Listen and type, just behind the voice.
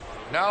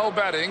Now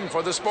batting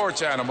for the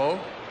sports animal,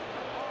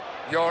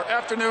 your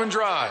afternoon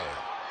drive.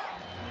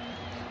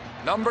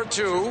 Number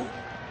 2,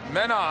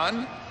 men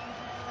on,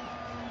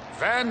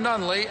 Van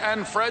Nunley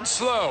and Fred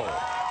Slow.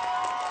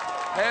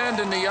 And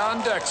in the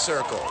on-deck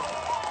circle,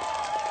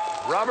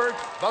 Robert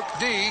Buck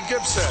D.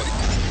 Gibson.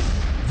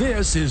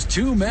 This is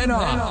Two Men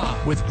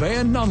On with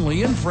Van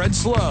Nunley and Fred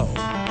Slow.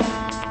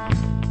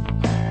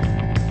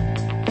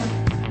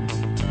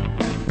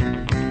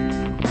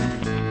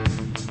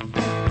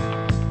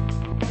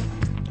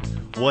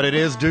 What it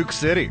is, Duke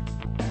City.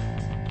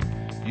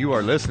 You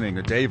are listening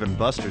to Dave &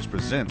 Buster's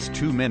presents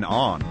Two Men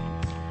On.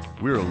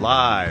 We're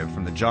live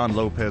from the John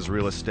Lopez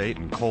Real Estate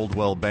and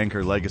Coldwell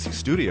Banker Legacy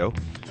Studio.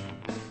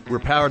 We're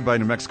powered by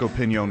New Mexico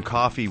Pinon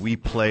Coffee. We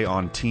play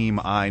on Team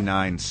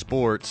I-9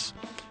 Sports,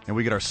 and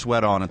we get our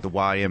sweat on at the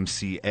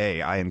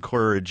YMCA. I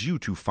encourage you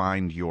to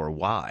find your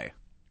why.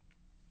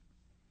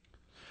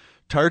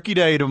 Turkey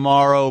Day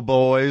tomorrow,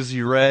 boys.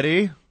 You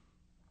ready?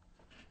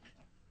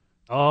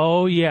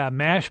 Oh, yeah,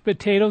 mashed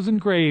potatoes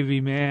and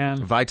gravy,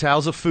 man.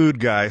 Vital's a food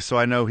guy, so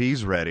I know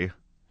he's ready.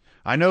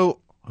 I know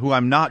who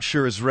I'm not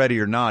sure is ready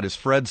or not is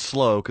Fred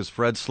Slow, because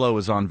Fred Slow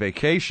is on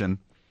vacation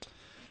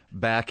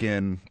back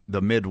in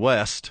the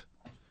Midwest.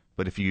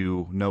 But if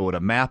you know what a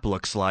map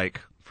looks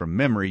like from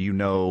memory, you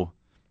know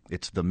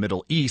it's the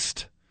Middle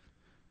East.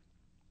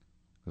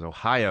 Because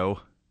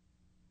Ohio,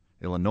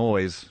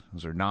 Illinois,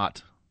 those are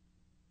not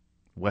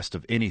west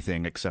of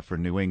anything except for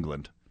New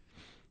England.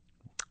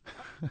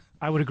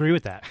 I would agree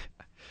with that.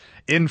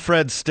 In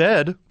Fred's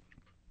stead,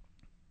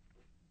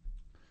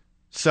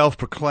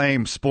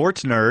 self-proclaimed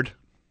sports nerd,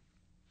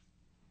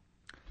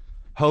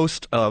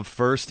 host of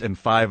First and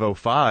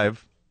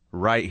 505,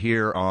 right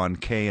here on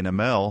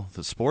KNML,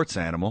 the sports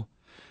animal,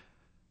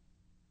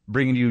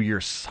 bringing you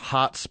your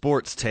hot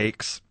sports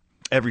takes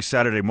every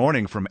Saturday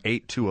morning from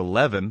 8 to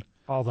 11.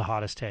 All the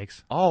hottest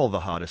takes. All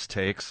the hottest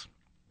takes.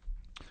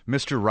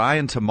 Mr.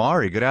 Ryan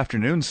Tamari, good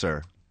afternoon,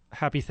 sir.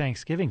 Happy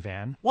Thanksgiving,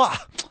 Van. Wow.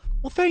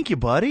 Well, thank you,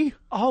 buddy.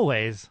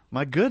 Always.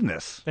 My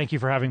goodness. Thank you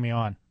for having me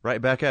on.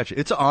 Right back at you.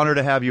 It's an honor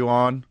to have you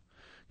on.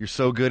 You're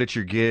so good at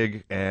your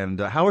gig. And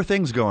how are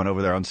things going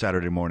over there on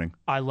Saturday morning?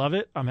 I love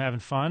it. I'm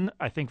having fun.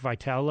 I think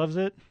Vital loves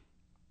it.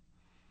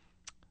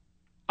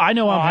 I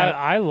know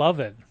I love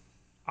it.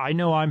 I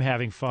know I'm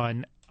having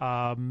fun.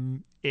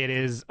 It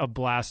is a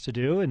blast to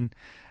do, and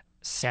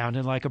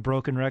sounding like a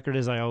broken record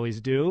as I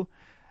always do.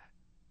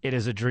 It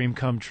is a dream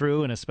come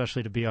true, and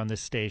especially to be on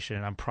this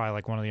station. I'm probably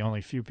like one of the only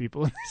few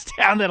people in this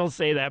town that'll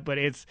say that, but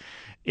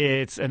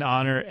it's an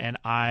honor, and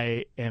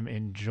I am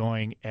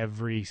enjoying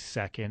every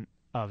second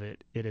of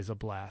it. It is a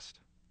blast.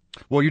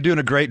 Well, you're doing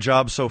a great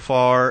job so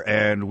far,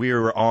 and we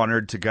are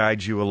honored to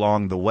guide you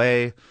along the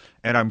way.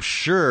 And I'm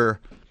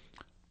sure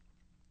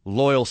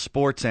loyal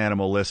sports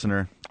animal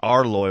listener,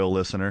 our loyal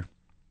listener,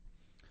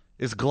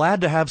 is glad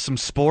to have some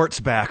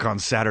sports back on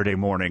Saturday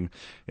morning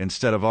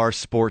instead of our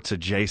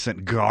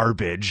sports-adjacent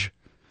garbage.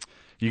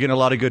 You getting a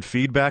lot of good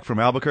feedback from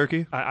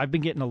Albuquerque? I've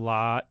been getting a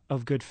lot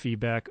of good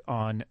feedback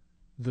on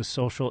the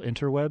social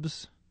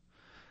interwebs,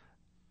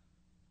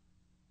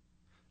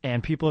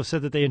 and people have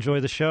said that they enjoy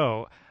the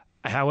show.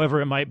 However,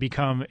 it might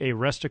become a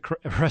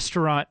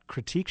restaurant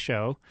critique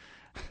show,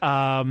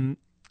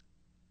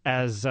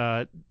 as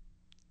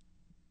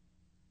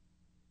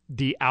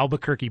the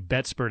Albuquerque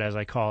Betspert, as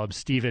I call him,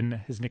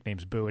 Steven, his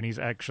nickname's Boo, and he's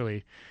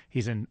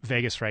in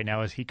Vegas right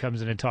now as he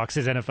comes in and talks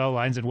his NFL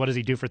lines. And what does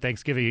he do for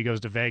Thanksgiving? He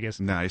goes to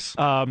Vegas. Nice.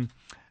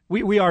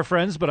 We are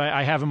friends, but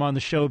I have him on the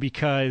show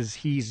because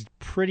he's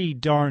pretty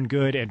darn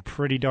good and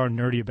pretty darn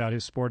nerdy about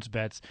his sports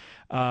bets.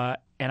 And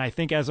I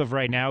think as of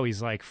right now,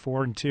 he's like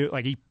 4-2.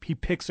 Like he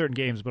picks certain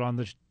games, but on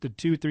the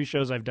 2-3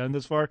 shows I've done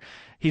this far,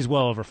 he's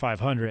well over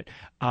 500.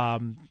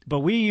 But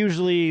we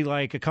usually,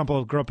 like a couple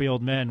of grumpy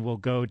old men, will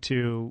go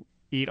to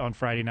eat on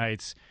Friday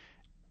nights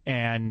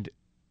and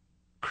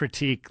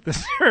critique the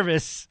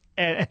service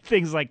and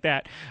things like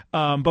that.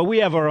 But we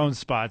have our own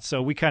spots,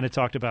 so we kind of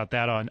talked about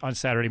that on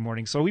Saturday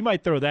morning. So we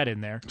might throw that in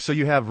there. So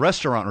you have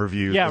restaurant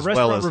reviews as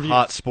restaurant well as reviews.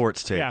 hot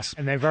sports takes. Yeah.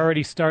 And they've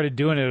already started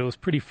doing it. It was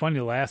pretty funny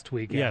last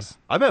week. Yes.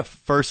 I bet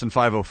First and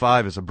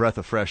 505 is a breath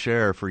of fresh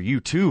air for you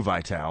too,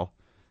 Vital.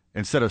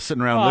 Instead of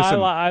sitting around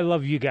listening. I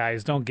love you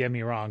guys. Don't get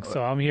me wrong.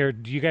 So I'm here.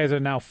 You guys are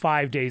now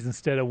 5 days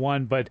instead of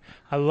 1. But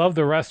I love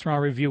the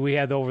restaurant review we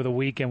had over the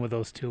weekend with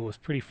those two. It was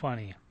pretty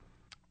funny.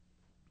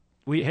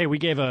 We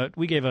gave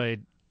a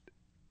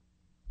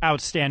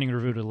outstanding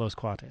review to Los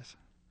Cuates.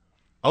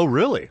 Oh,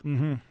 really?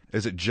 Mm-hmm.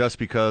 Is it just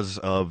because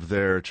of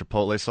their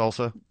chipotle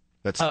salsa?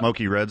 That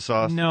smoky red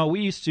sauce? No, we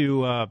used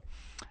to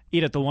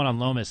eat at the one on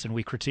Lomas, and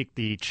we critiqued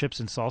the chips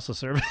and salsa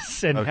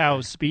service and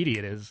how speedy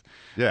it is.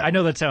 Yeah. I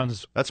know that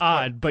sounds That's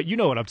odd, but you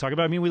know what I'm talking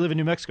about. I mean, we live in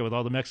New Mexico with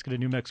all the Mexican and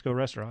New Mexico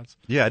restaurants.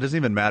 Yeah, it doesn't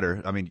even matter.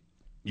 I mean,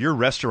 your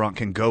restaurant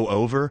can go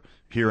over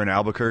here in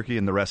Albuquerque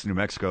and the rest of New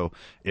Mexico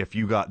if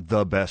you got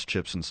the best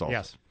chips and salsa.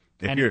 Yes.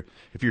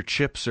 If your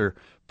chips are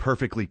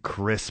perfectly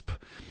crisp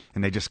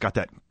and they just got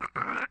that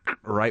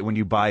right when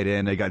you bite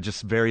in, they got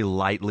just very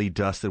lightly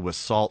dusted with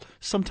salt,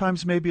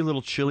 sometimes maybe a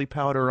little chili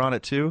powder on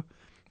it too.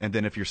 and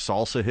then if your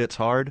salsa hits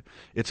hard,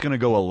 it's going to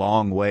go a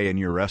long way in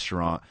your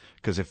restaurant.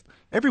 Because if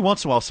every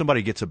once in a while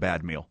somebody gets a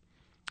bad meal,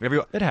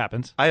 It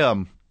happens. I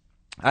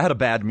had a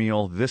bad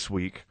meal this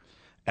week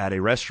at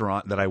a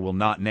restaurant that I will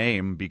not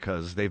name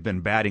because they've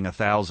been batting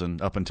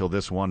 1,000 up until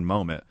this one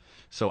moment.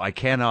 So I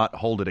cannot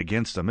hold it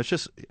against them. It's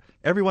just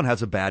everyone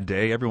has a bad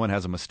day. Everyone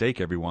has a mistake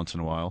every once in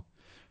a while.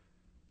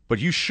 But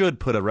you should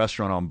put a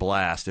restaurant on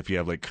blast if you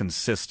have like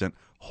consistent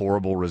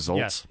horrible results.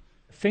 Yes.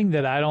 Thing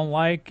that I don't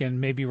like, and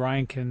maybe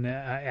Ryan can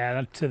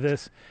add to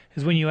this,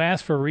 is when you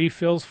ask for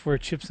refills for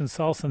chips and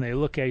salsa, and they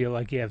look at you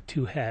like you have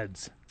two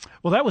heads.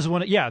 Well, that was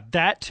one. Yeah,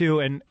 that too,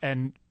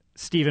 and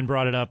Steven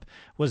brought it up.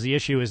 Was the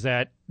issue is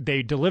that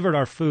they delivered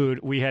our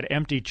food. We had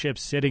empty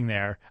chips sitting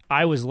there.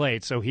 I was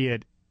late, so he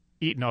had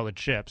eaten all the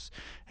chips.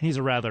 He's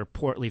a rather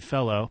portly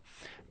fellow,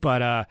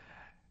 but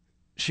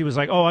she was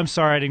like, "Oh, I'm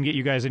sorry, I didn't get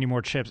you guys any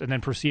more chips," and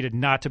then proceeded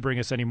not to bring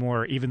us any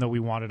more, even though we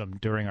wanted them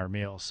during our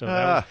meal. So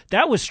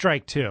that was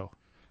strike two.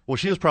 Well,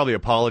 she was probably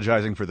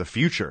apologizing for the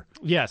future.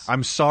 Yes.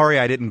 I'm sorry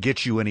I didn't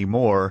get you any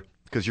more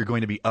because you're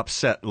going to be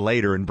upset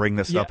later and bring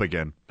this up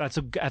again. That's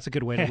a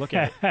good way to look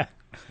at it.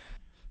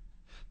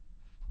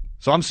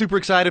 So I'm super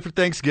excited for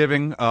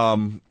Thanksgiving.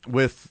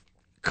 With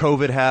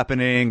COVID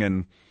happening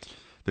and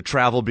the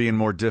travel being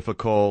more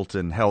difficult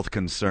and health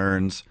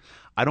concerns,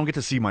 I don't get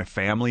to see my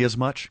family as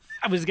much.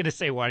 I was going to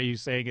say, why are you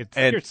saying it?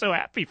 You're so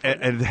happy for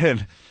and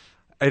then,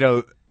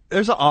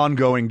 there's an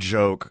ongoing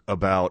joke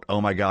about, oh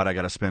my God, I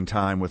got to spend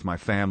time with my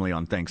family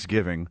on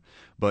Thanksgiving.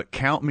 But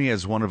count me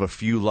as one of a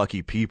few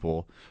lucky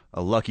people,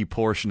 a lucky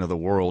portion of the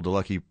world, a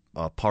lucky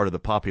part of the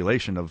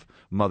population of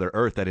Mother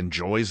Earth that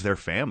enjoys their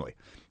family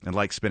and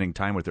likes spending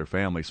time with their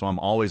family. So I'm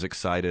always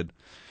excited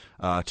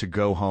to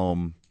go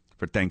home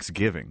for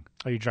Thanksgiving.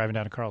 Are you driving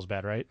down to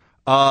Carlsbad, right?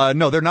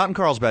 No, they're not in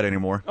Carlsbad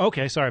anymore.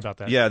 Okay, sorry about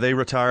that. Yeah, they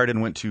retired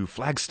and went to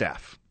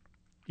Flagstaff.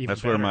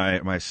 That's better.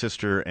 where my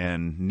sister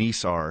and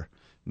niece are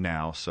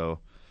now. So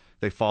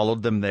they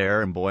followed them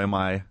there, and boy, am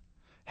I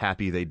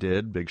happy they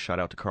did. Big shout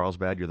out to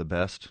Carlsbad. You're the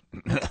best.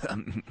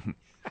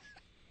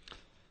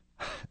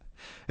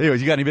 Anyways,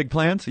 you got any big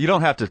plans? You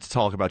don't have to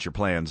talk about your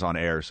plans on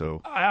air,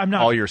 so I'm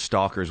not. all your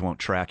stalkers won't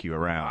track you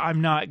around. I'm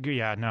not.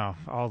 Yeah, no.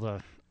 All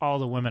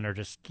the women are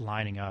just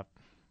lining up.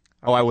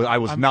 Oh, I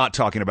was not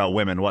talking about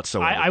women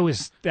whatsoever. I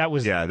was. That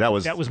was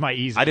my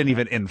easy. I didn't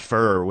even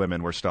infer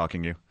women were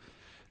stalking you.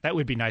 That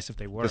would be nice if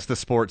they were. Just the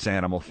sports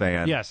animal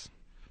fan. Yes.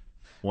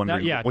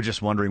 Wondering, we're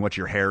just wondering what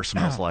your hair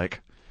smells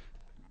like.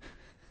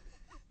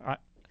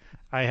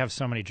 I have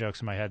so many jokes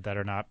in my head that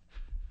are not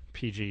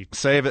PG.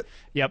 Save it.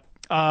 Yep.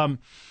 I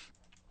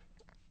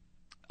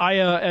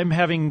am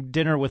having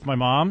dinner with my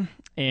mom,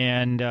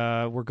 and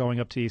we're going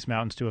up to East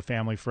Mountains to a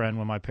family friend.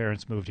 When my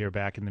parents moved here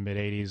back in the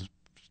mid-'80s,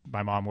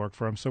 my mom worked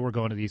for them, so we're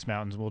going to the East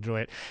Mountains. We'll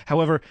enjoy it.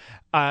 However,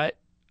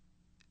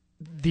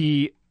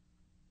 the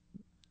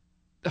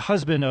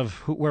husband of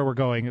where we're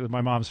going,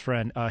 my mom's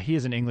friend, he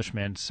is an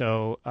Englishman,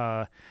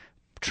 so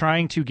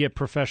trying to get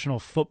professional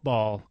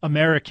football,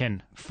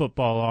 American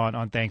football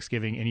on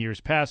Thanksgiving in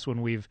years past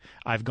when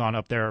I've gone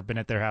up there or been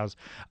at their house,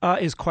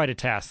 is quite a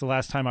task. The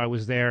last time I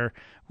was there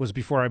was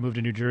before I moved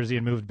to New Jersey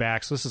and moved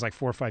back, so this is like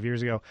 4 or 5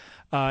 years ago.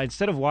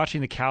 Instead of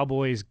watching the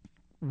Cowboys,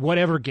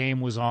 whatever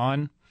game was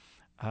on,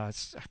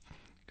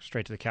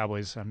 straight to the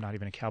Cowboys. I'm not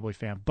even a Cowboy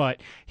fan, but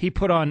he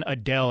put on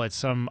Adele at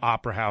some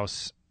opera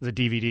house, the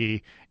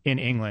DVD in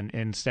England,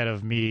 instead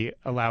of me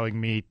allowing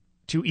me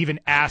to even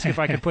ask if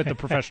I could put the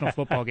professional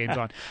football games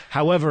on.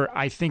 However,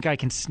 I think I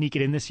can sneak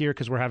it in this year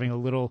because we're having a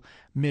little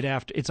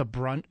mid-after. It's a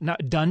brunch,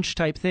 not dunch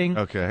type thing.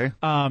 Okay.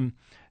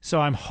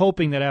 So I'm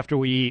hoping that after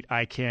we eat,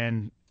 I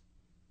can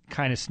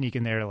kind of sneak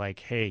in there like,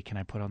 hey, can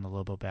I put on the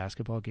Lobo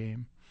basketball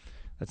game?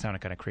 That sounded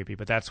kind of creepy,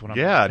 but that's what I'm.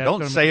 Yeah,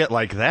 don't say it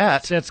like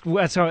that. That's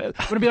how I'm going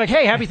to be like,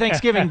 hey, happy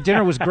Thanksgiving.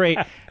 Dinner was great.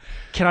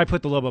 Can I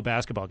put the Lobo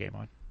basketball game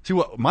on? See,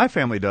 what my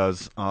family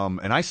does,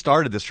 and I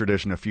started this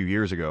tradition a few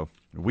years ago,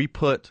 we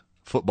put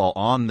football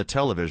on the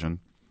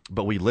television,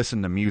 but we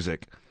listen to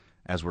music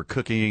as we're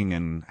cooking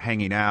and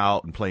hanging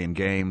out and playing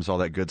games, all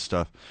that good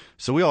stuff.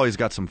 So we always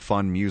got some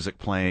fun music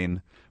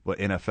playing with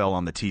NFL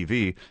on the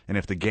TV, and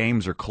if the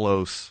games are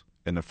close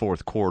in the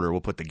fourth quarter,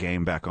 we'll put the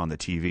game back on the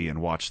TV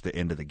and watch the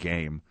end of the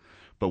game.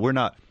 But we're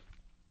not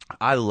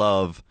 – I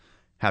love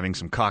having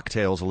some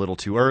cocktails a little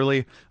too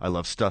early. I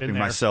love stuffing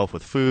myself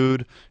with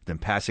food, then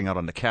passing out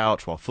on the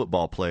couch while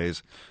football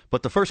plays.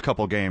 But the first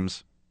couple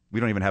games, we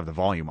don't even have the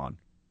volume on.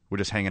 We're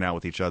just hanging out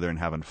with each other and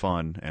having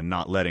fun and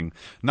not letting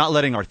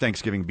our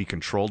Thanksgiving be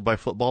controlled by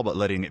football, but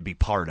letting it be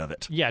part of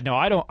it. Yeah, no,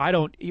 I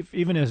don't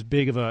even as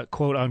big of a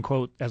quote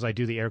unquote as I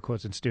do the air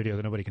quotes in studio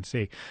that nobody can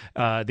see.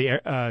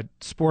 The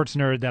sports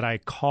nerd that I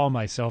call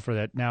myself, or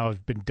that now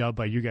have been dubbed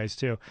by you guys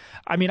too.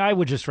 I mean, I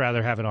would just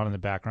rather have it on in the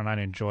background. I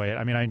enjoy it.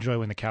 I mean, I enjoy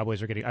when the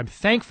Cowboys are getting. I'm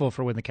thankful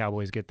for when the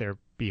Cowboys get their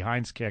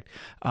behinds kicked.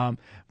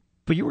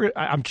 But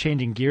I'm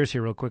changing gears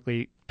here real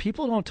quickly.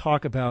 People don't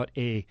talk about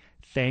a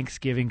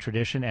Thanksgiving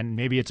tradition, and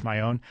maybe it's my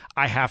own.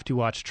 I have to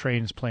watch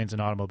Trains, Planes,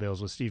 and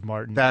Automobiles with Steve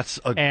Martin. That's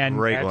a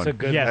great one. That's a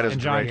good yes, one. That is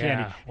and John great.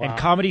 Candy. Yeah, wow. And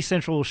Comedy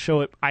Central will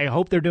show it. I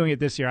hope they're doing it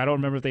this year. I don't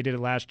remember if they did it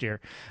last year.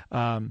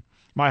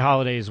 my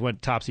holidays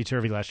went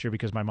topsy-turvy last year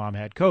because my mom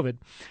had COVID.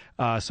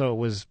 So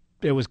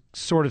it was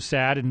sort of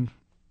sad and,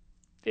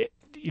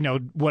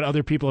 what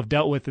other people have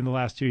dealt with in the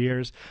last 2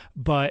 years.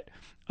 But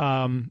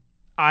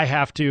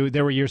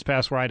there were years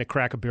past where I had to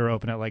crack a beer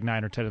open at like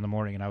 9 or 10 in the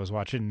morning, and I was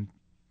watching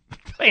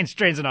Planes,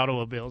 Trains, and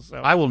Automobiles. So.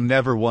 I will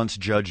never once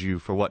judge you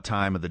for what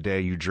time of the day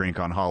you drink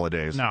on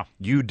holidays. No.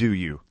 You do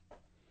you.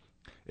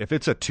 If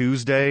it's a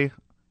Tuesday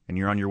and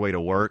you're on your way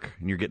to work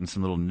and you're getting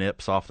some little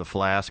nips off the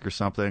flask or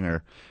something,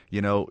 or,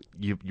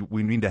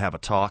 we need to have a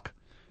talk.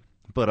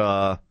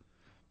 But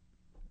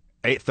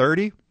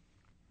 8:30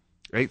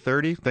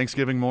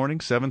 Thanksgiving morning,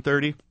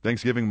 7:30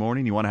 Thanksgiving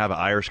morning, you want to have an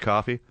Irish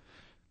coffee,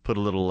 put a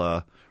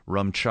little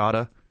rum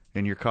chata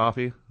in your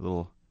coffee, a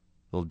little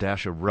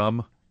dash of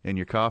rum in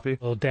your coffee.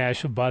 A little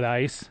dash of Bud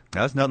Ice.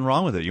 That's nothing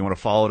wrong with it. You want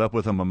to follow it up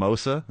with a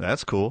mimosa?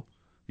 That's cool.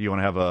 You want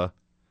to have a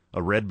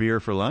red beer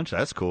for lunch?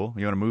 That's cool.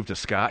 You want to move to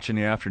scotch in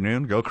the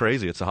afternoon? Go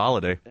crazy. It's a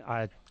holiday.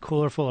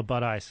 Cooler full of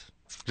Bud Ice.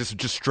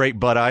 Just straight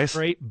Bud Ice?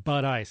 Straight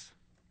Bud Ice.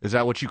 Is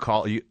that what you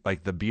call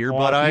like the beer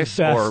Bud Ice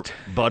or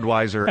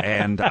Budweiser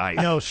and ice?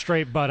 No,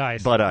 straight Bud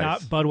Ice. Bud Ice.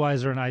 Not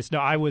Budweiser and ice. No,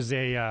 I was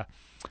a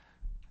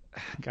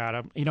God,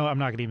 I'm not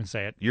going to even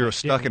say it. You're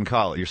stuck in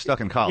college. You're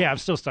stuck in college. Yeah, I'm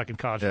still stuck in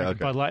college. Yeah, okay.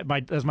 Bud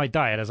Light, as my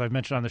diet, as I've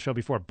mentioned on the show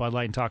before, Bud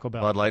Light and Taco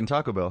Bell. Bud Light and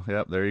Taco Bell.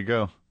 Yep, there you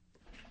go.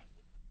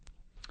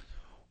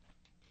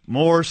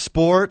 More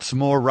sports,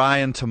 more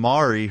Ryan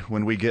Tamari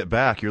when we get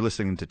back. You're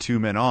listening to Two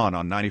Men On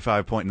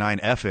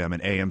 95.9 FM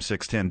and AM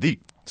 610, the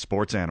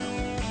Sports Animal.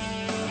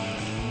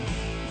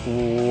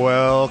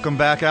 Welcome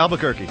back,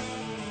 Albuquerque.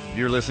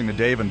 You're listening to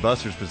Dave and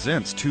Buster's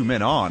Presents Two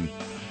Men On.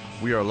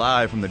 We are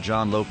live from the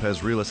John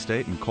Lopez Real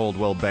Estate and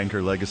Coldwell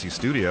Banker Legacy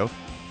Studio.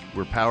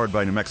 We're powered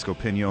by New Mexico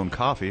Pinon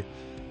Coffee,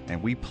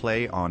 and we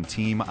play on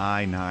Team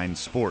I-9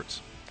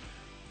 Sports.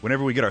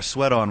 Whenever we get our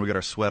sweat on, we get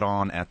our sweat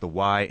on at the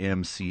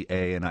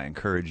YMCA, and I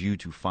encourage you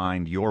to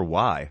find your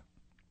why.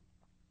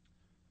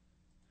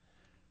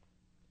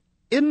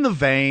 In the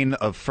vein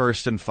of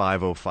First and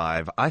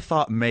 505, I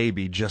thought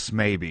maybe, just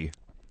maybe,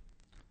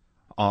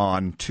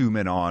 on Two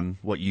Men On,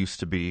 what used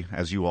to be,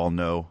 as you all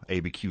know,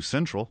 ABQ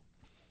Central,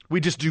 we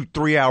just do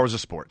 3 hours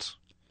of sports.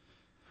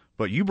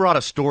 But you brought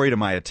a story to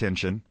my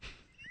attention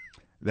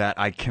that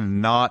I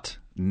cannot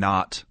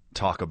not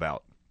talk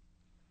about.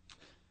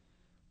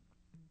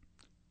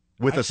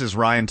 With us is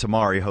Ryan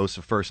Tamari, host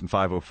of First and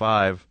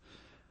 505,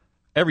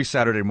 every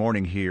Saturday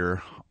morning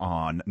here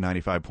on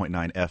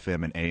 95.9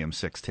 FM and AM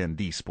 610,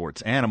 the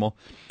Sports Animal.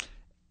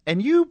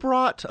 And you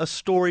brought a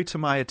story to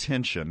my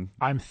attention.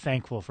 I'm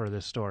thankful for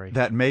this story.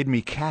 That made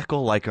me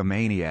cackle like a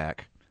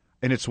maniac.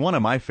 And it's one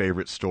of my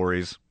favorite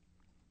stories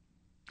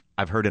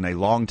I've heard in a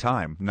long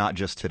time, not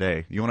just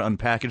today. You want to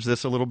unpackage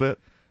this a little bit?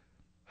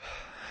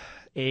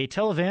 A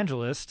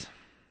televangelist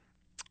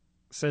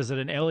says that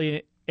an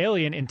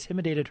alien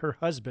intimidated her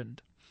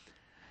husband.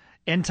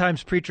 End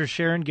Times preacher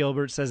Sharon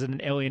Gilbert says that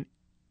an alien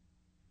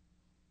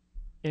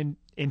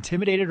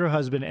intimidated her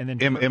husband and then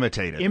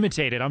imitated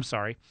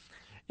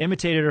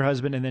her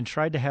husband and then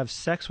tried to have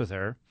sex with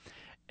her.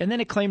 And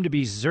then it claimed to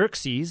be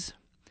Xerxes,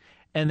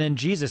 and then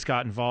Jesus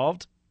got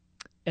involved,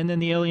 and then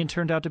the alien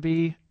turned out to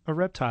be a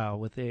reptile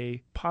with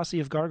a posse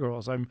of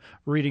gargoyles. I'm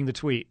reading the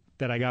tweet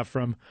that I got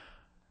from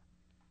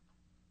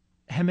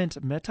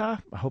Hement Meta.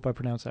 I hope I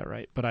pronounced that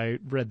right, but I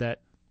read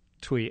that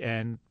tweet,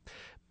 and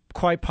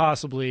quite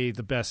possibly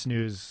the best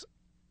news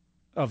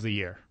of the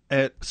year.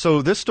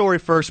 So this story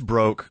first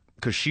broke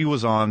because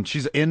she's an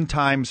end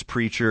times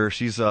preacher.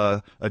 She's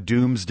a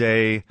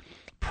doomsday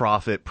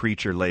prophet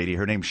preacher lady.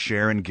 Her name's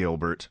Sharon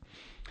Gilbert.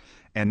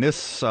 And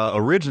this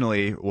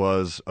originally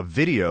was a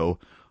video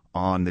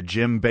on the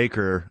Jim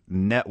Bakker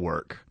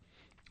Network.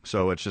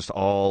 So it's just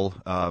all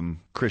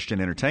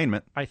Christian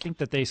entertainment. I think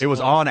that it was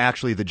on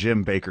actually the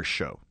Jim Bakker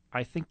show.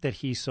 I think that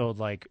he sold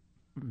like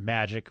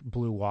magic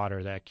blue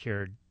water that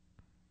cured.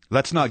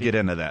 Let's not get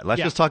into that.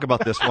 Let's just talk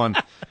about this one.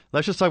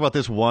 Let's just talk about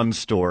this one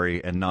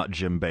story and not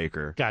Jim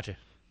Bakker. Gotcha.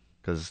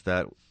 Because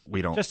that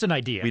we don't. Just an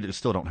idea. We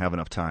still don't have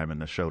enough time in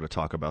the show to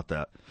talk about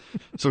that.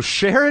 So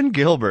Sharon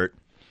Gilbert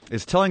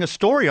is telling a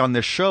story on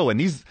this show, and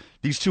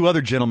these two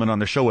other gentlemen on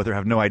the show with her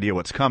have no idea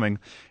what's coming,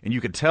 and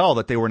you could tell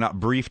that they were not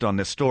briefed on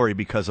this story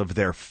because of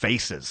their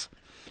faces.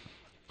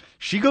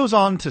 She goes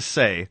on to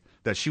say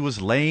that she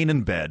was laying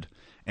in bed,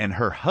 and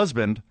her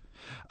husband,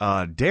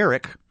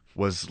 Derek,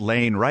 was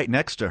laying right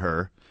next to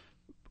her,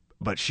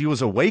 but she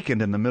was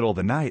awakened in the middle of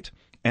the night,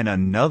 and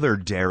another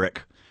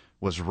Derek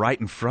was right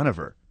in front of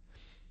her.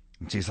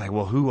 And she's like,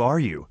 well, who are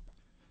you?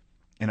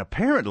 And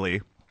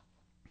apparently,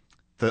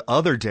 the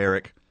other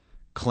Derek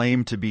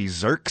claimed to be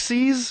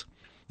Xerxes.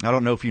 I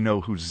don't know if you know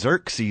who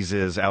Xerxes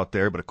is out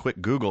there, but a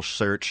quick Google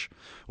search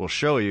will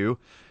show you.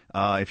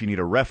 If you need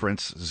a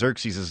reference,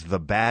 Xerxes is the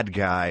bad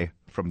guy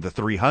from the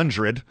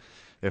 300,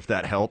 if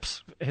that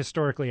helps.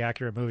 Historically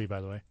accurate movie,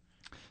 by the way.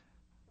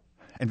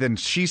 And then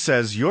she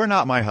says, you're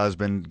not my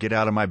husband. Get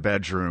out of my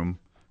bedroom.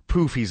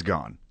 Poof, he's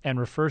gone. And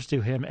refers to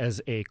him as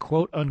a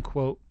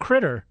quote-unquote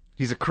critter.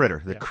 He's a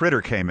critter. The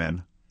critter came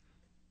in.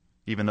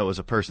 Even though it was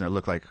a person that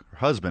looked like her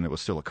husband, it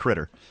was still a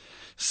critter.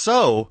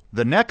 So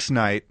the next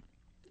night,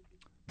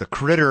 the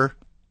critter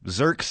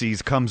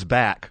Xerxes comes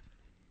back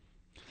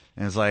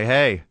and is like,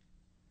 hey,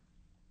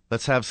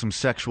 let's have some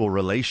sexual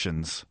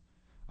relations.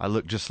 I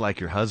look just like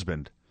your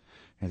husband.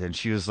 And then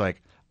she was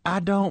like, I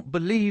don't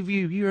believe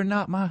you. You're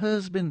not my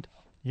husband.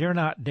 You're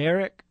not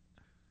Derek.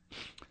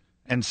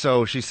 And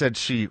so she said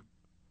she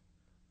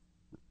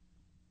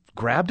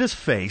grabbed his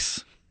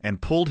face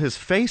and pulled his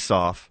face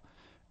off,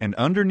 and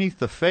underneath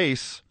the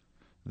face,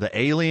 the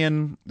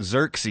alien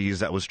Xerxes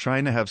that was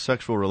trying to have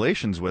sexual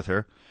relations with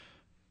her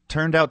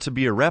turned out to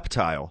be a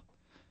reptile.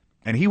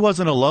 And he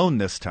wasn't alone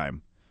this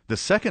time. The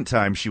second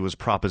time she was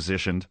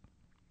propositioned,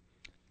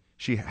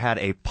 she had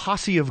a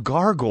posse of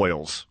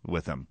gargoyles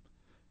with him.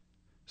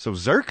 So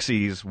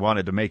Xerxes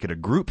wanted to make it a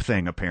group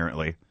thing,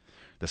 apparently.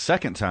 The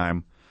second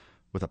time,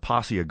 with a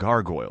posse of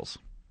gargoyles.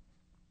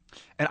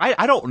 And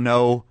I don't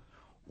know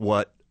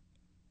what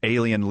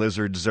alien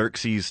lizard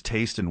Xerxes'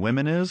 taste in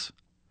women is.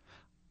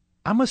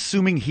 I'm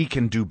assuming he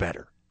can do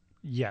better.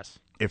 Yes.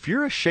 If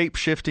you're a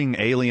shape-shifting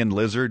alien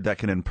lizard that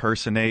can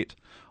impersonate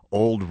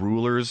old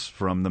rulers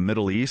from the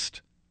Middle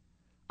East,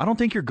 I don't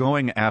think you're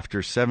going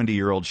after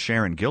 70-year-old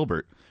Sharon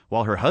Gilbert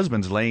while her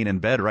husband's laying in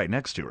bed right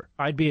next to her.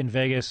 I'd be in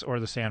Vegas or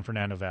the San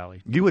Fernando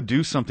Valley. You would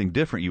do something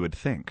different, you would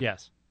think.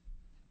 Yes.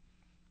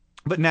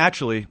 But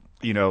naturally,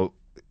 you know,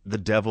 the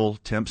devil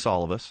tempts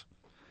all of us.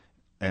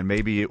 And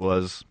maybe it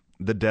was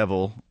the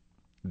devil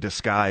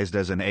disguised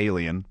as an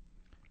alien,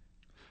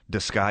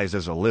 disguised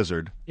as a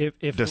lizard,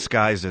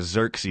 disguised as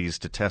Xerxes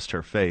to test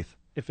her faith.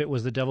 If it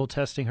was the devil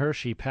testing her,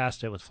 she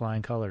passed it with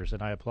flying colors,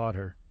 and I applaud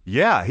her.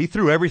 Yeah, he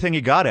threw everything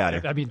he got at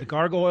her. I mean, the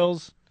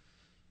gargoyles,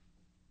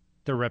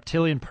 the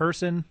reptilian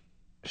person.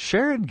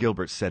 Sharon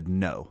Gilbert said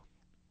no.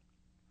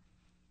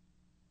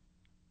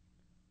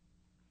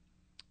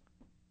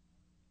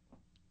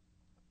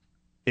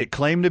 It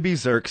claimed to be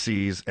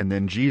Xerxes, and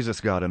then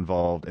Jesus got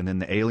involved, and then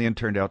the alien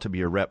turned out to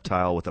be a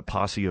reptile with a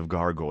posse of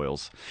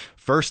gargoyles.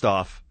 First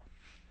off,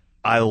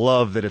 I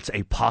love that it's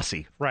a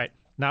posse. Right.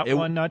 Not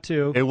one, not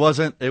two. It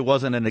wasn't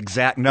an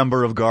exact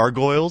number of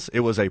gargoyles.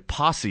 It was a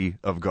posse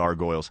of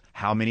gargoyles.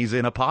 How many's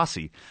in a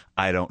posse?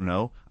 I don't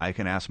know. I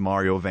can ask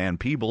Mario Van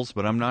Peebles,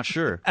 but I'm not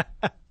sure.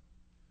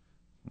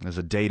 As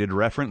a dated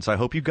reference, I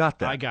hope you got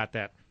that. I got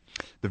that.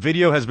 The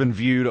video has been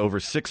viewed over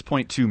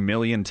 6.2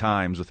 million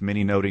times, with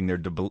many noting their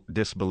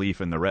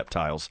disbelief in the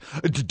reptiles.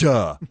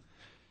 Duh.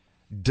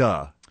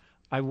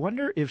 I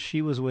wonder if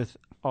she was with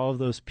all of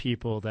those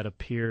people that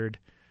appeared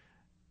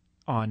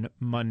on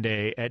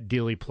Monday at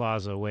Dealey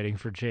Plaza waiting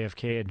for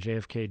JFK and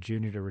JFK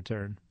Jr. to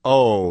return.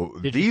 Oh,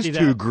 Did you these see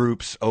two that?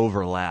 groups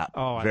overlap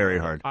very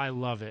hard. I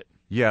love it.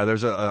 Yeah,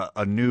 there's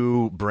a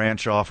new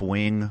branch-off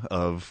wing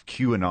of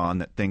QAnon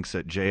that thinks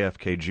that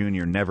JFK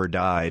Jr. never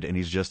died and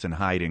he's just in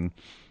hiding,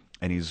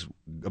 and he's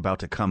about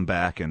to come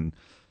back and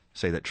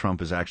say that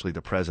Trump is actually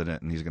the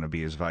president and he's going to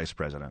be his vice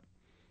president.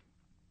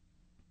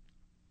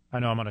 I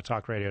know I'm on a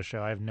talk radio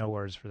show. I have no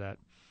words for that.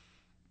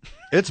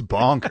 It's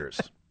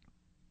bonkers.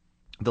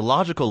 The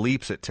logical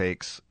leaps it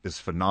takes is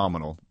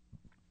phenomenal.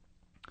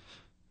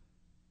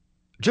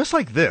 Just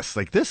like this.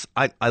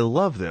 I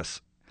love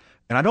this.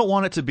 And I don't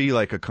want it to be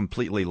like a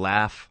completely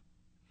laugh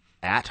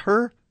at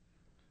her,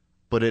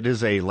 but it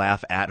is a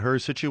laugh at her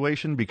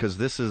situation because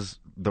this is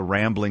the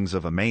ramblings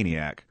of a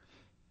maniac.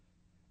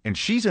 And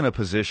she's in a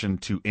position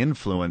to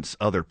influence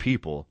other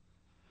people.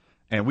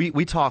 And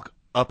we talk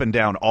up and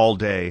down all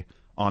day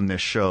on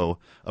this show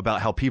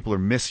about how people are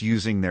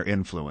misusing their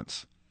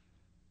influence.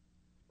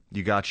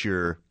 You got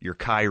your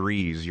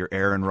Kyries, your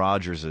Aaron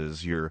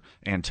Rodgerses, your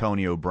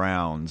Antonio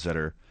Browns that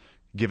are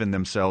giving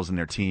themselves and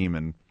their team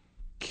and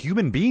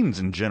human beings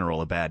in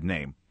general a bad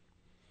name.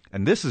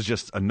 And this is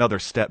just another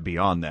step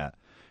beyond that.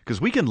 Because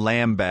we can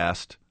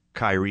lambaste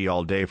Kyrie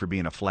all day for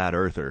being a flat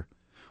earther.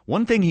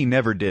 One thing he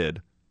never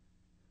did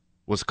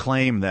was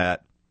claim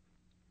that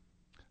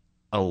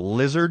a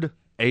lizard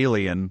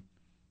alien,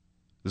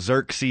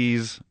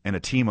 Xerxes, and a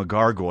team of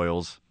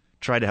gargoyles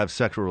tried to have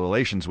sexual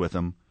relations with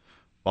him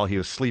while he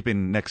was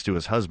sleeping next to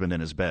his husband in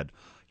his bed.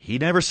 He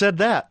never said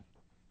that.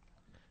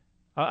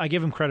 I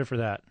give him credit for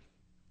that.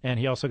 And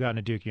he also got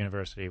into Duke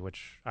University,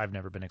 which I've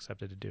never been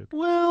accepted to Duke.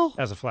 Well,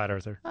 as a flat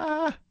earther.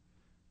 I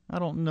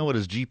don't know what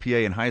his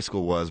GPA in high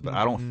school was, but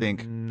I don't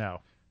think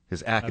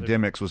his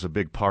academics was a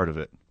big part of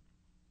it.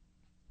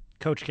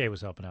 Coach K was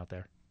helping out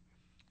there.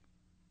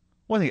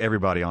 Well, I think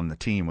everybody on the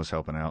team was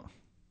helping out.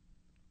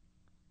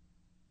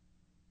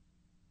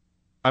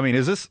 I mean,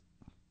 is this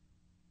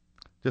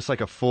just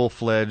like a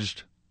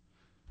full-fledged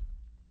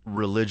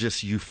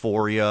religious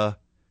euphoria,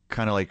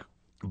 kind of like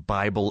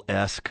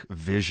Bible-esque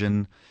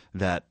vision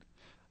that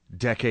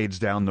decades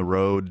down the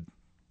road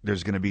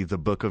there's going to be the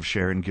book of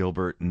Sharon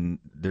Gilbert and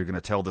they're going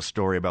to tell the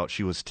story about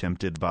she was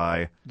tempted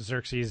by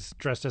Xerxes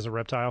dressed as a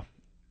reptile?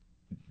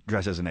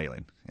 Dressed as an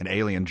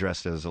alien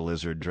dressed as a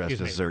lizard, dressed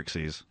as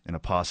Xerxes in a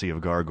posse of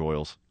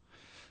gargoyles.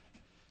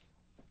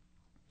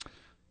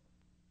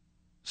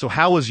 So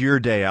how was your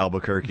day,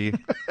 Albuquerque?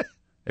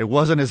 It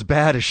wasn't as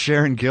bad as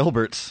Sharon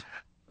Gilbert's.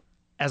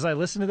 As I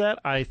listen to that,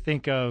 I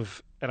think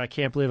of, and I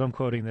can't believe I'm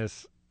quoting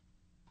this,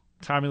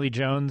 Tommy Lee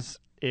Jones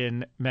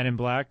in Men in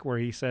Black, where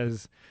he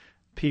says,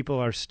 "People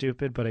are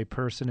stupid, but a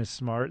person is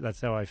smart."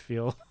 That's how I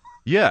feel.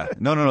 Yeah.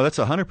 No. That's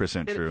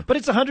 100% true. But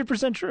it's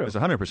 100% true. It's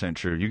 100%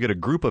 true. You get a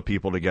group of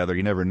people together,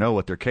 you never know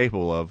what they're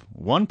capable of.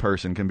 One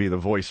person can be the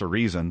voice of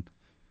reason.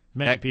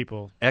 Many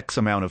people. X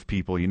amount of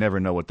people, you never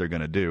know what they're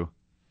going to do.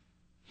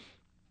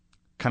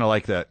 Kind of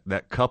like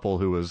that couple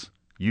who was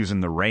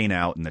using the rain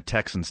out in the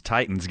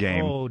Texans-Titans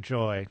game. Oh,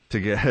 joy. To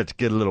get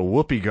a little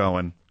whoopee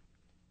going.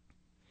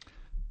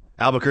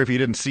 Albuquerque, if you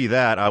didn't see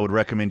that, I would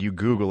recommend you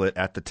Google it.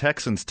 At the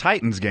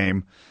Texans-Titans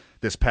game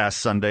this past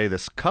Sunday,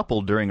 this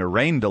couple during a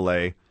rain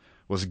delay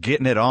was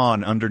getting it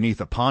on underneath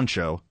a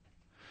poncho.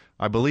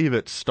 I believe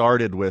it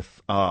started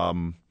with a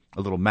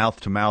little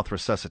mouth-to-mouth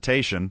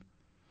resuscitation,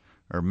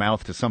 or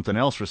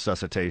mouth-to-something-else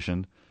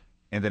resuscitation,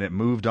 and then it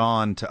moved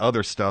on to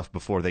other stuff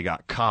before they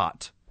got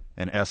caught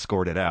and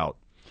escorted out.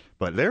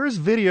 But there is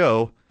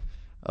video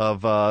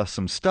of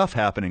some stuff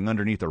happening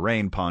underneath a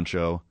rain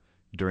poncho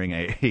during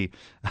a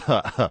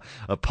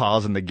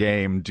pause in the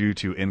game due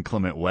to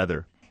inclement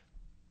weather.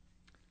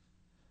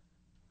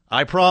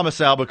 I promise,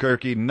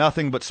 Albuquerque,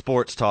 nothing but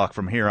sports talk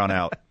from here on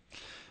out.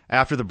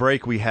 After the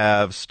break, we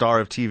have star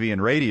of TV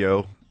and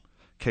radio,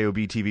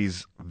 KOB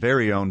TV's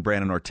very own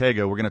Brandon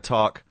Ortega. We're going to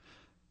talk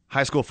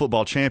high school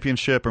football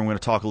championship, and we're going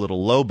to talk a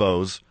little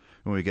Lobos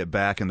when we get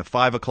back in the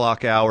 5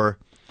 o'clock hour.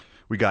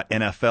 We got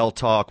NFL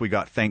talk. We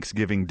got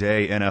Thanksgiving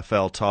Day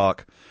NFL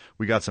talk.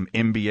 We got some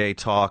NBA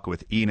talk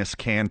with Enes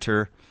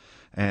Kanter.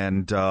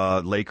 And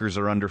Lakers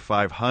are under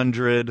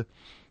 500.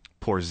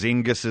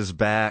 Porzingis is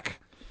back.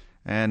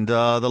 And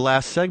the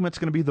last segment's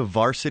going to be the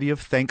varsity of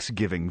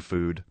Thanksgiving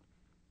food.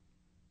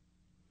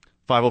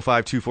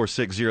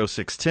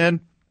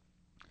 505-246-0610.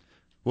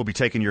 We'll be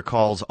taking your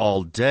calls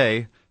all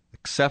day,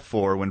 except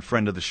for when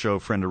friend of the show,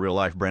 friend of real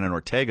life, Brandon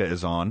Ortega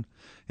is on,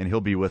 and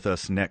he'll be with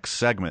us next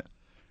segment.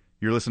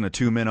 You're listening to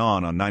Two Men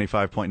On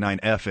 95.9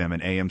 FM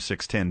and AM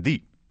 610,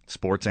 the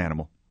Sports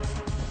Animal.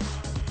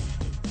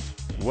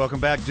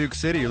 Welcome back, Duke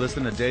City. You're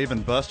listening to Dave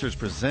and Buster's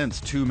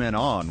Presents Two Men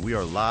On. We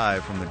are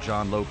live from the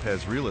John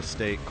Lopez Real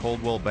Estate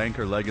Coldwell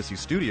Banker Legacy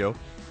Studio.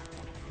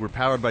 We're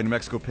powered by New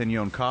Mexico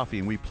Pinon Coffee,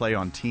 and we play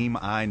on Team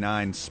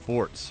I-9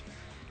 Sports.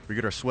 We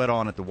get our sweat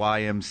on at the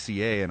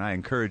YMCA, and I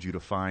encourage you to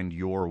find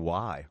your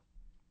why.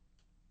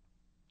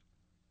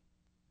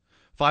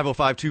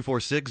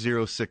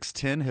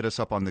 505-246-0610. Hit us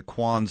up on the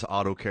Quan's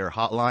Auto Care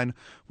hotline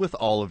with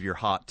all of your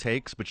hot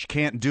takes, but you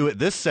can't do it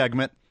this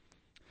segment,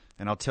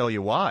 and I'll tell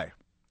you why.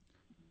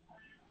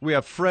 We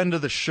have friend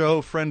of the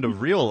show, friend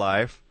of real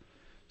life,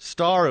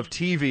 star of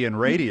TV and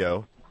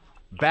radio,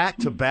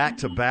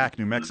 back-to-back-to-back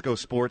New Mexico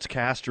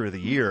Sportscaster of the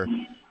Year,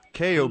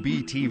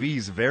 KOB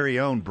TV's very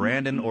own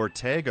Brandon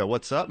Ortega.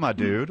 What's up, my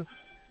dude?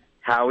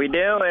 How we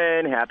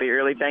doing? Happy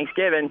early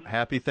Thanksgiving.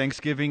 Happy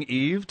Thanksgiving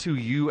Eve to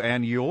you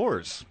and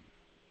yours.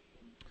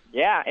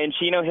 Yeah, in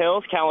Chino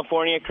Hills,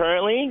 California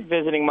currently,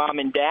 visiting mom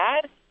and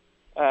dad,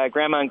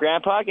 grandma and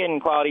grandpa, getting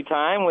quality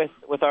time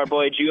with our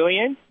boy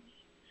Julian.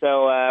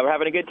 So we're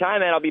having a good time,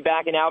 man. I'll be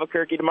back in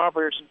Albuquerque tomorrow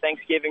for some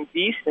Thanksgiving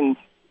feast and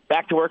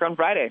back to work on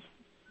Friday.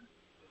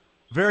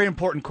 Very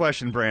important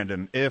question,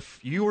 Brandon.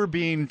 If you were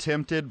being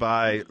tempted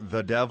by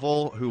the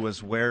devil who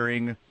was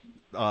wearing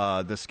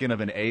the skin of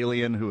an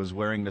alien, who was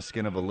wearing the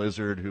skin of a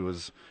lizard, who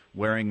was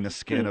wearing the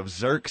skin of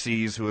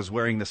Xerxes, who was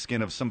wearing the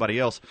skin of somebody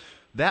else,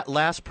 that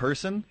last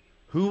person,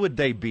 who would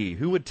they be?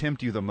 Who would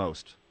tempt you the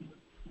most?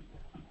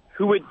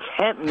 Who would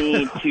tempt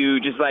me to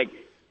just,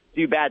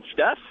 do bad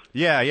stuff?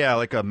 Yeah,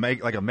 like a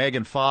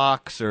Megan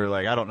Fox, or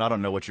I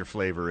don't know what your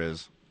flavor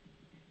is.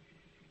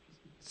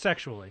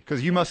 Sexually.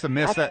 Because you must have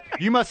missed that.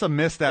 You must have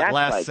missed that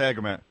last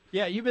segment.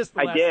 Yeah, you missed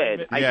the last I did.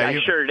 segment. I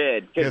sure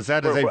did.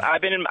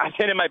 I've been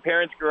in my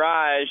parents'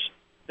 garage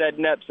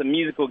setting up some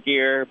musical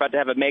gear, about to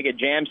have a mega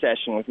jam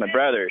session with my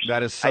brothers.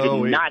 That is so I did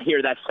weird. not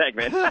hear that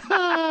segment.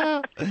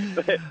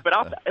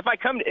 but if I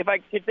can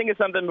think of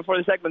something before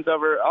the segment's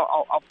over,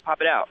 I'll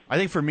pop it out. I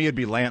think for me it'd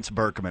be Lance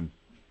Berkman.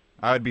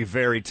 I would be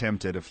very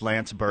tempted if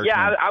Lance Berkman.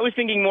 Yeah, I was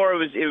thinking more it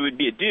would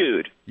be a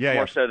dude.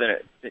 More so than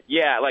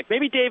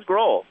maybe Dave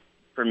Grohl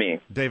for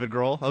me. David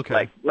Grohl?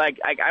 Okay.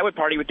 I would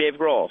party with Dave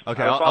Grohl.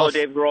 Okay, I would follow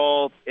Dave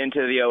Grohl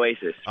into the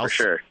Oasis for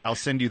sure. I'll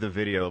send you the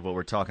video of what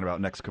we're talking about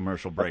next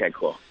commercial break. Okay,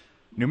 cool.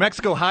 New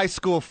Mexico High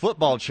School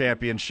Football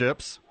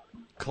Championships,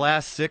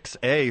 Class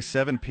 6A,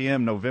 7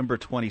 p.m., November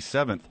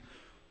 27th.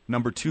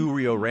 Number 2,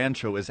 Rio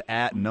Rancho, is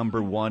at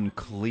number 1,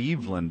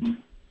 Cleveland.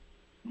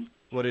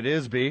 What it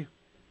is, B?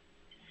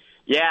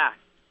 Yeah,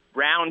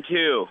 round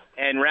 2.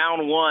 And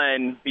round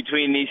 1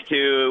 between these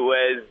two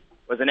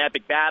was an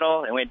epic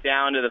battle. It went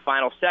down to the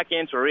final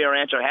seconds where Rio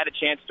Rancho had a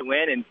chance to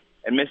win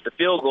and missed a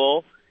field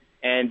goal.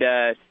 And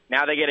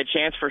now they get a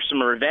chance for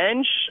some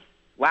revenge.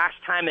 Last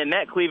time they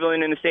met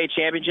Cleveland in the state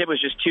championship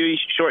was just 2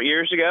 short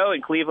years ago,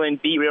 and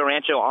Cleveland beat Rio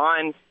Rancho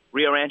on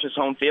Rio Rancho's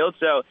home field.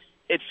 So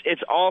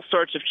it's all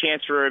sorts of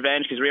chance for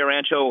revenge because Rio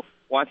Rancho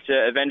wants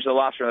to avenge the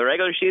loss from the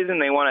regular season.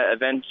 They want to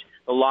avenge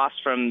the loss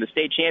from the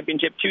state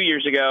championship 2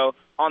 years ago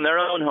on their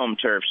own home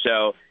turf.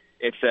 So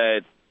it's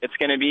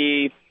going to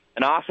be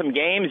an awesome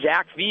game.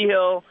 Zach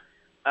Vigil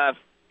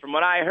from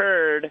what I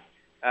heard,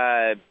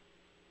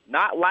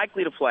 not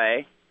likely to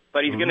play,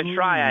 but he's going to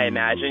try, I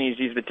imagine.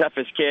 He's the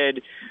toughest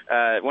kid,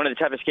 one of the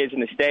toughest kids in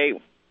the state,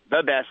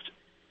 the best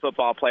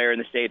football player in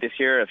the state this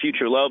year, a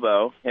future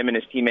Lobo, him and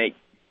his teammate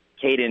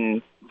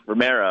Caden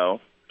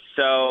Romero.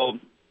 So,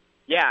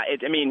 yeah,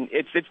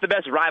 it's the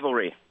best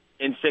rivalry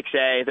in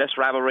 6A, best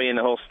rivalry in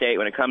the whole state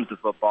when it comes to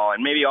football,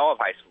 and maybe all of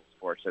high school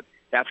sports. So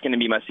that's going to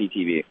be must-see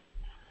TV.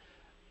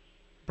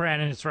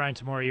 Brandon, it's Ryan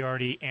Tamori. You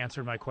already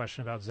answered my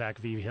question about Zach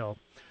Vigil.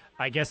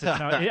 I guess it's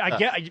not.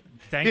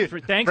 Thanks,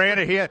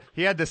 Brandon.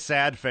 He had the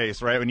sad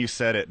face right when you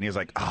said it, and he was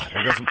like,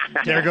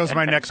 there goes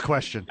my next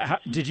question."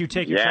 Did you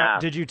take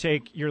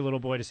your little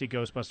boy to see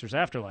Ghostbusters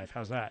Afterlife?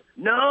 How's that?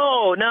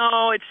 No,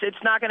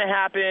 it's not going to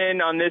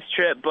happen on this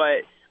trip.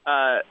 But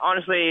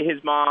honestly,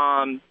 his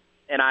mom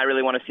and I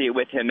really want to see it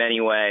with him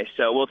anyway,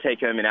 so we'll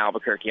take him in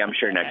Albuquerque, I'm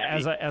sure,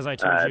 next week.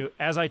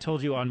 As I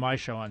told you on my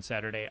show on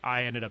Saturday,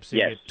 I ended up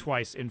seeing it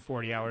twice in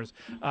 40 hours.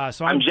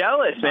 So I'm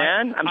jealous,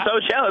 man. I'm so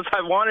jealous.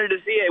 I've wanted to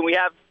see it. We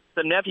have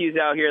some nephews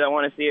out here that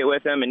want to see it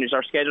with him, and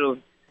our schedule's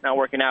not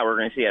working out. We're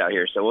going to see it out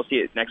here, so we'll see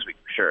it next week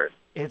for sure.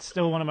 It's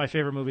still one of my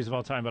favorite movies of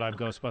all time, but I'm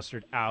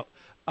Ghostbustered out.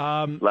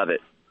 Love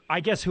it. I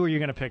guess who are you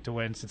going to pick to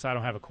win, since I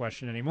don't have a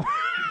question anymore?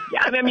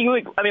 Yeah,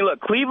 look,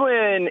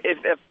 Cleveland,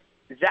 if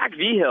Zach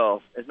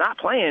Vigil is not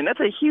playing,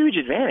 that's a huge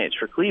advantage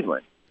for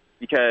Cleveland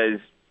because,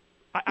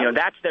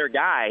 that's their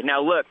guy.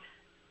 Now, look,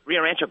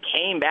 Rio Rancho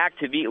came back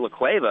to beat La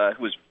Cueva,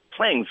 who was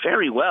playing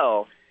very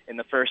well in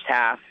the first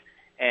half,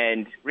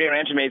 and Rio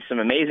Rancho made some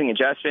amazing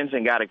adjustments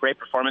and got a great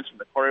performance from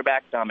the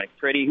quarterback, Dominic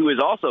Pretty, who is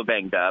also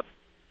banged up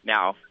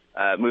now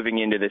moving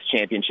into this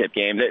championship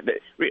game.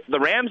 The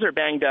Rams are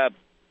banged up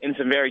in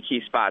some very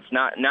key spots,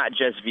 not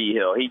just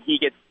Vigil. He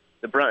gets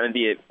the brunt of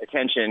the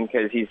attention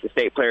because he's the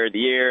state player of the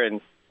year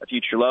and a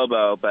future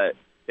Lobo, but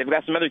they've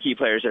got some other key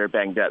players that are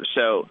banged up.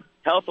 So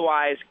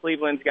health-wise,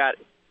 Cleveland's got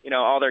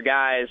all their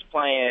guys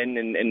playing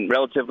and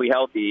relatively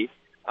healthy,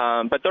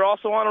 but they're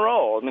also on a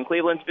roll.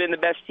 Cleveland's been the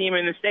best team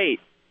in the state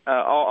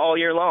all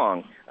year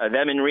long.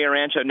 Them and Rio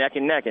Rancho neck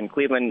and neck, and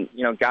Cleveland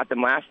got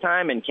them last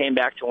time and came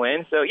back to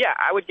win. So yeah,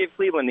 I would give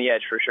Cleveland the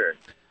edge for sure.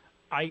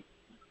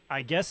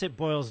 I guess it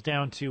boils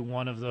down to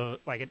one of the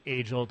an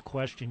age-old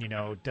question.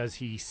 Does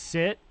he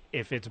sit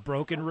if it's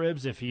broken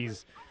ribs? If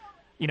he's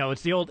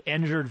it's the old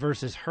injured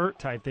versus hurt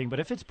type thing, but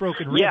if it's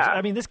broken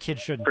ribs, this kid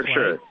shouldn't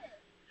play.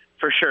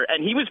 For sure.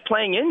 And he was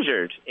playing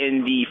injured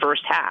in the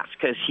first half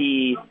because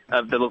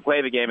of the La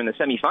Cueva game in the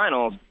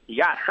semifinals, he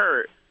got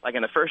hurt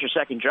in the first or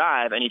second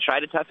drive, and he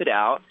tried to tough it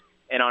out.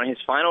 And on his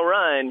final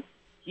run,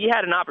 he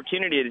had an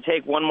opportunity to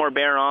take one more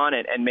bear on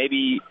and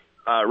maybe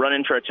run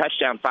in for a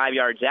touchdown 5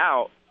 yards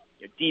out,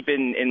 deep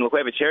in La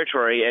Cueva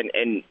territory,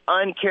 and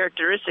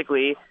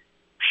uncharacteristically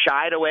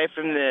shied away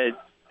from the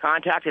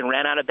contact and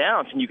ran out of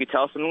bounds, and you could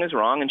tell something was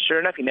wrong, and sure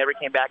enough, he never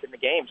came back in the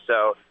game.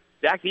 So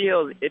Zach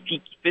Vigil, if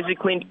he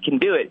physically can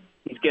do it,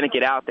 he's going to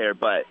get out there,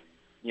 but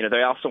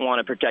they also want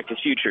to protect his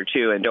future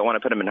too and don't want to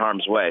put him in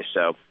harm's way.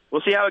 So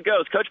we'll see how it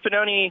goes. Coach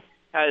Pannoni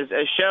has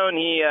shown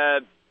he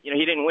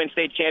didn't win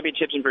state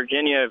championships in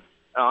Virginia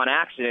on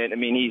accident.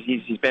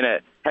 He's been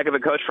a heck of a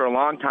coach for a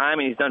long time,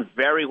 and he's done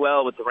very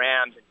well with the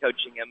Rams and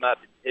coaching them up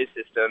in his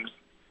systems,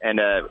 and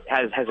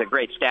has a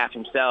great staff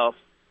himself,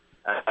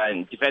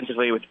 and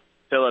defensively with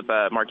Philip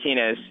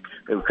Martinez,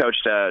 who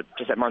coached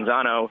just at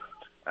Monzano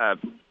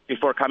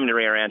before coming to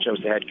Rio Rancho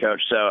as the head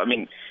coach. So,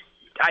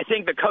 I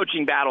think the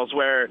coaching battle's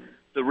where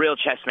the real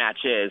chess match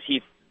is.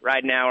 Heath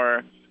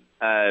Ridenauer,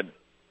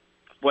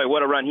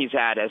 what a run he's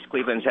had as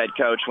Cleveland's head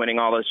coach, winning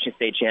all those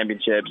state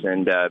championships.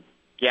 And,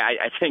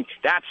 I think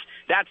that's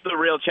the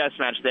real chess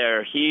match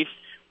there. Heath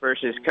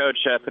versus Coach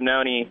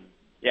Pannoni.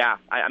 Yeah,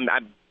 I'm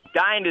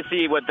dying to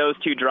see what those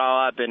two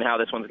draw up and how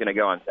this one's going to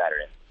go on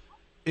Saturday.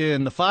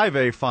 In the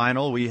 5A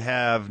final, we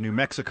have New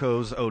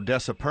Mexico's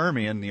Odessa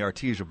Permian, the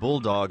Artesia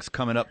Bulldogs,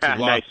 coming up to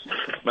nice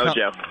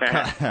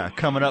mojo.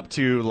 Coming up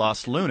to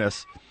Los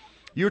Lunas.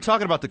 You were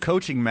talking about the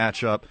coaching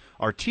matchup.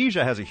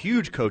 Artesia has a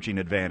huge coaching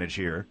advantage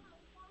here,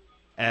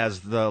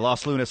 as the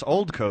Los Lunas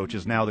old coach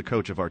is now the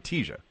coach of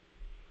Artesia.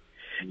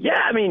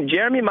 Yeah,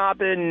 Jeremy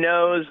Maupin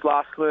knows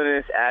Los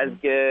Lunas as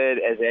good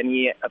as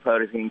any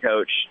opposing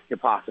coach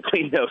could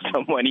possibly know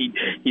someone.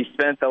 He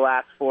spent the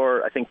last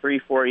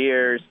 3-4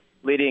 years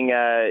leading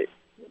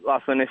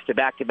Los Lunas to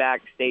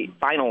back-to-back state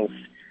finals,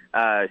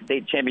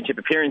 state championship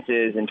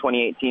appearances in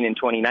 2018 and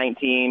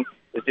 2019.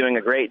 Was doing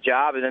a great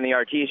job, and then the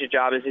Artesia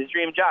job is his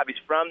dream job. He's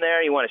from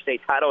there. He won a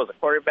state title as a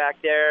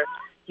quarterback there.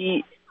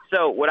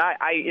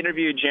 I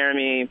interviewed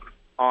Jeremy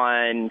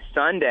on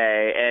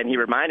Sunday, and he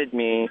reminded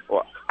me,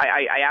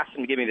 I asked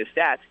him to give me the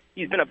stats.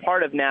 He's been a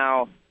part of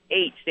now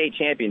 8 state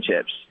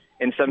championships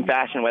in some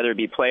fashion, whether it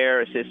be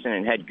player, assistant,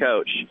 and head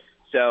coach.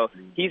 So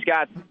he's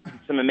got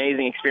some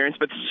amazing experience,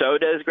 but so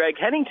does Greg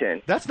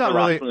Hennington. That's not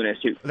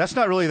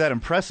really that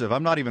impressive.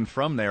 I'm not even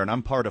from there, and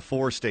I'm part of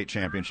 4 state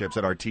championships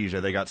at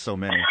Artesia. They got so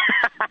many.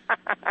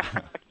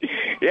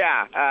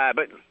 Yeah,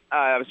 but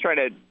I was trying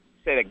to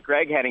say that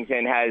Greg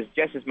Hennington has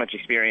just as much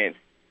experience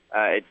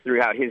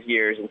throughout his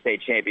years in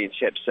state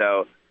championships.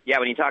 So yeah,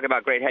 when you talk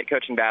about great head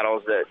coaching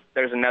battles,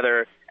 there's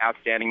another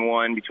outstanding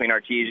one between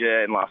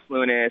Artesia and Los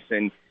Lunas.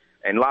 And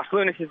Los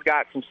Lunas has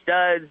got some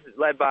studs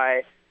led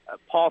by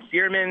Paul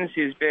Searmans,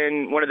 who's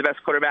been one of the best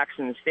quarterbacks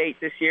in the state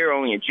this year,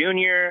 only a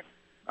junior.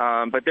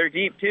 But they're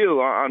deep,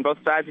 too, on both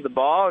sides of the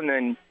ball. And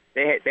then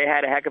they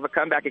had a heck of a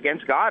comeback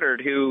against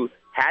Goddard, who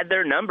had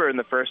their number in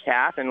the first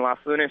half, and Los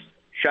Lunas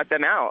shut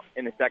them out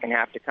in the second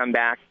half to come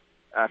back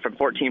from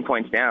 14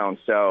 points down.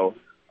 So,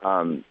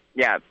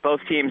 yeah,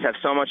 both teams have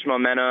so much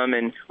momentum,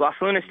 and Los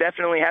Lunas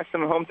definitely has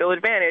some home field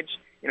advantage,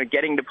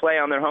 getting to play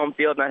on their home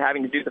field, not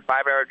having to do the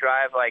 5-hour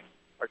drive like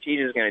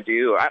Artesia is going to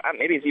do.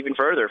 Maybe it's even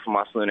further from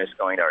Los Lunas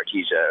going to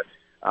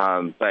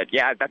Artesia. But,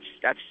 yeah,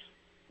 that's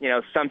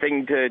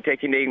something to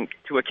take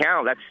into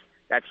account.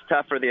 That's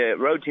tough for the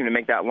road team to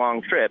make that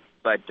long trip.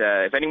 But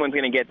if anyone's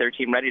going to get their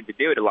team ready to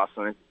do it at Los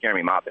Lunas, it's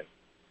Jeremy Maupin.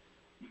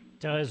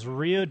 Does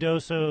Rio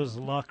Doso's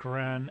luck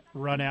run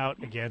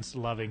out against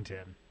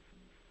Lovington?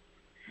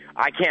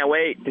 I can't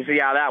wait to see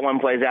how that one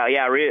plays out.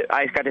 Yeah,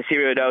 I got to see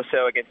Rio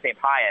Doso against St.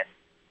 Pius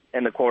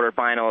in the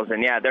quarterfinals,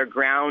 and yeah, they're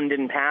ground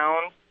and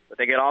pound, but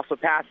they could also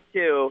pass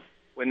too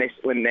when they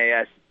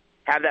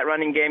have that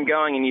running game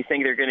going, and you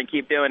think they're going to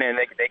keep doing it. And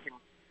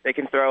they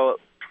can throw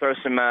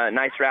some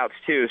nice routes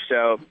too.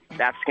 So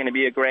that's going to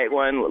be a great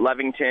one.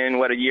 Lovington,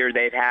 what a year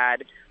they've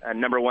had,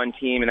 number one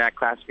team in that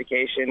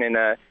classification, and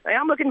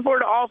I'm looking forward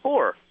to all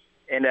four.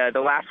 And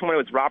the last one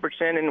was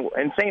Robertson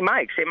and St.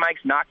 Mike's. St.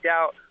 Mike's knocked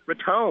out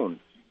Raton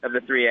of the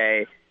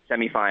 3A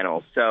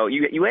semifinals. So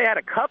you had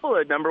a couple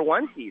of number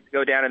one seeds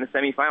go down in the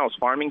semifinals,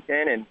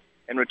 Farmington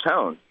and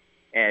Raton.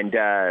 And,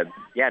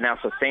 now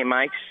so St.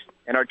 Mike's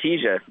and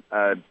Artesia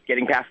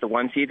getting past the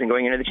one seeds and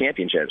going into the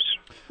championships.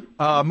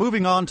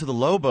 Moving on to the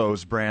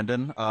Lobos,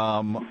 Brandon.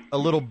 A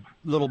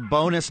little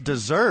bonus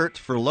dessert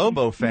for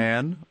Lobo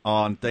fan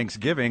on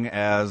Thanksgiving,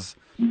 as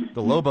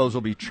the Lobos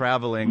will be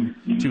traveling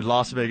to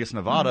Las Vegas,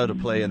 Nevada to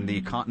play in the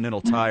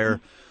Continental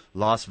Tire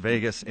Las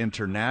Vegas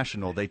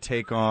International. They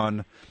take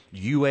on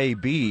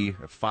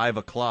UAB at 5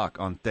 o'clock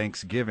on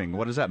Thanksgiving.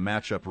 What does that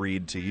matchup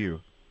read to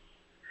you?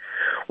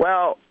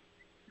 Well,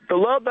 the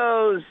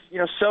Lobos,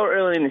 so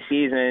early in the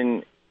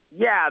season,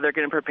 yeah, they're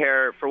going to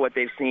prepare for what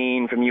they've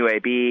seen from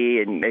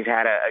UAB, and they've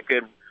had a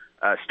good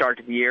start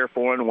to the year,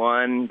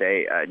 4-1.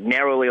 They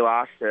narrowly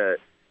lost to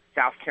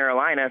South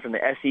Carolina from the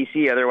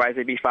SEC. Otherwise,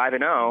 they'd be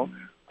 5-0.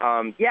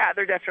 Yeah,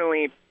 they're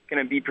definitely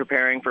going to be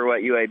preparing for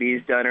what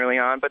UAB's done early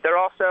on, but they're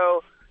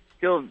also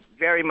still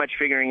very much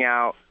figuring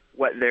out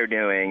what they're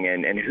doing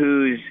and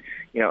who's,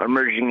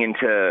 emerging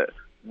into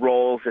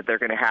roles that they're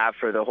going to have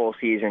for the whole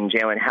season.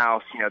 Jalen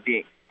House,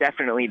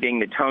 definitely being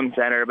the tone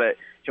center, but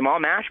Jamal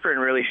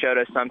Mashburn really showed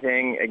us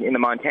something in the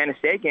Montana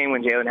State game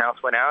when Jalen House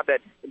went out,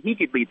 that he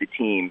could lead the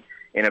team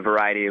in a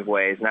variety of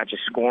ways, not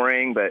just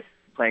scoring, but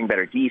playing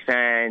better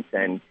defense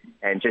and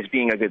just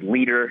being a good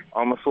leader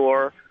on the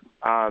floor.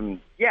 I'm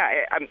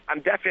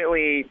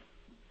definitely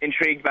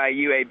intrigued by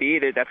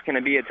UAB. That's going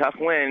to be a tough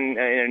win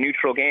in a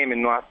neutral game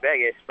in Las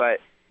Vegas. But,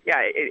 yeah,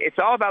 it's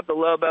all about the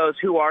Lobos.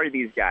 Who are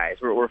these guys?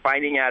 We're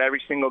finding out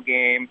every single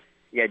game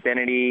the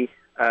identity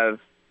of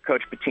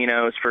Coach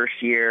Pitino's first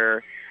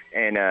year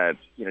and,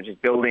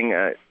 just building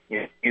a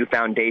new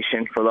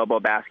foundation for Lobo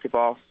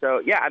basketball.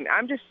 So, yeah,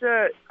 I'm just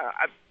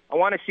I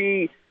want to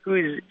see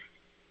who's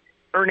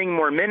earning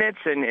more minutes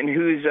and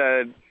who's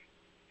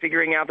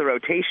figuring out the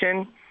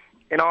rotation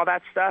and all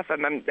that stuff.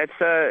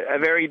 That's a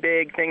very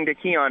big thing to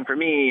key on for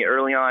me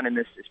early on in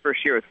this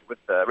first year with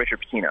Richard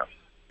Pitino.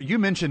 You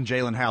mentioned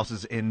Jalen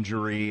House's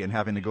injury and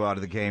having to go out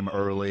of the game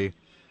early.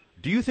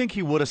 Do you think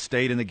he would have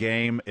stayed in the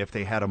game if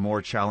they had a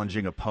more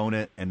challenging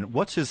opponent? And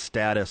what's his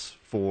status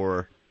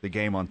for the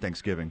game on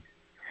Thanksgiving?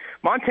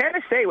 Montana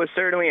State was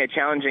certainly a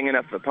challenging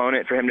enough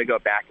opponent for him to go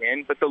back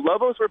in, but the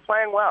Lobos were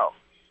playing well.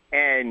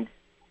 And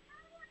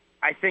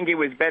I think it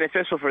was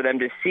beneficial for them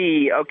to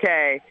see,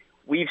 okay,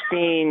 we've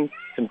seen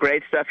some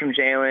great stuff from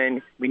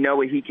Jalen. We know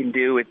what he can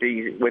do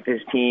with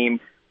his team,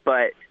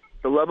 but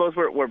the Lobos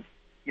were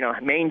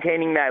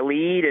maintaining that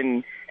lead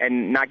and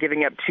not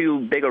giving up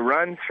too big a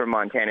runs from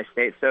Montana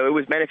State. So it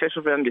was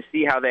beneficial for them to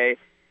see how they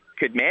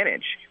could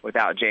manage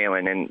without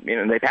Jalen.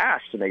 And, they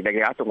passed. And they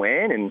got the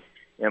win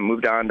and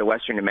moved on to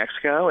Western New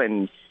Mexico.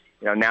 And,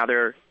 now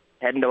they're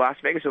heading to Las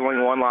Vegas with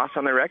only one loss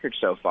on their record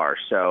so far.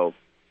 So,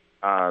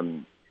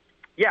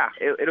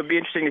 it'll be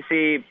interesting to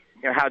see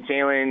how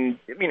Jalen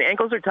 –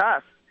 ankles are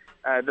tough.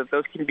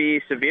 Those can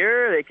be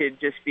severe. They could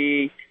just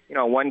be,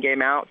 a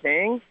one-game out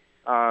thing.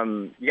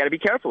 You got to be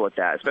careful with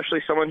that,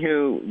 especially someone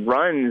who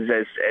runs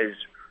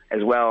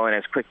as well and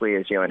as quickly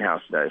as Jalen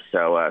House does.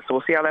 So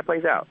we'll see how that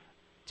plays out.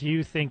 Do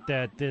you think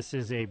that this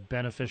is a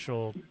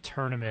beneficial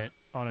tournament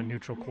on a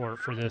neutral court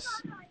for this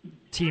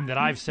team that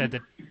I've said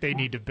that they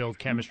need to build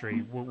chemistry?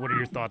 What are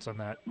your thoughts on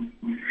that?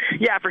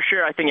 Yeah, for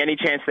sure. I think any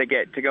chance they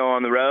get to go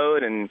on the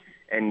road and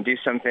do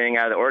something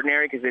out of the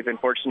ordinary, because they've been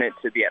fortunate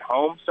to be at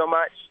home so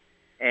much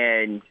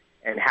and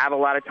have a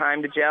lot of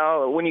time to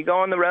gel. When you go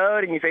on the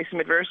road and you face some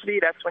adversity,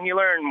 that's when you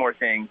learn more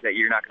things that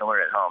you're not going to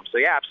learn at home. So,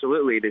 yeah,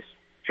 absolutely. This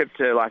trip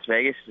to Las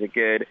Vegas is a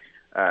good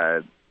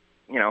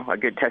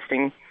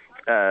testing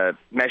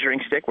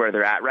measuring stick where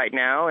they're at right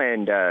now,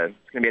 and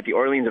it's going to be at the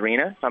Orleans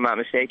Arena, if I'm not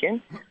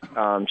mistaken,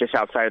 just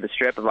outside of the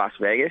Strip of Las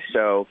Vegas.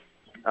 So,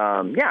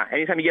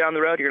 anytime you get on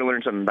the road, you're going to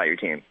learn something about your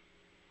team.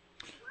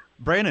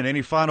 Brandon,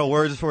 any final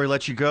words before we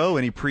let you go?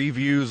 Any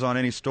previews on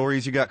any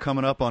stories you got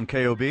coming up on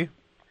KOB?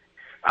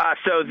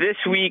 So this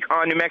week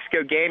on New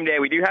Mexico Game Day,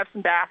 we do have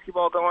some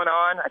basketball going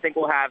on. I think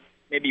we'll have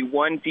maybe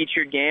one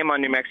featured game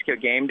on New Mexico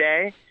Game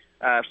Day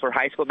for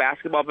high school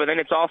basketball, but then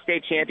it's all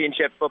state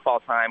championship football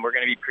time. We're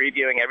going to be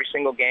previewing every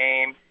single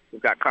game.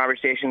 We've got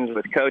conversations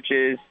with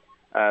coaches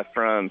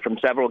from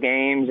several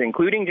games,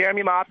 including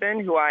Jeremy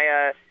Maupin, who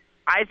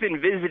I've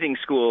been visiting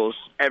schools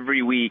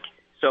every week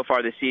so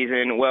far this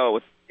season. Well,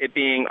 with it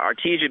being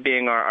Artesia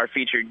being our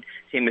featured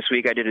team this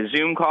week, I did a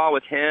Zoom call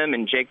with him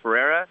and Jake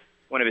Ferreira,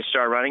 one of his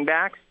star running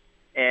backs,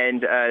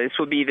 and this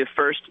will be the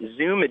first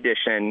Zoom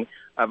edition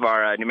of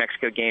our New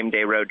Mexico Game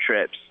Day road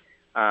trips.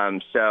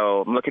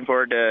 So I'm looking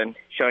forward to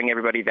showing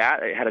everybody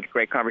that. I had a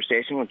great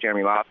conversation with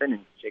Jeremy Maupin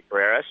and Jake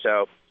Ferreira.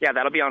 So, yeah,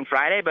 that'll be on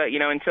Friday. But,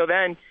 until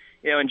then,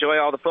 enjoy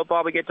all the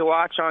football we get to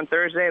watch on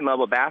Thursday and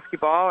level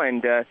basketball,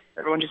 and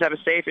everyone just have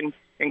a safe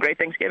and great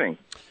Thanksgiving.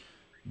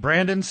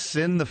 Brandon,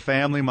 send the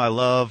family my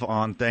love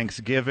on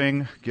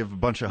Thanksgiving. Give a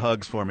bunch of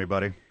hugs for me,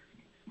 buddy.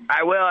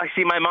 I will. I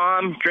see my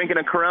mom drinking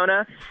a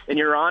Corona in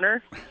your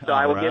honor, so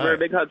I will give her a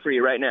big hug for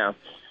you right now.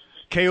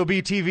 KOB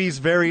TV's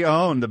very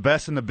own, the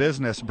best in the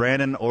business,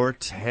 Brandon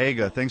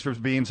Ortega. Thanks for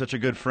being such a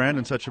good friend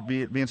and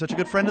being such a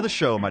good friend of the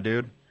show, my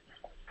dude.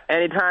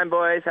 Anytime,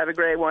 boys. Have a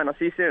great one. I'll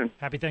see you soon.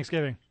 Happy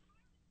Thanksgiving.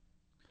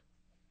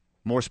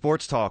 More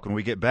sports talk when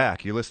we get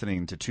back. You're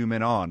listening to Two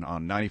Men On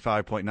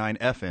 95.9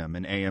 FM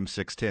and AM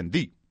 610,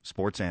 the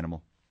sports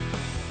animal.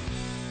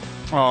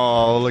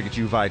 Oh, look at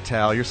you,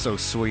 Vital. You're so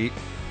sweet.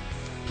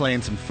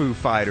 Playing some Foo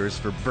Fighters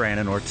for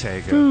Brandon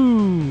Ortega.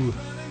 Ooh.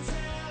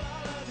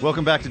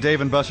 Welcome back to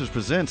Dave & Buster's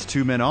Presents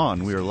Two Men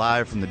On. We are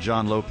live from the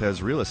John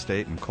Lopez Real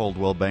Estate and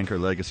Coldwell Banker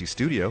Legacy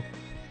Studio.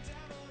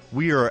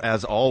 We are,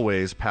 as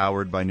always,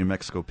 powered by New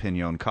Mexico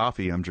Pinon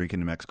Coffee. I'm drinking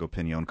New Mexico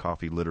Pinon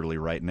Coffee literally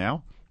right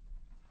now.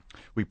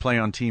 We play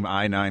on Team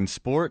I-9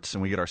 Sports,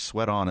 and we get our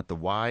sweat on at the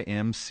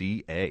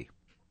YMCA.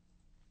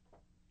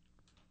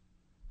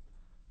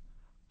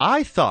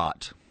 I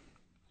thought,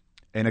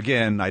 and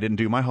again, I didn't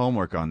do my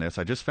homework on this,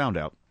 I just found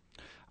out,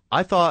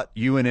 I thought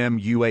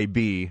UNM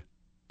UAB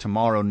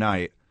tomorrow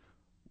night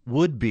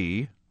would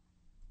be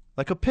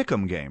like a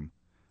pick'em game.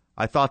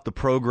 I thought the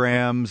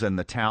programs and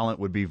the talent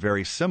would be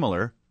very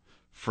similar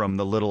from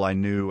the little I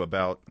knew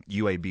about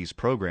UAB's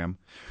program.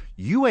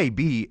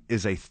 UAB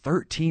is a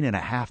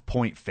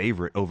 13.5-point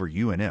favorite over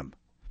UNM.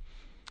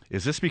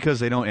 Is this because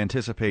they don't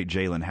anticipate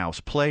Jalen House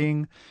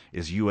playing?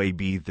 Is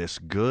UAB this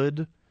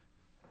good?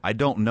 I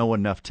don't know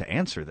enough to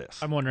answer this.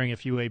 I'm wondering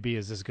if UAB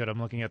is this good.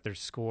 I'm looking at their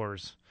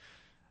scores.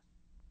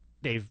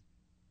 They've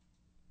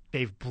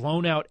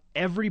blown out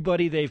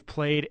everybody they've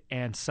played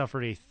and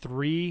suffered a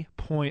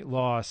 3-point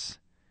loss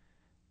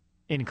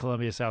in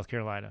Columbia, South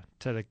Carolina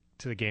to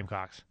the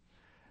Gamecocks.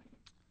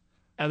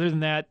 Other than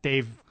that,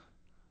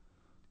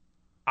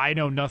 I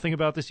know nothing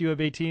about this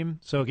UAB team.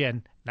 So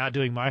again, not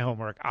doing my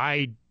homework.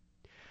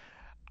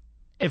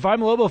 If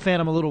I'm a Lobo fan,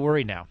 I'm a little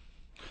worried now.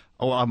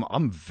 Oh,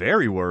 I'm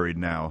very worried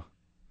now.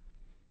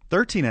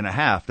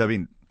 13.5. I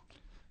mean,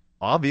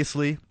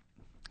 obviously,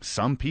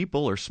 some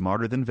people are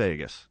smarter than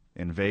Vegas,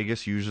 and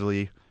Vegas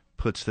usually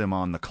puts them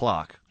on the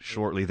clock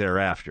shortly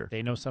thereafter.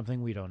 They know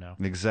something we don't know.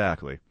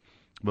 Exactly.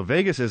 But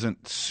Vegas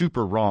isn't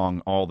super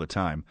wrong all the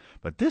time.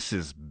 But this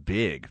is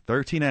big.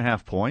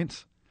 13.5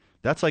 points.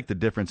 That's like the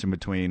difference in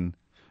between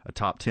a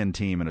top 10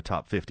 team and a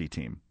top 50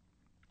 team.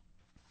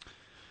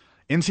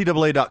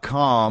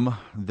 NCAA.com,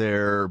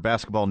 their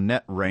basketball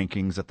net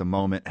rankings at the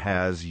moment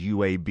has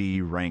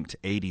UAB ranked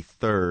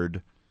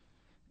 83rd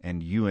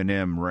and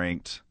UNM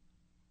ranked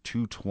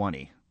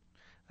 220.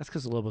 That's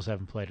because the Lobos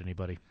haven't played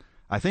anybody.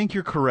 I think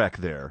you're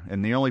correct there.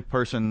 And the only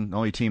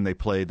team they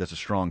played that's a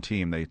strong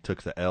team, they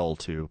took the L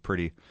to.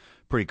 Pretty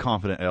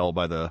confident L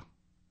by the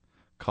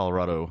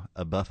Colorado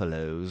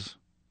Buffaloes.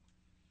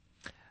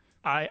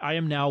 I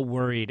am now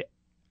worried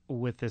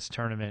with this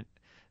tournament.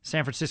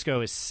 San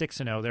Francisco is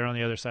 6-0. They're on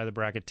the other side of the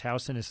bracket.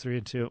 Towson is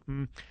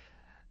 3-2.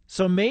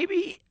 So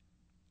maybe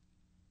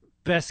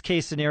best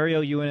case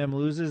scenario, UNM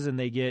loses and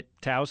they get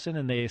Towson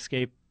and they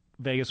escape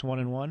Vegas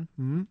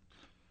 1-1.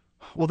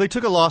 Well, they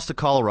took a loss to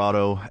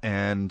Colorado,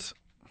 and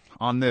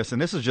on this,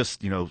 and this is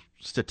just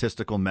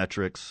statistical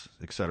metrics,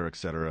 et cetera, et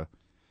cetera.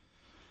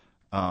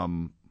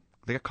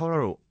 They got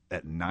Colorado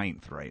at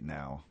 9th right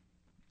now,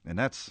 and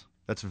that's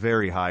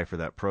very high for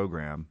that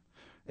program.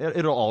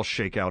 It'll all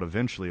shake out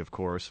eventually, of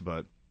course,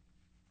 but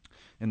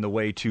in the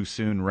way too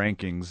soon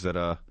rankings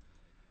that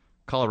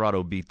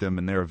Colorado beat them,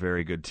 and they're a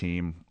very good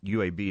team.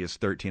 UAB is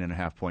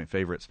 13.5-point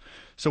favorites.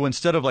 So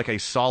instead of like a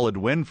solid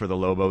win for the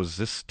Lobos,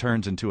 this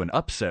turns into an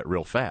upset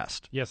real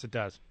fast. Yes, it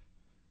does.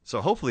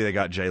 So hopefully they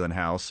got Jalen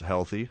House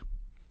healthy,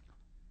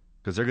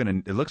 because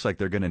it looks like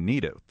they're gonna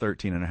need it.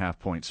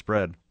 13.5-point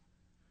spread.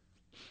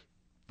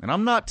 And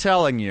I'm not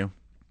telling you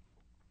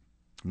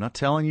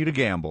to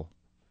gamble,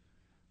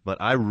 but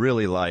I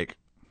really like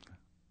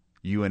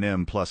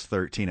UNM plus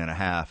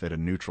 13.5 at a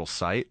neutral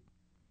site.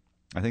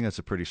 I think that's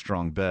a pretty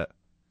strong bet.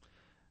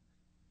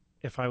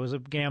 If I was a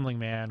gambling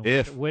man,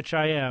 If. which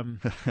I am,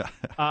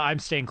 I'm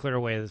staying clear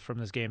away from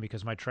this game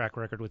because my track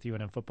record with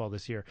UNM football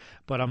this year.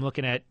 But I'm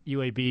looking at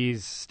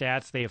UAB's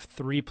stats. They have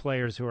 3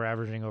 players who are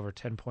averaging over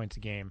 10 points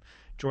a game.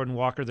 Jordan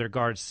Walker, their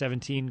guard,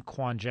 17.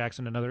 Quan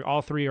Jackson, another.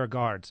 All 3 are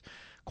guards.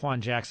 Quan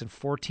Jackson,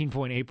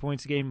 14.8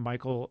 points a game.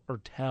 Michael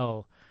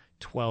Ertel,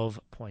 12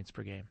 points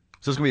per game.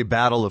 So it's going to be a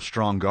battle of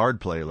strong guard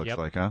play, it looks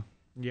like, huh?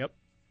 Yep.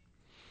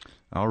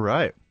 All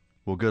right.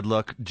 Well, good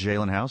luck,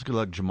 Jalen House. Good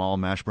luck, Jamal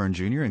Mashburn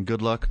Jr., and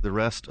good luck the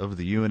rest of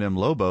the UNM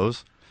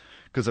Lobos,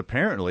 because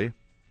apparently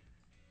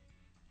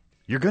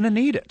you're going to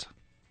need it.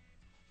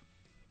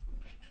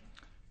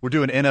 We're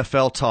doing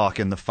NFL talk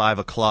in the 5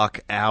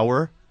 o'clock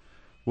hour.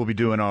 We'll be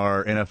doing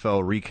our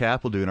NFL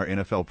recap. We'll do our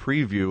NFL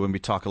preview, and we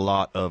talk a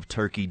lot of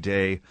Turkey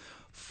Day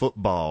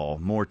football.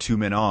 More 2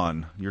 Men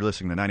On. You're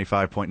listening to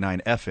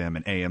 95.9 FM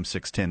and AM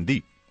 610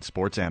 The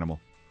Sports Animal.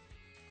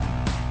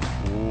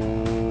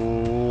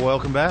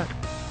 Welcome back.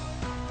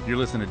 You're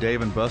listening to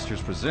Dave &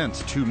 Buster's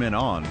Presents 2 Men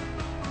On.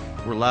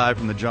 We're live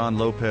from the John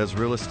Lopez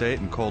Real Estate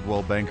and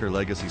Coldwell Banker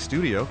Legacy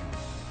Studio.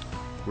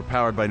 We're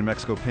powered by New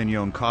Mexico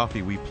Pinon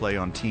Coffee. We play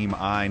on Team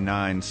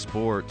I-9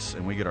 Sports,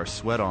 and we get our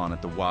sweat on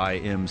at the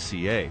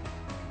YMCA.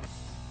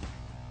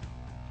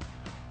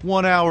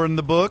 1 hour in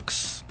the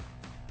books.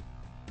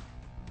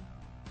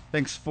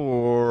 Thanks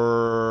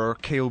for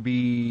KOB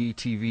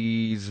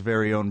TV's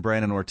very own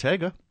Brandon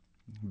Ortega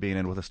being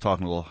in with us,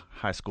 talking a little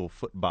high school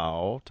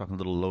football, talking a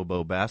little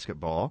Lobo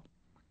basketball.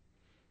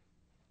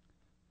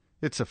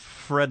 It's a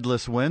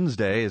Fredless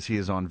Wednesday as he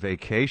is on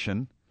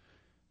vacation,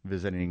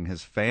 visiting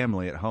his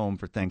family at home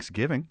for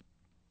Thanksgiving.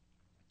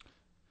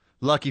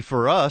 Lucky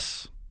for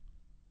us,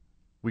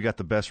 we got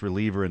the best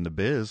reliever in the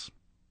biz.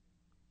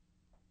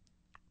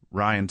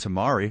 Ryan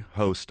Tamari,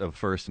 host of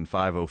First and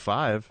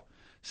 505,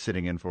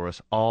 sitting in for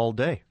us all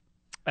day.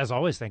 As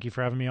always, thank you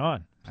for having me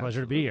on.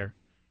 Pleasure to be here.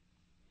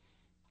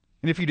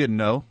 And if you didn't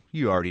know,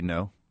 you already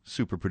know.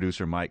 Super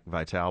producer Mike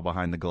Vitale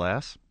behind the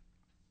glass.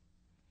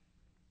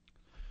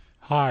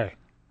 Hi.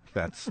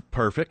 That's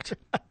perfect.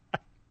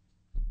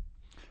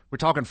 We're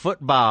talking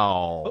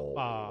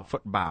football.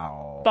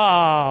 Football.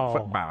 Ball.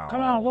 Football. Come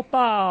on, what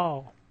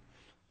ball?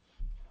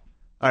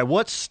 All right,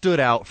 what stood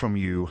out from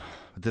you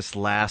this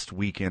last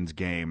weekend's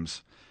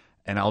games?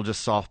 And I'll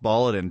just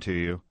softball it into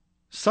you.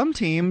 Some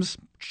teams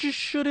just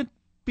shouldn't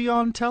be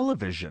on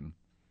television.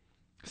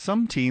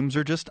 Some teams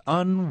are just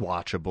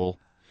unwatchable.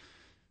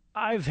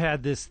 I've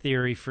had this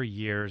theory for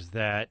years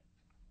that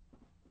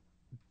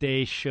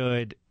they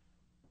should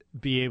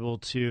be able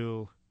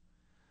to,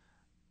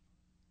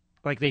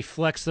 like, they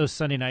flexed those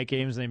Sunday night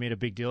games and they made a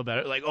big deal about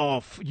it. Like,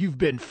 oh, you've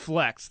been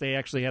flexed. They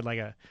actually had like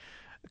a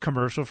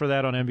commercial for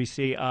that on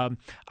NBC.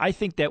 I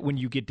think that when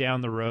you get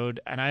down the road,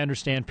 and I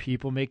understand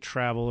people make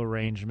travel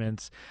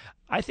arrangements,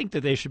 I think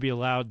that they should be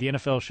allowed, the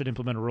NFL should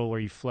implement a rule where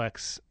you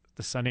flex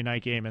the Sunday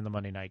night game and the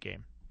Monday night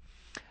game.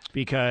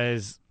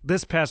 Because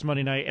this past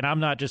Monday night, and I'm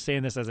not just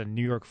saying this as a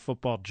New York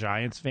Football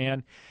Giants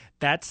fan,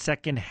 that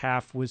second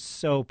half was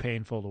so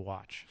painful to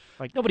watch.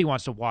 Like, nobody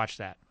wants to watch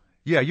that.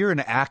 Yeah, you're an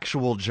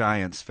actual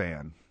Giants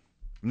fan,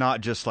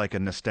 not just like a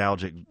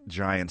nostalgic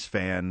Giants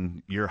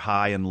fan. You're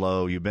high and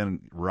low. You've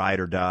been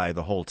ride or die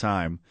the whole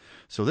time.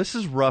 So this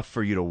is rough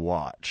for you to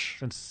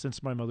watch.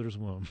 Since my mother's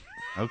womb.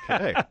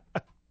 Okay.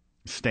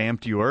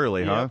 Stamped you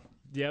early, huh?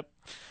 Yep.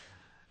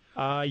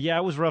 Yeah,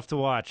 it was rough to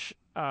watch.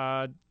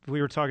 We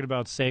were talking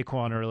about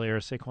Saquon earlier,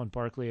 Saquon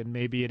Barkley, and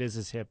maybe it is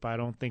his hip. I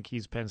don't think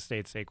he's Penn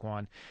State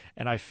Saquon,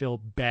 and I feel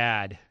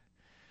bad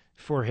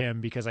for him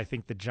because I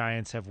think the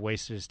Giants have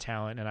wasted his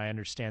talent, and I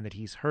understand that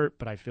he's hurt,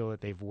 but I feel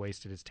that they've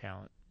wasted his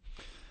talent.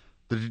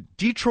 The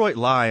Detroit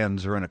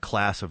Lions are in a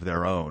class of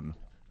their own.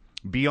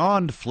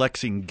 Beyond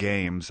flexing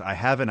games, I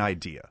have an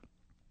idea.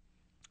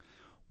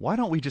 Why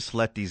don't we just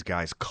let these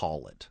guys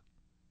call it?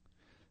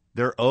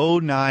 They're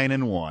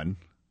 0-9-1,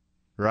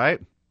 right?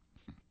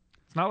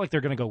 It's not like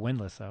they're going to go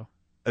winless, though.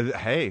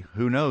 Hey,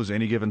 who knows?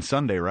 Any given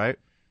Sunday, right?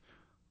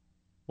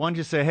 Why don't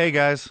you say, hey,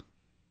 guys,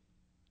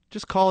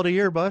 just call it a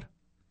year, bud.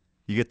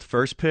 You get the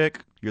first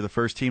pick. You're the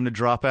first team to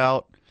drop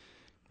out.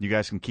 You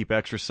guys can keep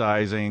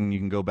exercising. You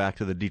can go back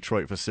to the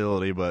Detroit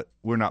facility, but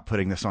we're not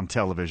putting this on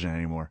television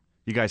anymore.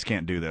 You guys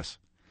can't do this.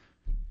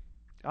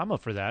 I'm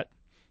up for that.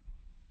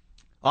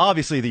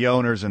 Obviously, the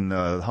owners and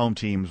the home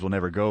teams will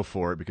never go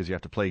for it because you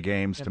have to play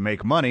games to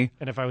make money.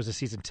 And if I was a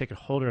season ticket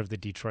holder of the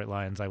Detroit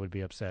Lions, I would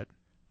be upset.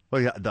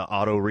 Well, yeah, the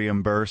auto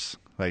reimburse,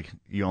 like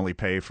you only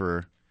pay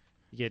for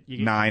You get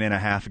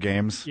 9.5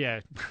 games. Yeah.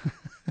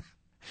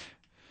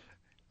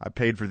 I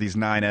paid for these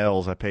 9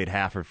 L's. I paid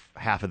half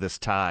of this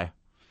tie.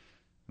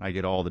 I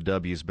get all the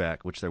W's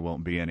back, which there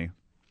won't be any.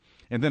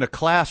 And then a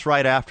class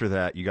right after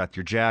that, you got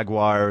your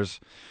Jaguars,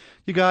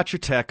 you got your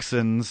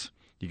Texans,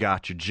 you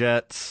got your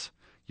Jets,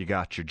 you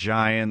got your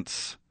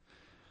Giants.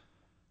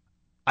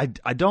 I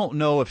don't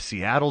know if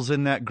Seattle's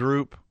in that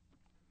group,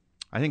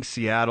 I think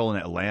Seattle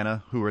and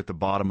Atlanta, who are at the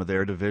bottom of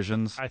their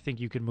divisions. I think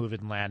you could move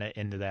Atlanta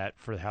into that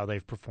for how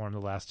they've performed the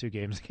last 2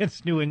 games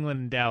against New England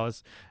and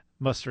Dallas,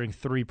 mustering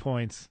 3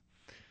 points.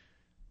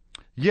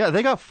 Yeah,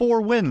 they got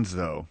 4 wins,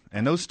 though,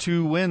 and those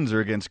 2 wins are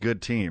against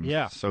good teams.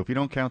 Yeah. So if you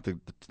don't count the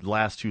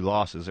last 2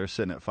 losses, they're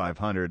sitting at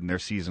 500, and their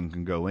season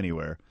can go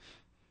anywhere.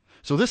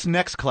 So this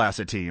next class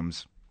of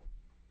teams,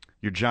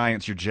 your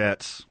Giants, your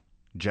Jets,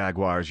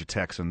 Jaguars, your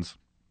Texans,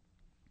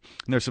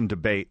 and there's some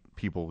debate,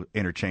 people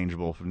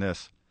interchangeable from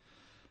this.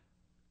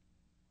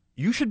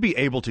 You should be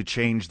able to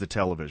change the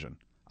television.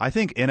 I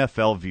think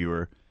NFL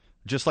viewer,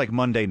 just like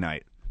Monday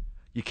night,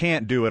 you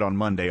can't do it on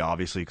Monday,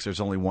 obviously, because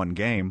there's only one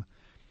game.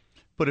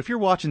 But if you're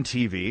watching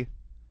TV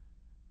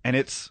and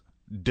it's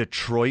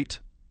Detroit,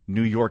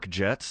 New York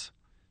Jets,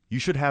 you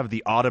should have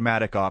the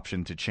automatic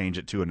option to change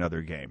it to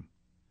another game.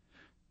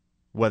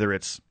 Whether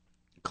it's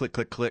click,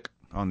 click, click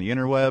on the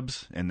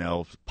interwebs and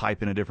they'll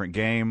pipe in a different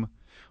game,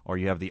 or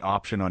you have the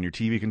option on your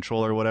TV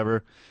controller or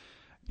whatever.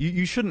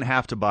 You shouldn't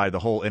have to buy the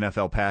whole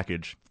NFL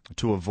package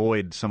to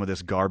avoid some of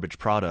this garbage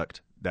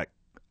product that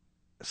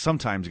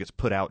sometimes gets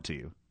put out to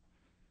you.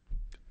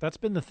 That's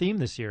been the theme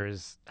this year,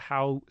 is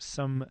how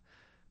some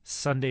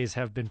Sundays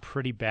have been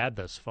pretty bad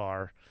thus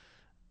far.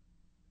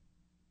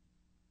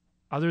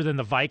 Other than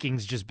the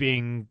Vikings just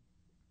being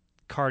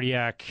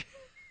cardiac,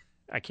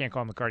 I can't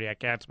call them the cardiac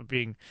cats, but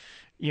being,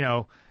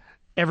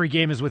 every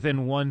game is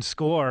within 1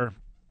 score.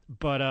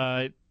 But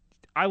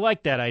I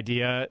like that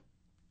idea.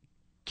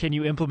 Can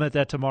you implement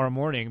that tomorrow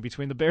morning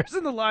between the Bears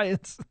and the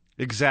Lions?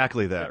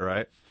 Exactly that,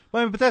 right?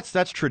 Well, but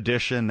that's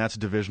tradition. That's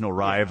divisional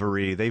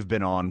rivalry. Yeah. They've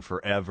been on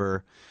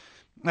forever.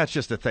 That's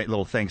just a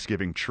little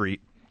Thanksgiving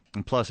treat.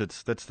 And plus,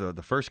 that's the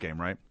first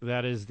game, right?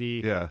 That is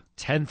the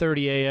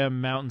 10:30 a.m.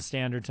 Mountain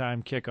Standard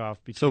Time kickoff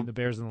between the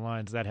Bears and the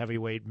Lions, that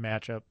heavyweight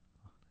matchup.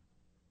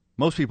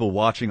 Most people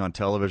watching on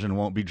television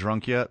won't be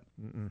drunk yet.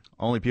 Mm-mm.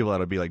 Only people that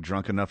will be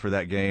drunk enough for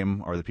that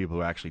game are the people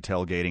who are actually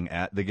tailgating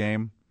at the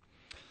game.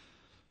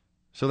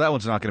 So that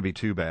one's not going to be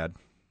too bad.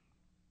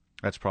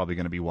 That's probably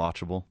going to be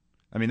watchable.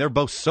 I mean, they're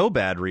both so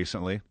bad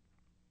recently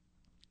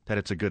that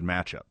it's a good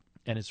matchup.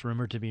 And it's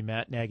rumored to be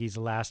Matt Nagy's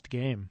last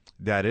game.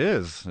 That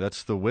is.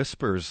 That's the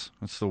whispers.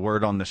 That's the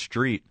word on the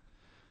street.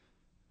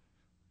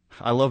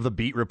 I love the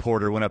beat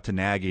reporter went up to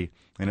Nagy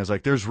and was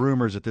like, there's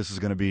rumors that this is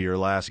going to be your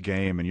last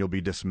game and you'll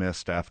be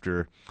dismissed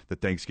after the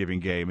Thanksgiving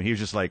game. And he was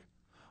just like,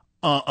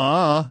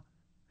 I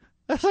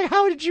was like,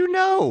 how did you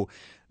know?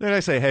 Then I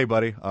say, hey,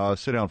 buddy,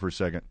 sit down for a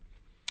second.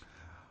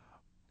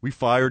 We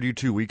fired you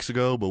 2 weeks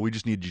ago, but we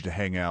just need you to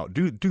hang out.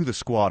 Do the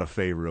squad a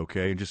favor,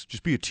 okay?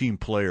 Just be a team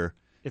player.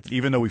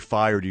 Even though we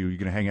fired you, you're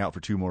going to hang out for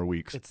 2 more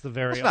weeks. That's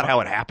not how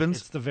it happens.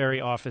 It's the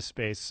very Office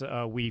Space.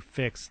 We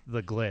fixed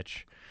the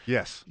glitch.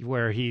 Yes.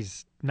 Where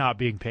he's not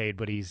being paid,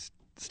 but he's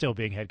still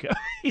being head coach.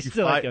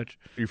 Head coach.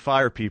 You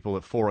fire people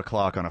at 4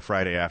 o'clock on a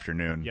Friday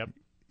afternoon. Yep.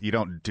 You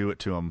don't do it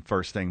to them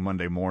first thing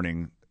Monday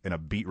morning, and a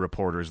beat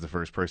reporter is the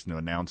first person to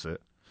announce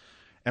it.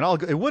 And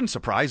it wouldn't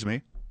surprise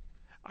me.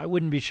 I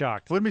wouldn't be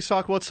shocked. Wouldn't be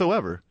shocked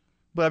whatsoever.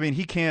 But, I mean,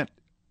 he can't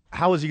 –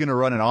 how is he going to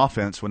run an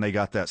offense when they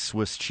got that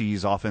Swiss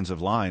cheese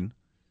offensive line?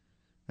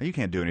 You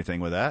can't do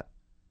anything with that.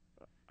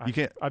 You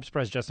can't. I'm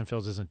surprised Justin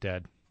Fields isn't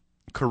dead.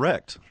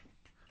 Correct.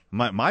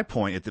 My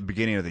point at the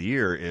beginning of the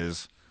year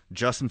is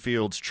Justin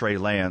Fields, Trey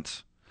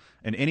Lance,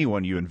 and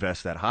anyone you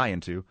invest that high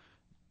into,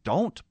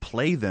 don't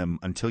play them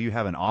until you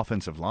have an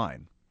offensive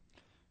line.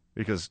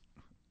 Because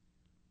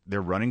they're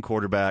running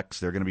quarterbacks.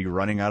 They're going to be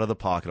running out of the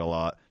pocket a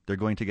lot. They're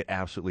going to get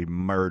absolutely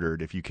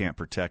murdered if you can't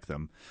protect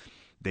them.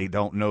 They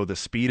don't know the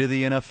speed of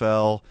the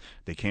NFL.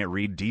 They can't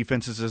read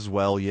defenses as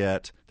well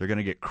yet. They're going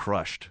to get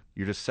crushed.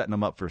 You're just setting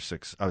them up for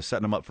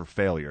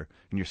failure,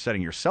 and you're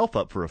setting yourself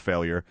up for a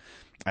failure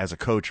as a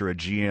coach or a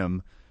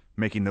GM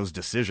making those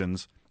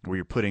decisions where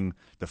you're putting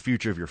the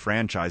future of your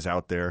franchise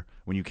out there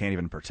when you can't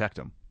even protect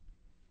them.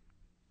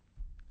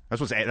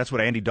 That's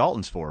what Andy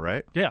Dalton's for,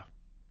 right? Yeah,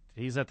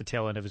 he's at the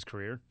tail end of his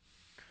career.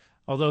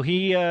 Although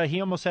he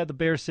almost had the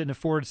Bears sitting at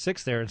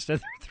 4-6 there instead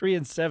of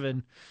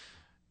 3-7.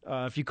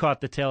 If you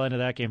caught the tail end of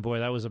that game, boy,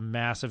 that was a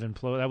massive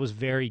implosion. That was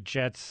very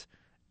Jets,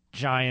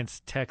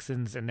 Giants,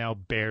 Texans, and now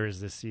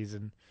Bears this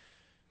season.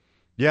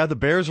 Yeah, the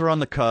Bears are on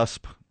the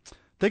cusp.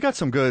 They got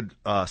some good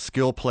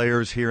skill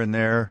players here and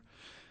there.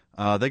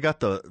 They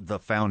got the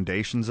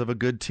foundations of a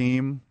good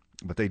team,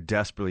 but they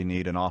desperately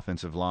need an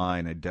offensive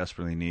line. They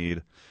desperately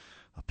need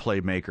a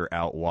playmaker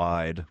out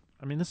wide.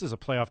 I mean, this is a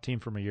playoff team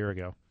from a year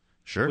ago.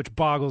 Sure. Which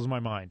boggles my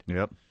mind.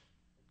 Yep.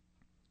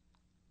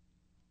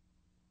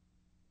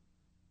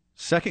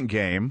 Second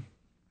game,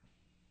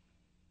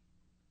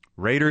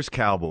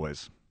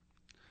 Raiders-Cowboys.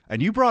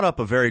 And you brought up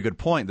a very good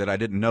point that I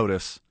didn't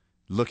notice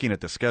looking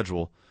at the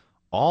schedule.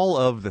 All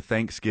of the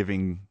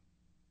Thanksgiving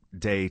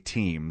Day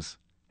teams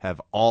have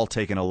all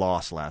taken a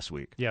loss last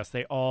week. Yes,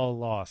 they all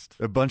lost.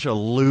 A bunch of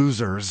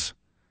losers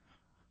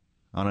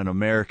on an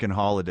American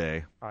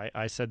holiday.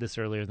 I said this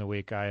earlier in the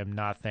week. I am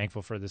not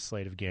thankful for this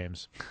slate of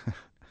games.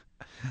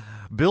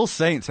 Bill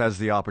Saints has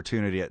the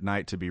opportunity at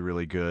night to be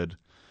really good.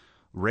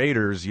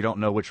 Raiders, you don't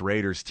know which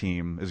Raiders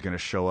team is going to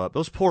show up.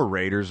 Those poor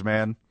Raiders,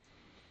 man.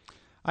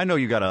 I know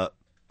you got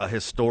a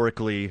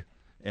historically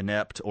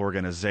inept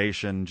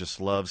organization,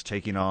 just loves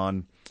taking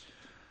on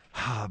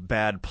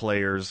bad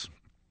players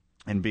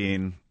and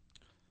being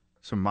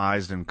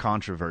surmised in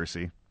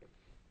controversy.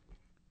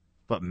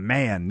 But,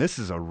 man, this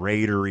is a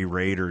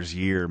Raiders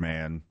year,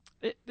 man.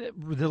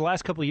 The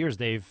last couple of years,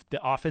 the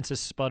offense has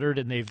sputtered,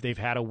 and they've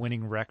had a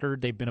winning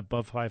record. They've been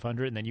above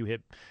 500, and then you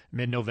hit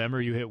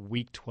mid-November, you hit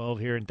Week 12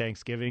 here in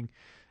Thanksgiving,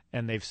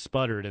 and they've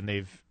sputtered, and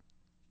they've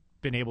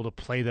been able to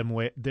play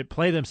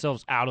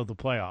themselves out of the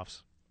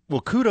playoffs.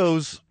 Well,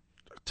 kudos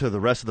to the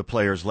rest of the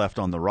players left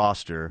on the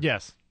roster.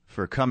 Yes.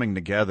 For coming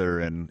together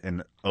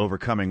and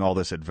overcoming all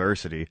this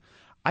adversity.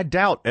 I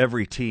doubt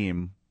every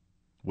team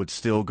would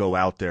still go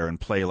out there and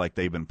play like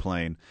they've been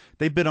playing.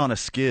 They've been on a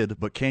skid,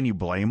 but can you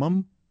blame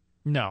them?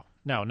 No,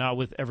 not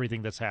with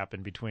everything that's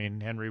happened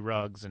between Henry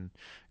Ruggs and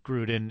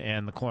Gruden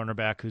and the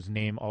cornerback whose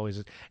name always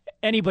is.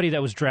 Anybody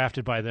that was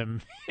drafted by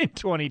them in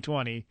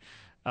 2020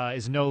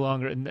 is no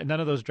longer – none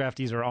of those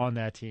draftees are on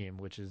that team,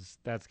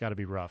 that's got to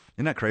be rough.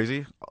 Isn't that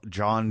crazy?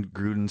 John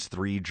Gruden's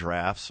 3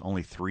 drafts,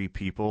 only 3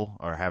 people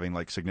are having,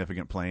 like,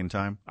 significant playing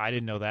time. I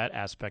didn't know that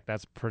aspect.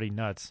 That's pretty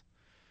nuts.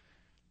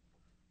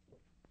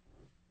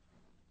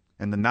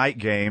 And the night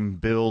game,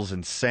 Bills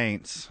and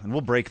Saints, and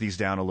we'll break these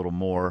down a little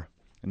more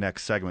in the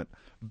next segment.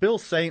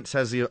 Bills-Saints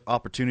has the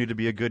opportunity to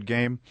be a good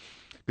game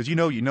because you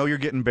know you're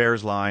getting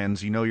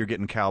Bears-Lions, you're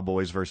getting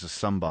Cowboys versus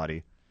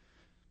somebody.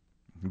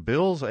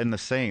 Bills and the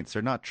Saints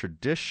are not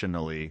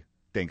traditionally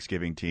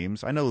Thanksgiving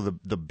teams. I know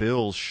the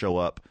Bills show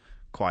up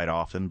quite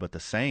often, but the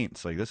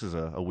Saints, like, this is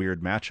a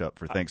weird matchup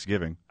for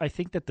Thanksgiving. I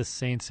think that the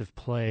Saints have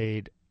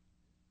played,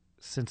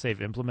 since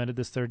they've implemented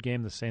this third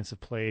game, the Saints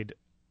have played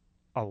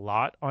a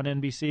lot on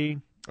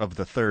NBC. Of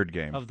the third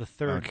game. Of the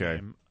third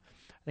game.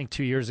 I think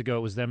 2 years ago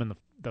it was them and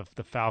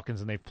the Falcons,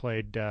 and they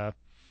played that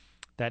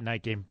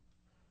night game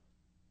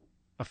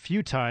a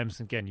few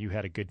times. Again, you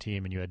had a good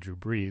team, and you had Drew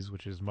Brees,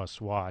 which is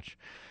must-watch.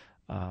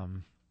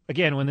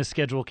 Again, when this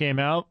schedule came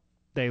out,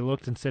 they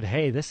looked and said,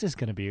 hey, this is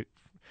going to be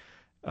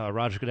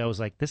Roger Goodell was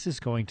like, this is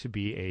going to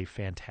be a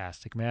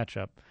fantastic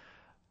matchup.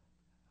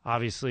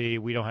 Obviously,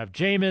 we don't have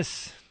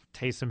Jameis.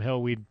 Taysom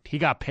Hill, he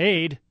got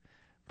paid,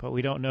 but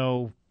we don't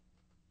know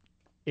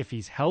if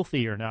he's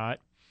healthy or not.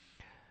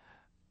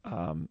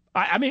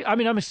 I mean,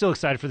 I'm still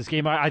excited for this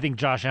game. I think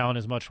Josh Allen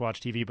is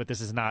much-watched TV, but this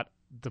is not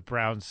the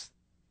Browns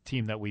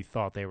team that we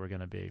thought they were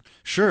going to be.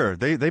 Sure.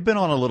 They've been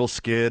on a little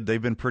skid.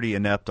 They've been pretty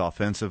inept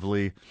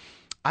offensively.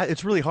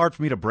 It's really hard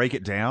for me to break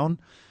it down.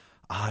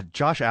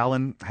 Josh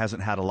Allen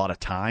hasn't had a lot of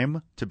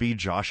time to be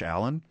Josh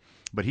Allen,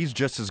 but he's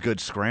just as good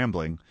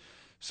scrambling.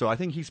 So I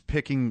think he's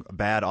picking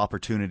bad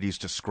opportunities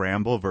to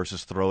scramble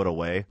versus throw it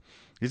away.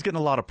 He's getting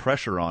a lot of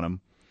pressure on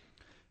him.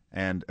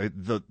 And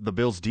the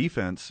Bills'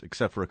 defense,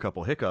 except for a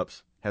couple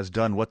hiccups, has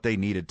done what they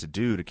needed to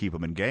do to keep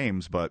them in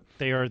games. But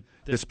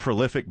this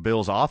prolific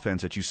Bills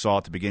offense that you saw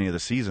at the beginning of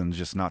the season is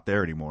just not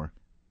there anymore.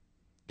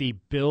 The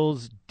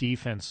Bills'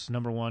 defense,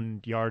 number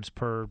 1 yards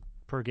per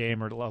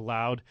game or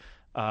allowed,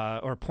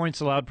 or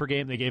points allowed per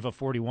game, they gave up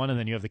 41. And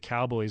then you have the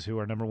Cowboys, who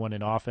are number 1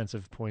 in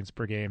offensive points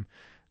per game.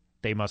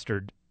 They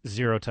mustered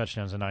 0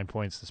 touchdowns and 9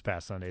 points this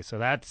past Sunday. So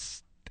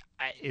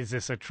is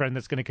this a trend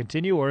that's going to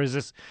continue, or is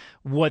this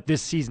what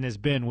this season has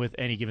been with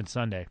Any Given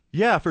Sunday?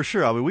 Yeah, for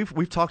sure. I mean,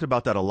 we've talked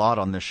about that a lot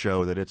on this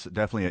show, that it's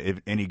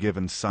definitely Any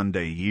Given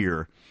Sunday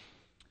year.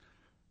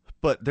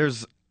 But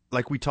there's,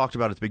 like we talked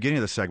about at the beginning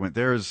of the segment,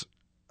 there's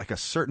like a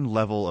certain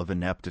level of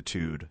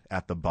ineptitude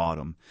at the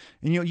bottom.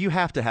 And you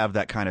have to have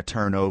that kind of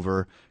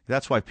turnover.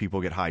 That's why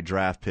people get high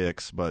draft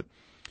picks, but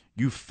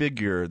you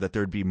figure that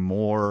there'd be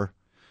more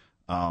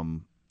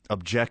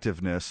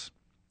objectiveness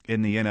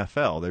in the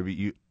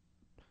NFL.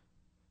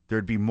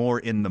 There'd be more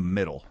in the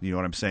middle. You know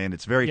what I'm saying?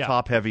 It's very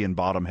top heavy and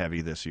bottom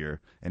heavy this year,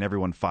 and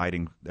everyone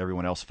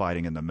else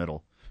fighting in the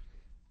middle.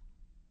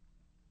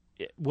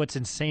 What's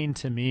insane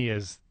to me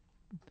is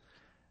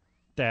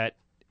that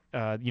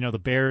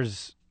the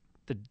Bears,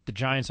 the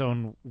Giants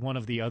own one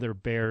of the other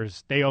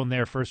Bears. They own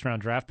their first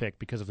round draft pick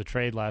because of the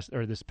trade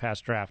this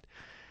past draft.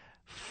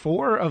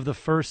 4 of the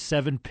first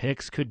 7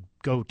 picks could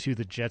go to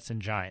the Jets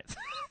and Giants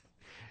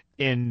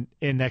in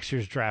next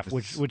year's draft,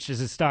 which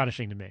is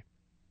astonishing to me.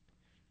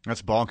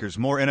 That's bonkers.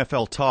 More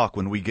NFL talk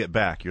when we get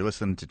back. You're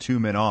listening to 2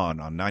 Men On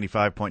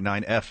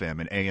 95.9 FM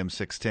and AM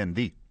 610,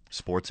 the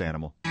Sports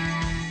Animal.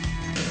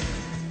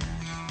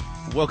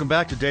 Welcome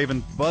back to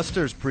Dave &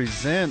 Buster's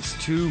presents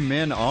 2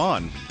 Men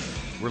On.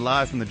 We're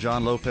live from the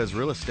John Lopez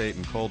Real Estate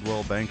and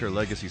Coldwell Banker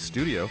Legacy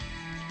Studio.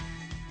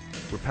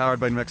 We're powered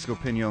by New Mexico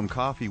Pinon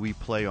Coffee. We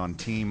play on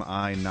Team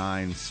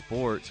I-9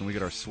 Sports, and we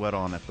get our sweat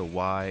on at the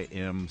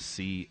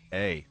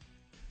YMCA.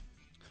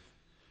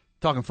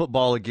 Talking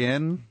football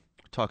again.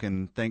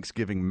 Talking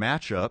Thanksgiving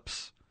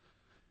matchups,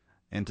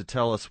 and to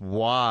tell us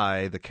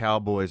why the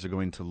Cowboys are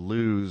going to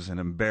lose in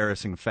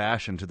embarrassing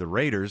fashion to the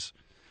Raiders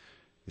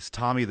is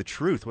Tommy the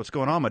Truth. What's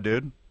going on, my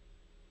dude?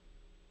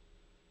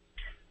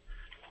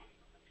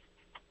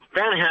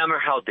 Van Hammer,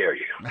 how dare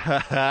you?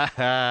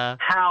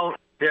 How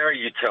dare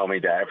you tell me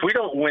that? If we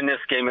don't win this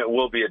game, it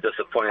will be a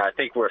disappointment. I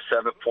think we're a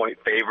 7-point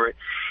favorite.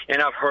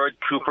 And I've heard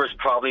Cooper's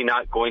probably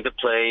not going to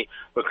play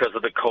because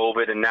of the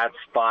COVID, and that's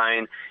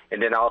fine.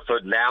 And then also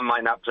Lamb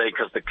might not play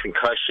because of the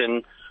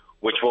concussion,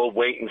 which we'll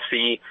wait and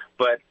see.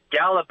 But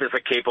Gallup is a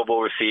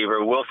capable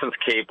receiver. Wilson's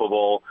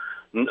capable.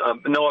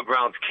 Noah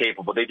Brown's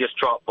capable. They just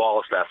drop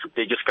balls fast.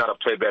 They just got to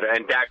play better.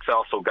 And Dak's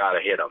also got to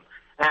hit them.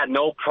 I had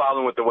no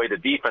problem with the way the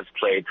defense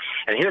played.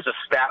 And here's a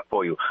stat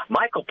for you.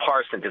 Michael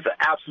Parsons is an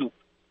absolute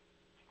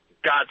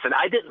godsend.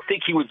 I didn't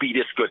think he would be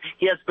this good.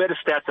 He has better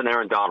stats than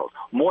Aaron Donald,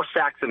 more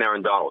sacks than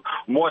Aaron Donald,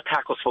 more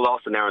tackles for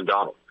loss than Aaron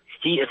Donald.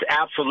 He is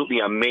absolutely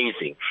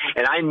amazing.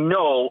 And I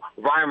know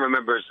Ryan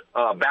remembers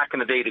back in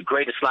the day the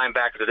greatest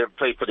linebacker that ever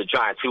played for the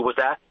Giants. Who was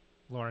that?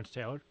 Lawrence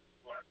Taylor.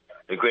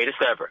 The greatest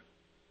ever.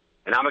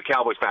 And I'm a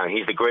Cowboys fan.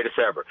 He's the greatest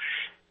ever.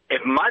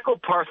 If Michael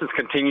Parsons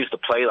continues to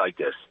play like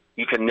this,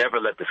 you can never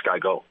let this guy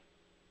go.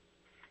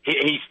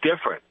 He's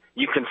different.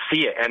 You can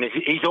see it, and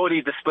he's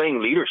already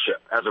displaying leadership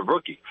as a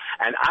rookie.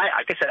 And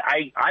like I said,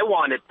 I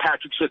wanted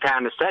Patrick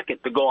Surtain II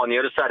to go on the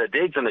other side of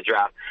Diggs in the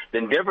draft.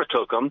 Then Denver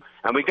took him,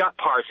 and we got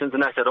Parsons,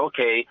 and I said,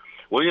 okay,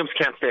 Williams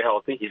can't stay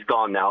healthy. He's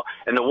gone now,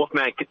 and the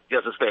Wolfman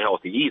doesn't stay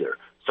healthy either.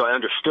 So I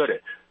understood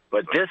it.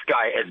 But this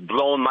guy has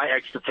blown my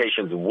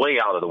expectations way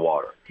out of the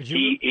water.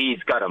 He's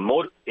got a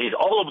motor. He's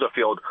all over the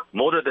field,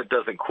 motor that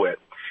doesn't quit.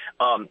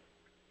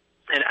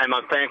 And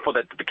I'm thankful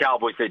that the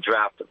Cowboys did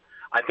draft him.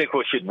 I think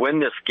we should win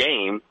this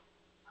game.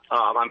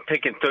 I'm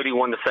picking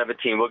 31-17.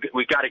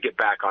 We got to get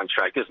back on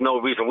track. There's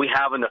no reason. We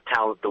have enough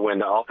talent to win.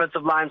 The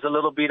offensive line's a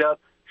little beat up.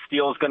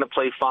 Steele's going to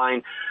play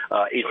fine.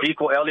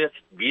 Ezekiel Elliott's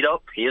beat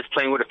up. He is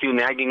playing with a few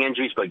nagging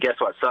injuries, but guess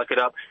what? Suck it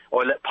up.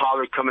 Or let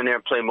Pollard come in there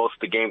and play most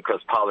of the game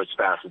because Pollard's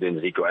faster than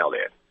Ezekiel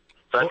Elliott.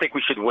 So I think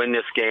we should win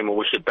this game and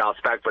we should bounce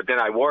back. But then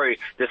I worry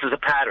this is a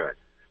pattern.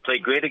 Play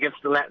great against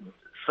Atlanta,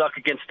 suck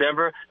against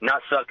Denver,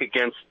 not suck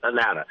against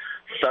Atlanta.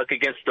 Suck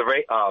against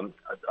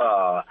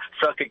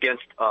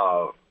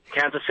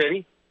Kansas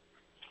City,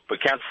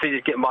 but Kansas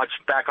City's getting much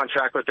back on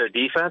track with their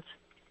defense,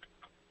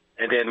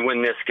 and then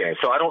win this game.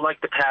 So I don't like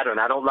the pattern.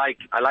 I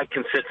like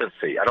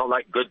consistency. I don't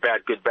like good,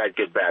 bad, good, bad,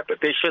 good, bad. But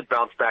they should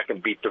bounce back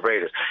and beat the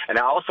Raiders. And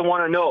I also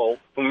want to know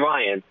from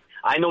Ryan,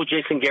 I know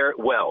Jason Garrett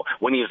well.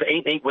 When he was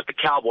 8-8 with the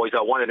Cowboys,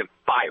 I wanted him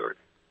fired.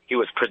 He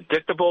was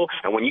predictable,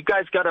 and when you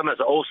guys got him as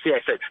an OC,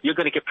 I said, you're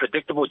going to get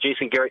predictable.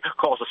 Jason Garrett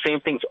calls the same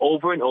things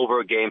over and over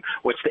again,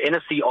 which the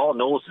NFC all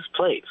knows his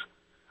plays.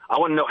 I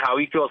want to know how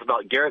he feels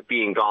about Garrett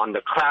being gone,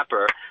 the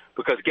clapper,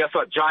 because guess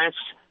what, Giants,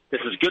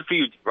 this is good for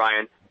you,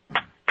 Ryan.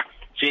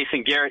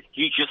 Jason Garrett,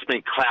 you just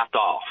been clapped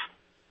off.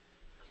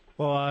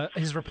 Well,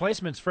 his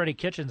replacement's Freddie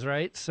Kitchens,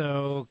 right?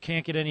 So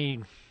can't get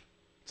any.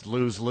 It's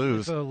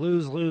lose-lose. It's a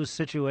lose-lose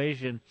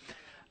situation.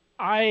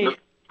 Yeah,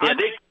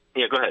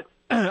 go ahead.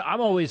 I'm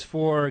always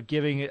for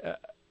giving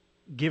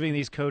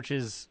these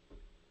coaches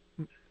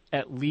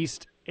at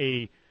least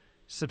a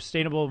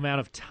sustainable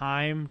amount of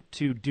time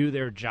to do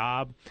their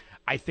job.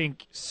 I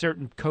think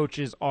certain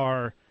coaches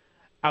are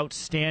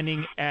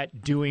outstanding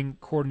at doing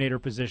coordinator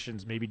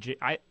positions. Maybe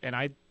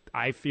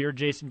I fear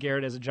Jason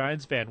Garrett as a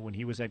Giants fan. When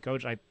he was head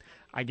coach,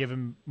 I give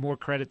him more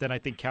credit than I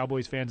think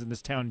Cowboys fans in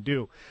this town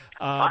do.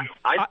 I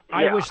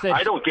wish that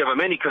I don't give him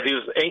any because he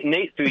was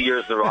 8-8 2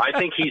 years in a row. I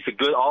think he's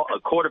a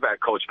quarterback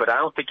coach, but I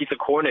don't think he's a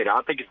coordinator.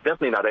 I think he's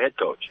definitely not a head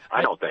coach.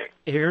 I don't think.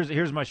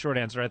 Here's my short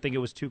answer. I think it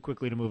was too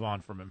quickly to move on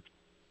from him.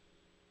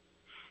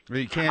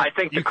 You can't. I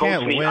think the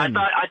coach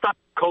I thought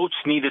coach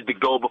needed to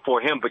go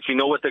before him, but you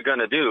know what they're going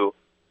to do?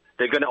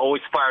 They're going to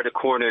always fire the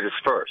coordinators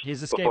first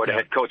before the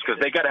head coach because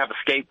they got to have a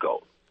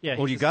scapegoat. Yeah,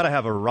 well, you got to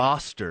have a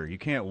roster. You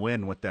can't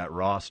win with that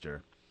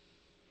roster.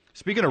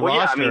 Speaking of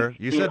roster,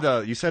 you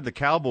said the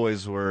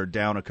Cowboys were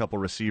down a couple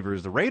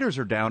receivers. The Raiders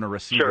are down a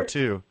receiver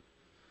too.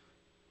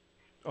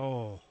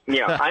 Oh.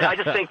 Yeah, I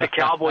just think the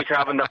Cowboys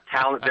have enough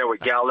talent there with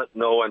Gallup,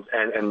 Noah,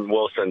 and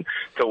Wilson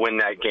to win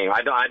that game.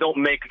 I don't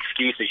make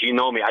excuses. You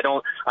know me. I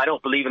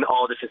don't believe in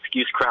all this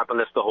excuse crap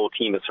unless the whole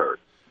team is hurt.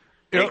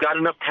 They've got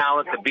enough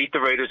talent to beat the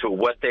Raiders with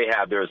what they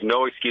have. There's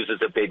no excuses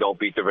if they don't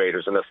beat the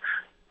Raiders unless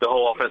the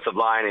whole offensive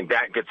line and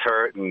Dak gets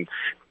hurt and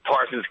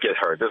Parsons gets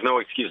hurt. There's no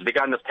excuses. They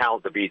got enough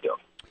talent to beat them.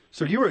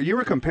 So you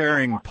were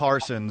comparing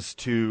Parsons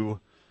to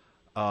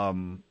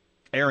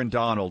Aaron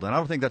Donald, and I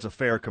don't think that's a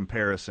fair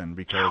comparison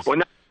because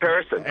not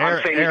comparison.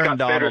 I'm saying he's got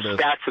better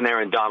stats than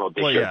Aaron Donald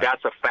this year.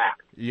 That's a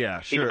fact. Yeah,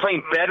 sure. He's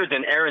playing better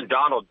than Aaron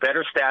Donald,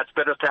 better stats,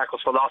 better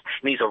tackles for loss,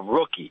 and he's a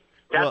rookie.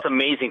 That's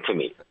amazing to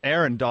me.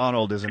 Aaron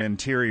Donald is an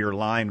interior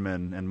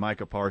lineman, and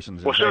Micah Parsons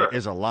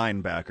is a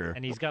linebacker.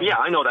 And he's got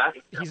I know that.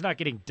 He's not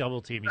getting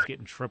double teamed; he's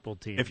getting triple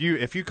teamed. If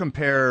you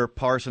compare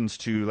Parsons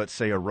to, let's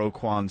say, a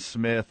Roquan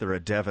Smith or a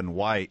Devin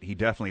White, he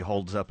definitely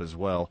holds up as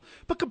well.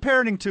 But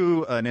comparing him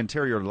to an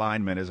interior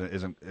lineman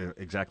isn't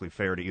exactly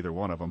fair to either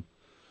one of them.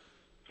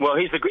 Well,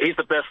 he's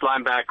the best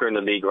linebacker in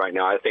the league right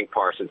now. I think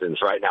Parsons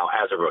is right now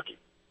as a rookie.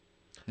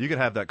 You could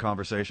have that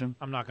conversation.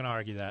 I'm not going to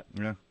argue that.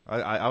 Yeah,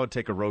 I would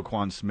take a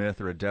Roquan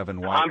Smith or a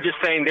Devin White. I'm just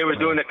saying they were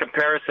doing a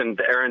comparison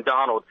to Aaron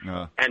Donald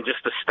and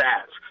just the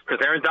stats.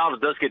 Because Aaron Donald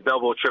does get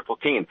double or triple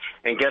team.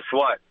 And guess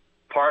what?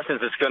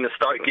 Parsons is going to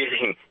start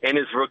getting, in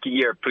his rookie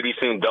year, pretty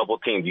soon, double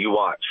teamed. You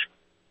watch.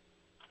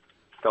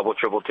 Double,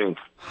 triple teamed.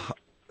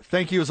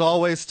 Thank you as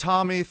always,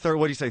 Tommy. What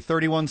do you say,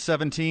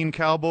 31-17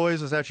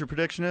 Cowboys? Is that your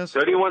prediction is?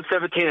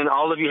 31-17, and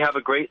all of you have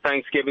a great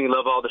Thanksgiving.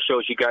 Love all the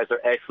shows. You guys are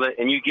excellent,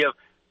 and you give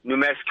New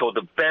Mexico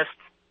the best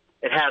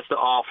it has to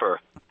offer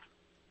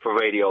for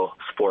radio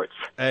sports.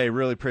 Hey,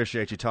 really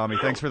appreciate you, Tommy.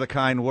 Thanks for the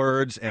kind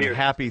words, and Cheers.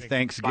 happy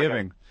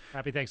Thanksgiving. Bye,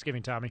 Happy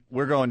Thanksgiving, Tommy.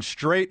 We're going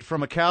straight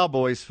from a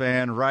Cowboys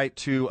fan right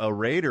to a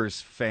Raiders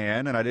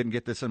fan, and I didn't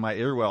get this in my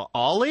ear well.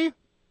 Ollie?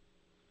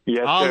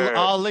 Yes, sir.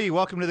 Ollie,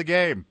 welcome to the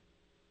game.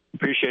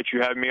 Appreciate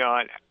you having me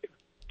on.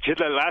 To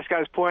the last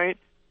guy's point,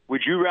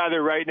 would you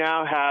rather right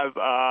now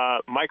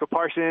have Michael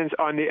Parsons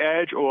on the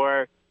edge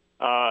or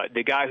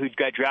the guy who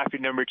got drafted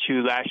number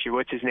 2 last year?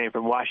 What's his name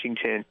from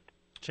Washington?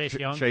 Chase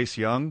Young. Chase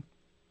Young.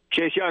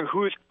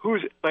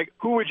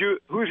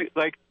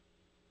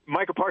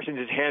 Michael Parsons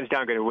is hands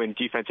down going to win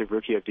Defensive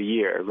Rookie of the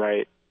Year,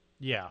 right?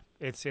 Yeah,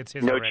 it's his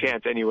no already.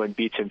 chance anyone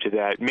beats him to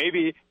that.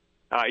 Maybe,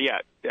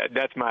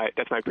 that's my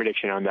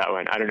prediction on that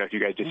one. I don't know if you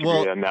guys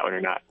disagree on that one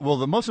or not. Well,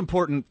 the most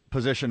important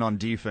position on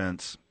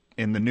defense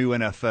in the new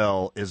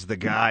NFL is the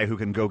guy who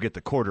can go get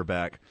the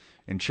quarterback,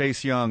 and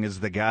Chase Young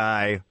is the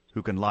guy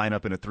who can line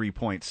up in a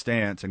 3-point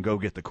stance and go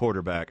get the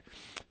quarterback.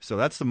 So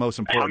that's the most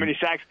important. How many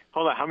sacks?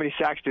 Hold on. How many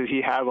sacks does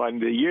he have on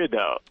the year,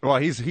 though? Well,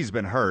 he's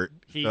been hurt.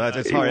 He, So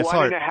it's hard. It's one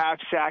hard. and a half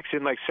sacks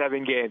in like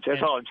 7 games.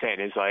 That's all I'm saying.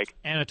 Is like,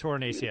 and a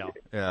torn ACL.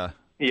 Yeah.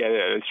 yeah,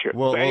 that's true.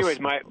 Well, but anyways,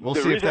 we'll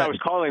the see if reason that- I was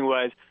calling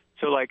was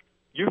so like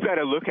you've got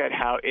to look at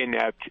how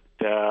inept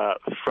the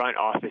front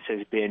office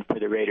has been for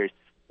the Raiders.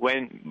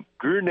 When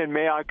Gruden and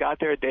Mayock got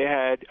there, they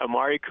had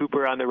Amari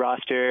Cooper on the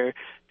roster.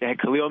 They had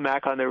Khalil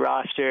Mack on the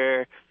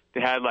roster.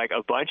 They had like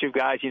a bunch of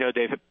guys.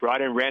 They've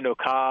brought in Randall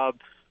Cobb,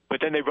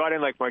 but then they brought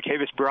in like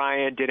Martavis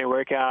Bryant, didn't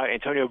work out.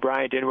 Antonio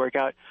Bryant didn't work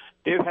out.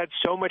 They've had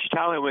so much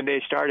talent when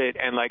they started,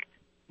 and like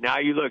now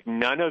you look,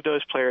 none of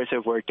those players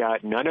have worked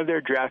out. None of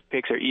their draft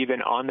picks are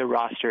even on the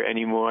roster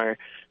anymore.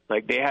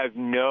 Like they have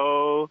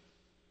no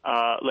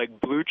like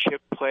blue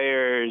chip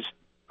players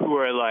who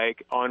are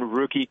like on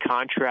rookie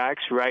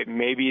contracts, right?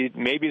 Maybe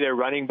they're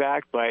running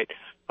back, but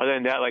other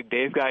than that, like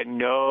they've got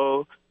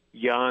no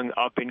young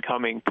up and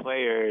coming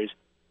players.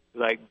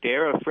 Like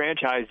they're a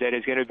franchise that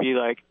is going to be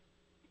like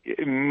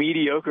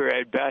mediocre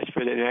at best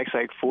for the next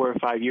like 4 or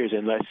 5 years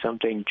unless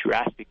something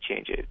drastic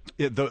changes.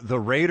 The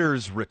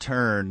Raiders'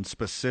 return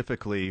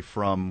specifically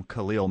from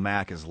Khalil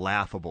Mack is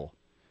laughable.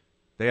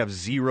 They have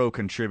 0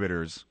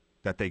 contributors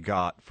that they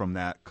got from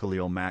that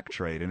Khalil Mack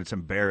trade, and it's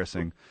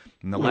embarrassing.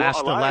 And it's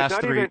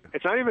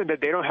not even that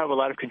they don't have a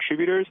lot of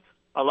contributors.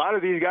 A lot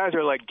of these guys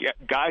are like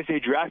guys they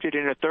drafted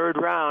in a 3rd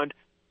round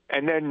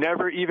and then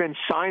never even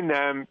signed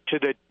them to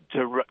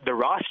the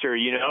roster.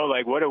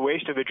 Like what a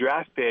waste of a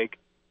draft pick.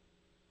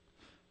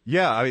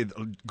 Yeah, I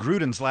mean,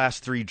 Gruden's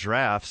last 3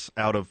 drafts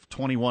out of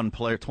 21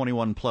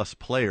 plus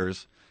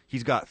players,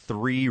 he's got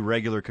 3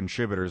 regular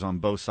contributors on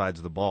both sides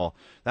of the ball.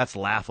 That's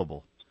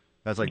laughable.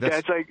 That's like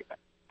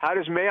how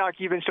does Mayock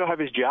even still have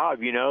his job?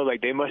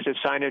 Like they must have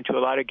signed him to a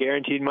lot of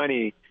guaranteed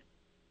money.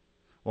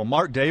 Well,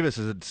 Mark Davis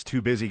is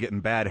too busy getting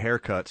bad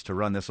haircuts to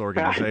run this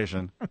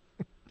organization.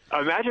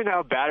 Imagine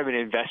how bad of an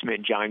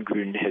investment John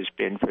Gruden has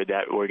been for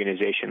that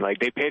organization. Like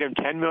they paid him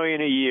 $10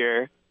 million a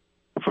year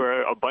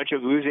for a bunch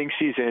of losing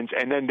seasons,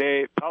 and then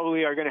they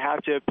probably are going to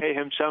have to pay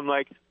him some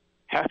like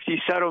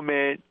hefty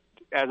settlement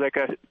as like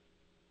a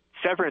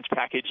severance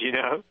package.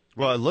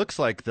 Well, it looks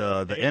like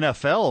the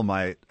NFL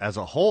might, as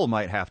a whole,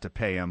 might have to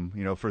pay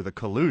him, for the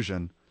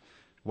collusion.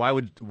 Why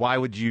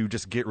would you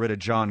just get rid of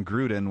John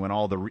Gruden when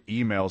all the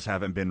emails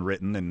haven't been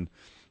written? And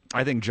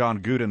I think John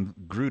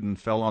Gruden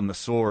fell on the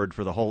sword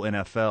for the whole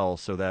NFL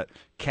so that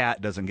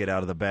cat doesn't get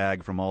out of the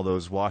bag from all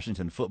those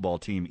Washington football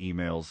team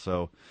emails.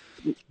 So,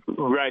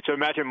 right. So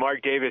imagine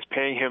Mark Davis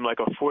paying him like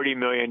a $40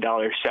 million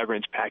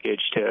severance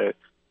package to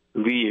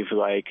leave.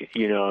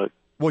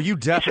 Well, you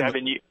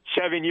definitely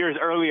 7 years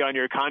early on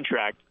your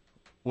contract.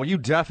 Well, you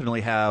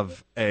definitely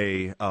have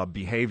a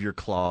behavior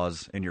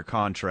clause in your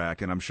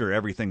contract, and I'm sure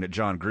everything that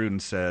John Gruden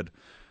said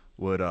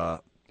would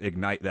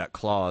ignite that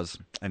clause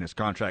in his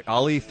contract.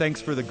 Ali,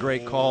 thanks for the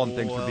great call, and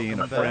thanks for being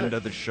a friend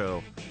of the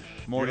show.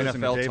 More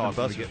NFL Talk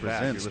when we get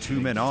presents 2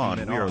 Men On.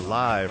 We are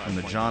live from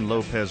the John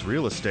Lopez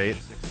Real Estate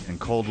and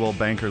Coldwell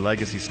Banker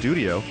Legacy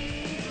Studio.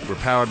 We're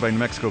powered by New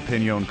Mexico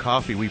Pinon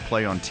Coffee. We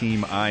play on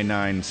Team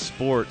I-9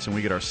 Sports, and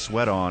we get our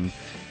sweat on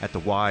at the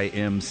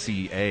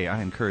YMCA.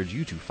 I encourage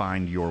you to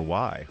find your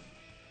why.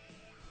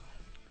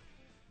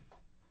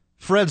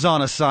 Fred's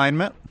on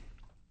assignment.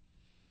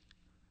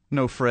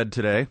 No Fred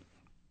today.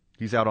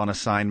 He's out on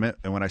assignment,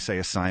 and when I say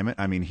assignment,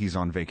 I mean he's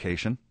on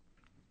vacation.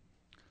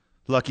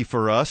 Lucky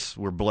for us,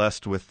 we're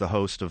blessed with the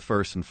host of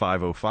First and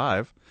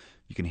 505.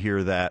 You can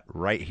hear that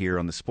right here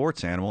on the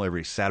Sports Animal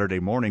every Saturday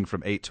morning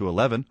from 8 to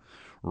 11.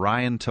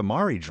 Ryan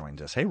Tamari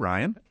joins us. Hey,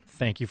 Ryan.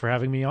 Thank you for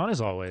having me on,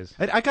 as always.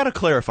 I got to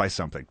clarify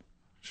something.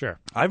 Sure.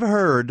 I've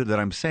heard that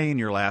I'm saying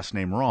your last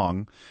name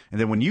wrong,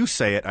 and then when you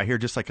say it, I hear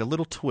just like a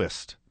little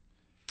twist.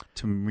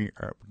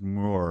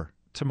 Tamari?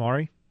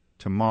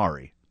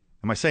 Tamari.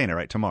 Am I saying it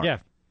right? Tamari. Yeah.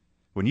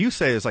 When you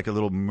say it's like a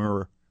little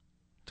Tamari,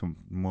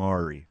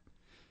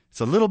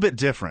 it's a little bit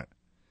different.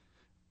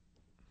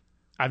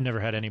 I've never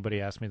had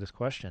anybody ask me this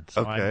question,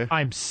 so Okay.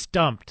 I'm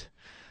stumped.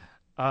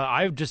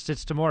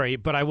 It's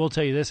Tamari, but I will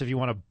tell you this: if you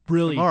want to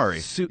really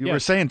Tamari. You were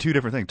saying two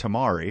different things.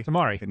 Tamari.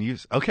 Tamari. And you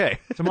okay?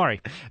 Tamari.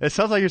 It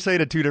sounds like you're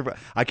saying it two different.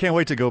 I can't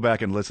wait to go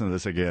back and listen to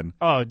this again.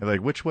 Oh,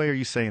 Like, which way are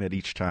you saying it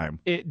each time?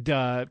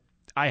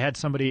 I had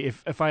somebody.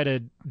 If I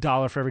had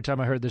 $1 for every time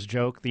I heard this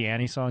joke, the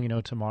Annie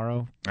song,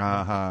 tomorrow.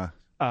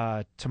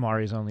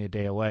 Tamari is only a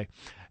day away,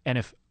 and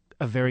if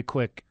a very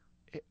quick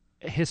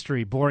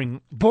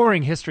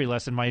boring history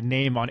lesson. My last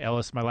name on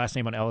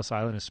Ellis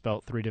Island is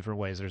spelled 3 different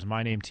ways. There's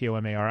my name,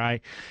 Tomari.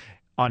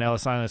 On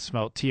Ellis Island, it's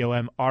spelled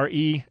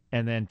Tomre,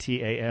 and then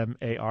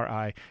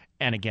Tamari.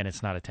 And again,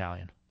 it's not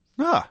Italian.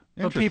 But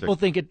But people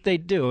think they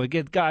do.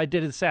 I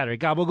did it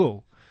Saturday.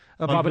 Gabagoo.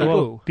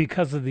 Well,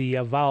 because of the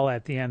vowel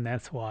at the end,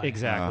 that's why.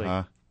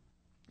 Exactly.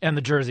 And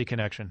the Jersey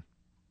connection.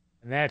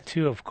 And that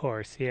too, of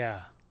course,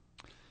 yeah.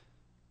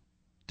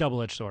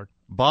 Double-edged sword.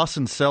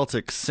 Boston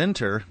Celtics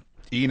center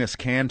Enes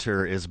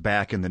Kanter is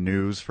back in the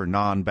news for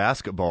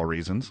non-basketball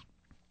reasons.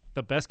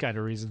 The best kind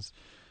of reasons.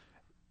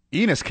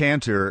 Enes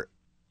Kanter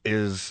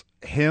is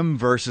him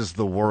versus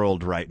the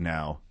world right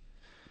now.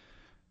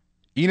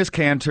 Enes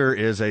Kanter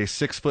is a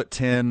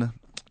 6'10"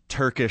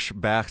 Turkish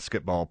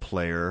basketball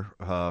player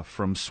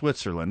from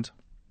Switzerland.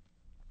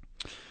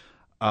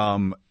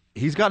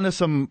 He's gotten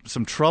into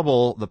some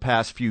trouble the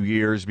past few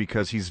years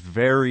because he's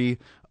very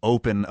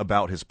open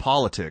about his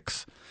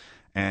politics.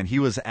 And he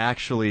was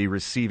actually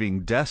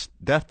receiving death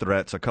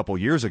threats a couple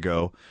years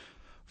ago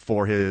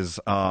for his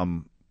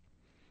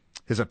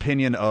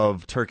opinion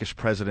of Turkish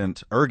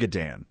President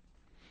Erdogan.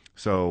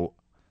 So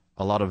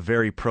a lot of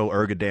very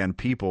pro-Erdogan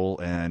people,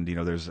 and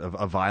there's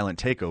a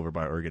violent takeover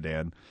by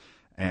Erdogan,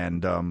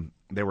 and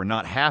they were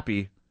not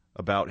happy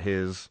about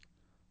his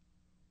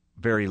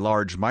very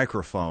large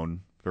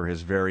microphone for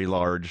his very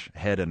large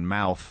head and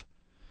mouth.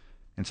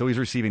 And so he's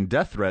receiving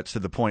death threats to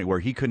the point where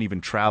he couldn't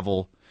even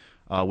travel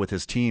with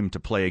his team to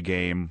play a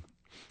game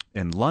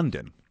in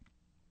London.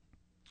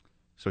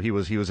 So he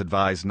was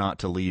advised not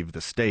to leave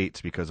the States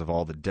because of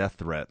all the death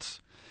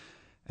threats.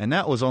 And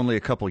that was only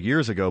a couple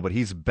years ago, but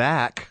he's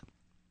back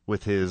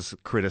with his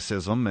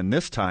criticism, and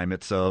this time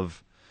it's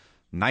of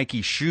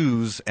Nike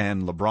shoes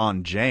and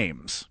LeBron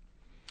James.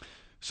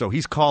 So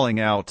he's calling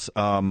out,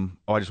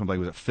 I just want to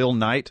was it Phil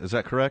Knight? Is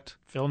that correct?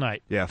 Phil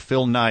Knight. Yeah,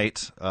 Phil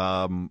Knight,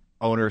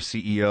 owner,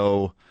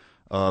 CEO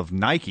of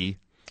Nike.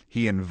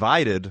 He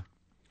invited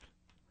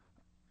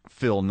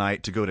Phil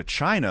Knight to go to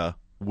China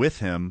with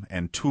him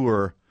and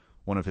tour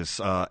one of his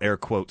air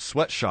quotes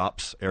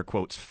sweatshops, air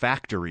quotes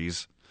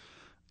factories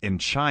in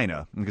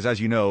China. Because as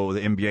you know,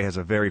 the NBA has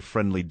a very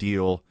friendly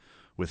deal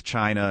with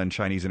China and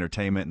Chinese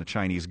entertainment and the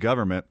Chinese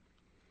government.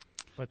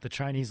 But the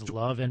Chinese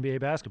love NBA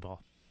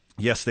basketball.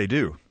 Yes, they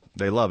do.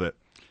 They love it.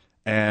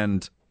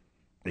 And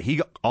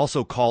he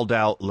also called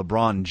out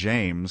LeBron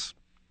James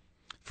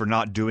for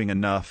not doing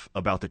enough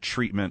about the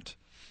treatment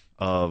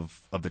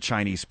of the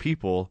Chinese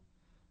people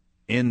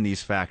in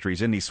these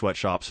factories, in these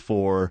sweatshops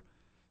for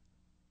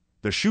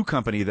the shoe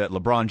company that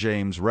LeBron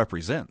James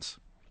represents.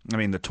 I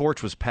mean, the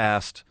torch was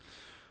passed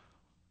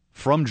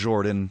from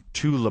Jordan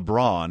to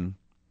LeBron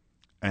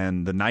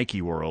and the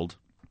Nike world,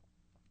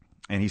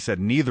 and he said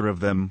neither of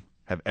them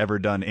have ever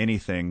done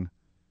anything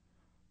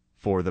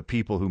for the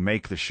people who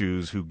make the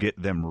shoes, who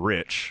get them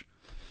rich.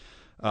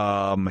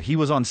 He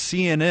was on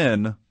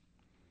CNN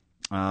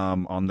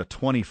on the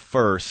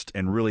 21st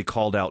and really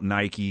called out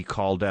Nike,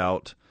 called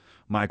out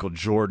Michael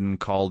Jordan,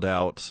 called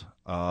out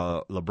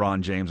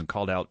LeBron James, and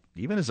called out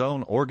even his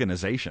own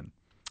organization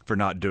for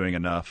not doing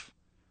enough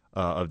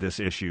of this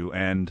issue.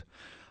 And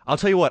I'll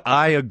tell you what,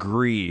 I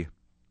agree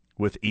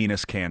with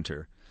Enes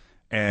Kanter,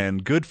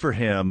 and good for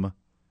him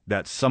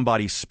that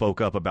somebody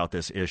spoke up about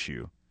this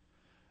issue.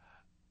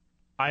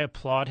 I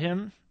applaud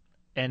him,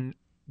 and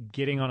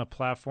getting on a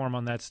platform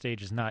on that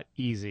stage is not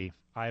easy.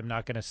 I am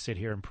not going to sit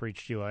here and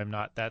preach to you. I'm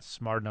not that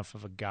smart enough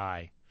of a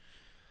guy.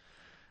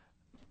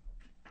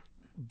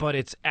 But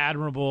it's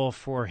admirable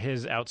for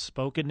his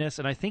outspokenness,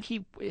 and I think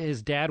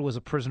his dad was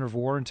a prisoner of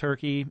war in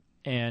Turkey,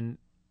 and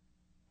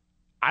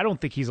I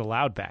don't think he's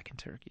allowed back in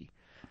Turkey.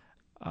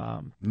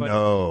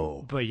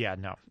 No. But yeah,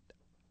 no.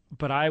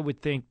 But I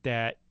would think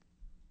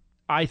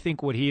I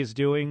think what he is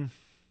doing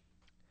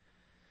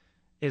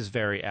is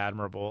very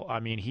admirable. I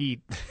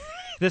mean,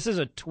 this is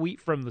a tweet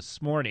from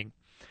this morning,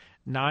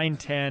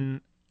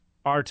 9:10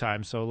 our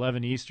time, so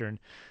 11 Eastern.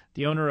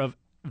 The owner of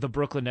the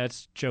Brooklyn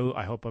Nets, Joe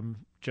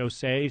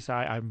Says,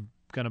 I'm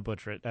going to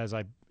butcher it, as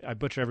I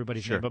butcher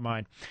everybody's name but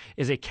mine,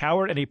 is a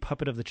coward and a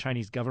puppet of the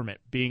Chinese government.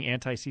 Being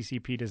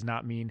anti-CCP does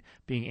not mean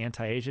being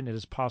anti-Asian. It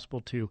is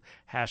possible to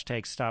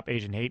 #stop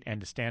Asian hate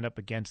and to stand up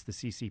against the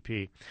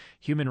CCP.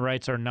 Human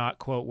rights are not,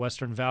 quote,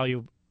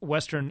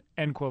 Western,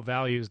 end quote,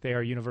 values. They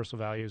are universal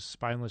values.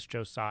 Spineless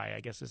Joe Tsai, I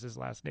guess is his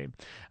last name.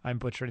 I'm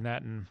butchering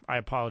that, and I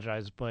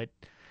apologize, but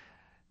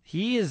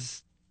he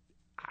is,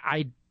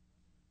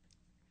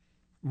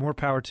 more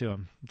power to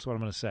him. That's what I'm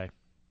going to say.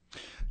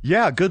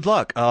 Yeah, good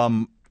luck.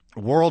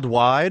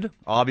 Worldwide,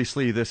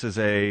 obviously, this is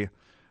a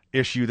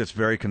issue that's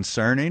very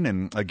concerning,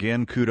 and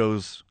again,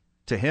 kudos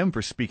to him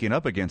for speaking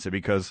up against it,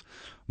 because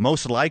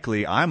most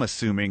likely, I'm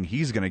assuming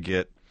he's going to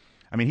get.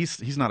 I mean,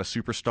 he's not a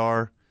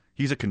superstar;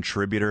 he's a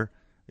contributor.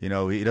 You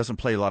know, he doesn't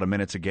play a lot of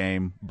minutes a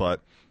game,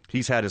 but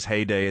he's had his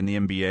heyday in the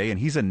NBA, and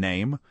he's a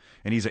name,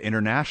 and he's an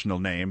international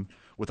name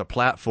with a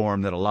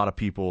platform that a lot of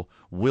people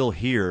will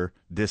hear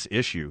this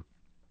issue.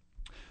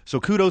 So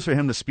kudos for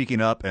him to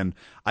speaking up, and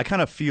I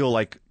kind of feel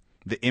like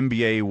the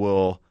NBA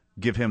will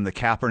give him the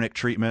Kaepernick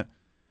treatment.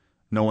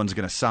 No one's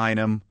going to sign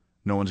him.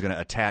 No one's going to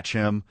attach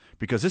him,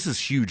 because this is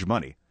huge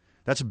money.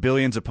 That's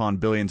billions upon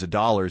billions of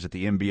dollars that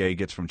the NBA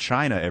gets from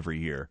China every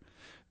year.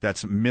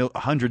 That's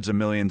hundreds of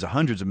millions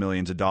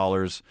of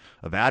dollars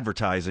of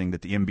advertising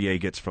that the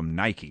NBA gets from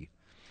Nike.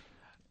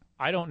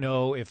 I don't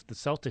know if the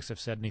Celtics have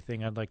said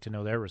anything. I'd like to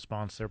know their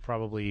response. They're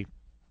probably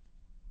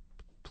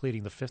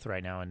pleading the fifth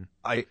right now and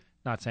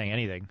not saying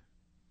anything.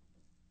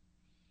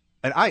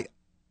 And I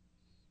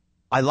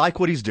like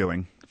what he's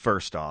doing,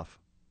 first off.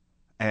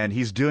 And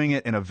he's doing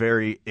it in a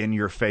very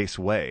in-your-face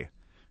way,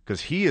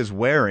 because he is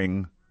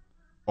wearing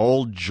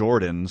old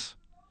Jordans,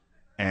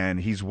 and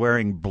he's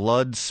wearing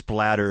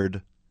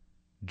blood-splattered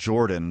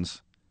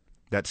Jordans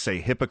that say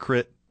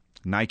hypocrite,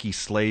 Nike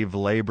slave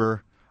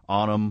labor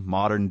on them,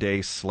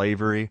 modern-day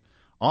slavery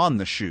on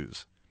the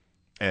shoes.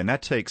 And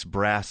that takes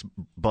brass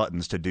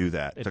buttons to do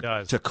that. It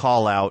does. To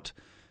call out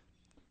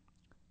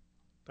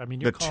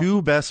the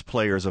two best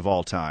players of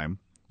all time,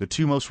 the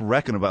two most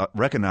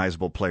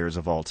recognizable players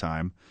of all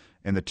time,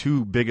 and the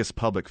two biggest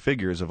public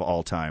figures of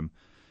all time.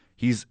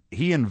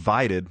 He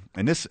invited,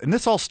 and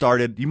this all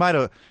started.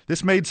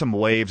 This made some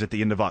waves at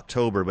the end of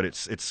October, but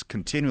it's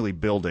continually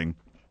building.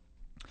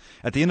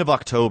 At the end of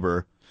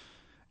October,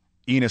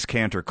 Enes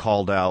Kanter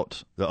called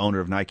out the owner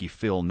of Nike,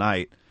 Phil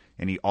Knight,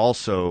 and he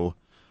also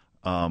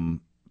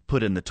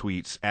put in the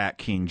tweets at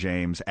King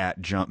James, at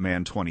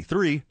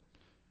Jumpman23.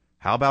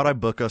 How about I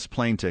book us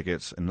plane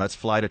tickets and let's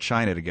fly to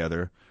China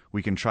together?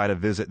 We can try to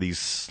visit these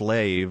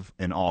slave,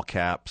 in all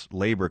caps,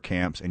 labor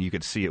camps, and you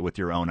could see it with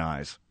your own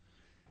eyes.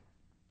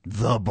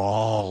 The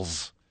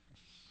balls.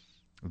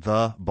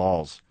 The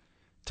balls.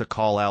 To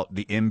call out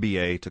the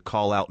NBA, to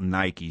call out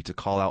Nike, to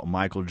call out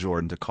Michael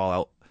Jordan, to call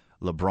out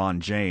LeBron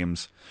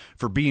James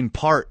for being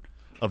part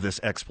of this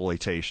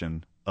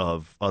exploitation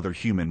of other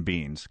human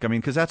beings. I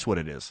mean, because that's what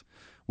it is.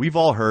 We've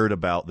all heard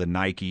about the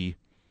Nike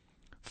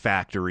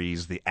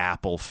factories, the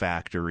Apple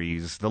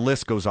factories. The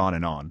list goes on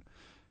and on.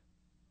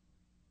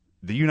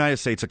 The United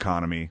States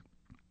economy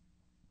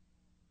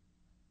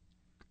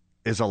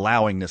is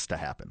allowing this to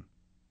happen.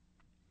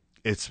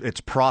 It's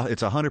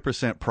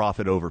 100%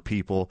 profit over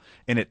people,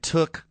 and it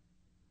took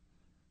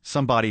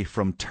somebody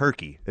from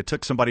Turkey. It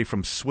took somebody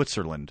from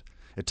Switzerland.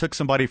 It took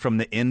somebody from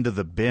the end of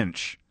the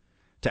bench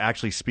to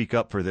actually speak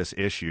up for this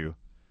issue.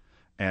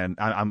 And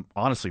I'm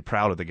honestly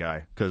proud of the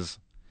guy, because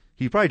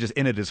he probably just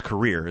ended his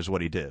career is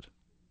what he did.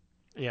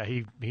 Yeah,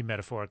 he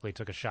metaphorically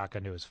took a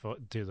shotgun to his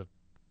foot, to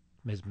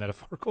his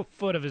metaphorical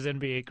foot of his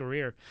NBA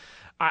career.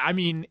 I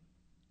mean,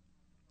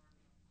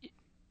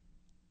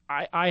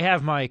 I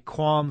have my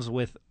qualms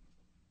with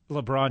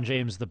LeBron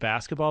James, the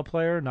basketball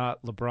player,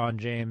 not LeBron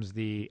James,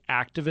 the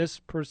activist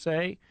per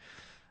se.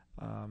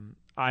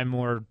 I'm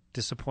more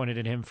disappointed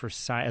in him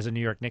as a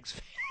New York Knicks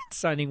fan,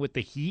 signing with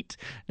the Heat.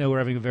 I know we're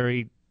having a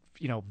very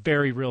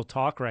real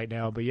talk right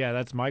now, but yeah,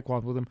 that's my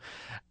qualms with him.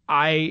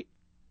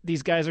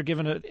 These guys are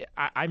given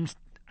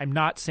I'm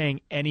not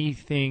saying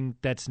anything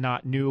that's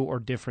not new or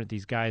different.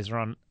 These guys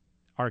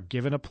are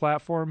given a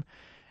platform,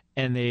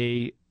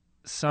 and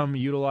some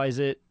utilize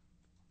it.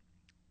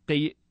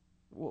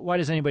 Why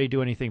does anybody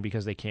do anything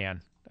because they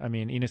can? I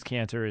mean, Enes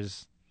Kanter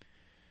is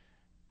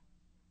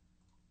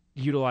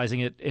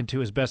utilizing it into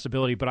his best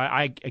ability, but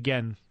I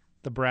again,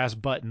 the brass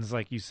buttons,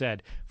 like you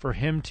said, for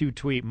him to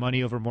tweet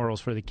 "money over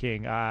morals" for the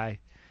king, for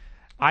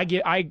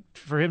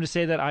him to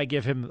say that, I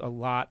give him a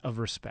lot of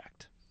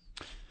respect.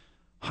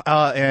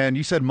 And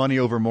you said money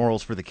over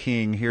morals for the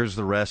king. Here's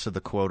the rest of the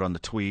quote on the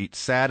tweet.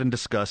 Sad and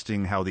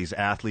disgusting how these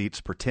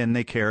athletes pretend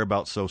they care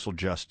about social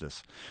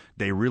justice.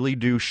 They really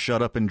do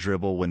shut up and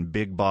dribble when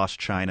Big Boss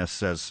China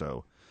says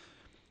so.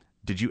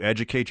 Did you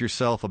educate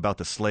yourself about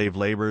the slave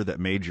labor that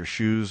made your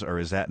shoes, or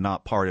is that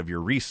not part of your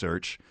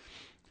research?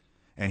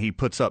 And he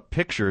puts up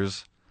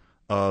pictures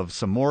of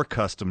some more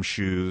custom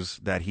shoes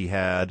that he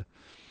had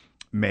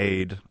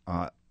made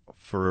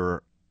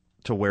to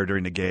wear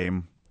during the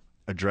game,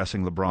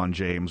 addressing LeBron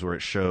James, where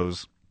it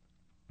shows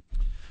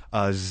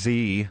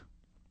Xi,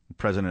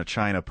 president of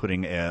China,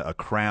 putting a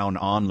crown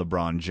on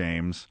LeBron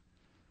James.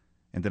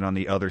 And then on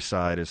the other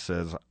side it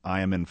says, "I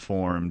am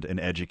informed and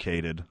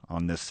educated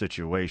on this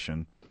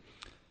situation."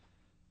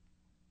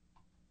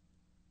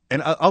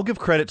 And I'll give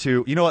credit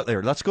to, you know what,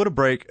 there, let's go to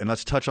break and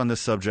let's touch on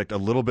this subject a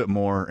little bit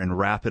more and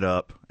wrap it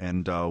up,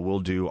 and we'll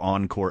do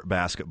on-court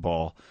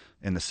basketball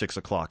in the 6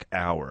 o'clock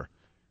hour.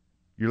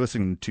 You're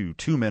listening to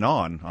Two Men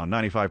On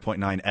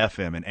 95.9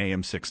 FM and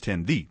AM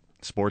 610, the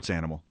Sports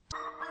Animal.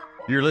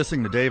 You're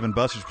listening to Dave and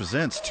Buster's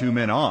Presents Two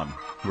Men On.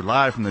 We're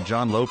live from the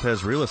John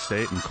Lopez Real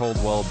Estate and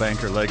Coldwell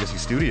Banker Legacy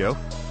Studio.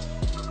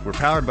 We're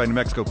powered by New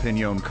Mexico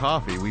Pinon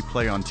Coffee. We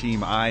play on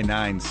Team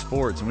I-9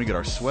 Sports, and we get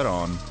our sweat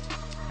on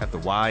at the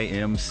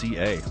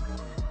YMCA.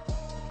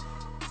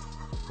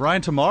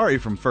 Ryan Tamari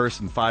from First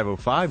and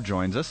 505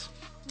 joins us.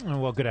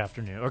 Well, good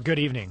afternoon, or good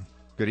evening.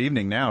 Good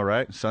evening now,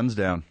 right? Sun's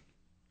down.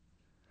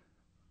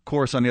 Of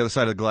course, on the other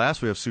side of the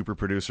glass, we have super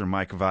producer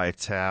Mike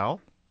Vital.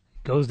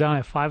 Goes down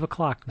at 5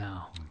 o'clock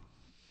now.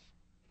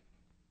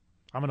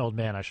 I'm an old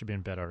man. I should be in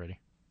bed already.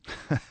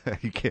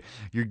 You can't.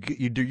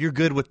 You're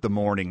good with the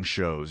morning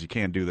shows. You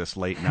can't do this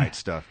late night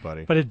stuff,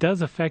 buddy. But it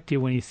does affect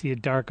you when you see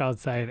it dark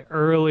outside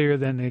earlier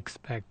than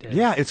expected.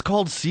 Yeah, it's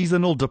called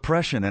seasonal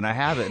depression, and I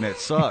have it, and it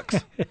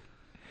sucks.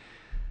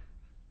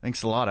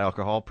 Thanks a lot,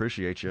 alcohol.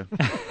 Appreciate you.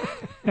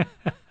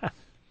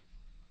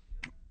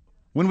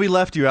 When we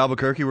left you,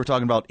 Albuquerque, we're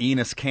talking about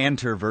Enes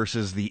Kanter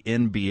versus the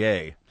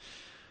NBA.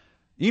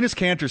 Enes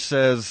Kanter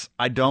says,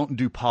 I don't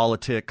do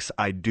politics,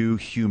 I do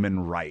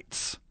human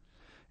rights.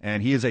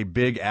 And he is a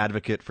big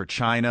advocate for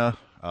China,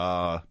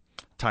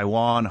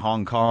 Taiwan,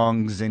 Hong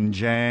Kong,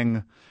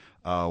 Xinjiang,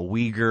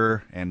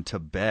 Uyghur, and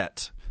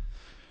Tibet.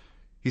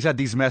 He's had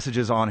these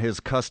messages on his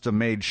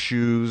custom-made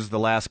shoes the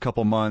last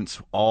couple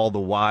months, all the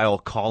while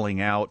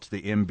calling out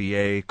the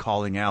NBA,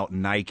 calling out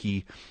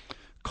Nike,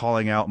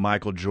 calling out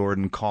Michael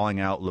Jordan, calling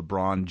out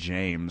LeBron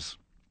James.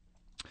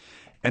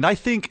 And I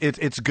think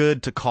it's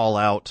good to call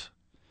out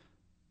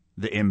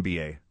the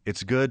NBA.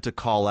 It's good to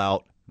call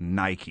out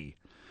Nike.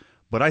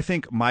 But I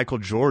think Michael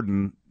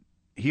Jordan,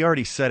 he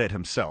already said it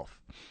himself.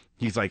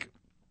 He's like,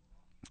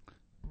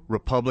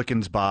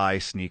 Republicans buy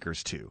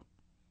sneakers too,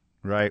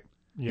 right?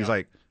 Yeah. He's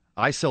like,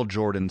 I sell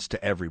Jordans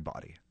to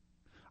everybody.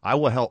 I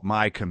will help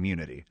my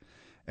community.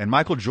 And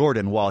Michael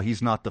Jordan, while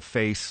he's not the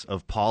face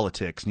of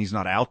politics and he's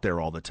not out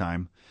there all the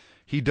time,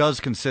 he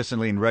does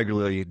consistently and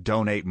regularly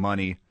donate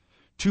money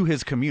to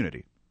his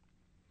community.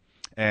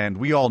 And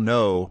we all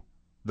know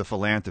the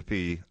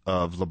philanthropy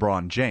of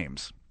LeBron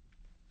James.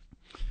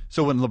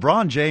 So when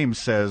LeBron James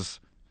says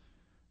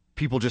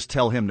people just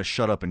tell him to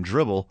shut up and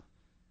dribble,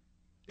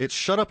 it's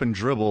shut up and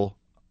dribble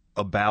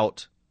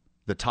about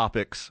the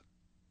topics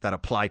that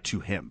apply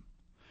to him.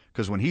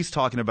 Because when he's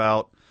talking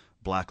about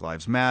Black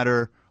Lives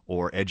Matter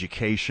or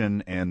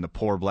education and the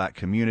poor black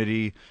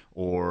community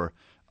or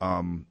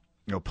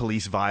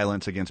police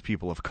violence against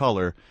people of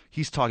color,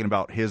 he's talking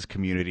about his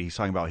community. He's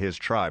talking about his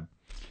tribe.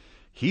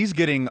 He's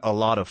getting a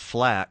lot of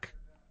flack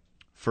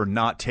for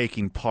not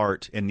taking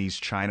part in these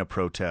China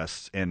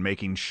protests and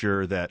making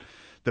sure that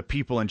the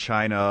people in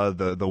China,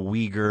 the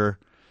Uyghur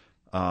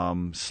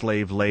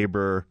slave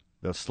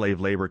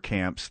labor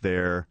camps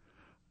there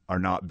are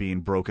not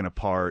being broken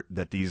apart,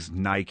 that these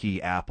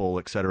Nike, Apple,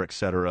 et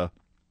cetera,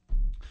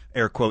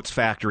 air quotes,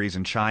 factories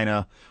in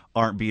China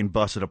aren't being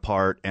busted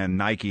apart, and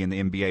Nike and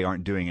the NBA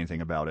aren't doing anything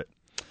about it.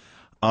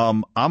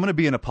 I'm going to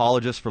be an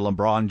apologist for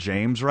LeBron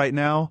James right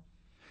now.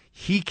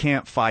 He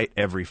can't fight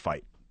every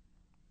fight.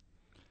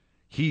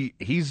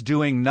 He's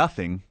doing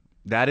nothing.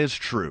 That is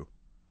true.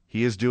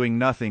 He is doing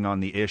nothing on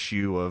the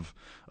issue of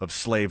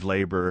slave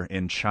labor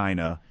in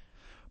China.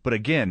 But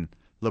again,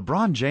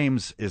 LeBron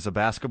James is a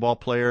basketball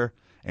player,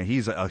 and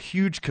he's a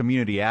huge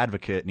community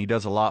advocate, and he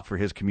does a lot for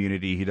his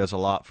community. He does a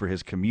lot for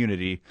his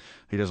community.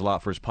 He does a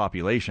lot for his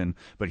population.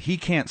 But he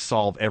can't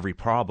solve every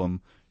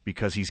problem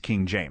because he's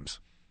King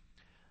James.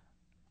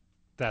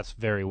 That's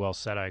very well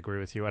said. I agree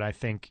with you. And I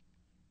think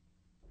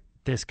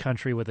this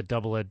country with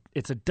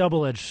it's a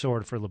double-edged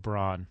sword for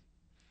LeBron.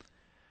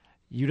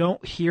 You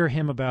don't hear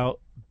him about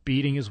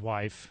beating his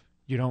wife.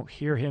 You don't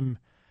hear him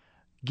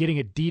getting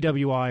a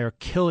DWI or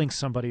killing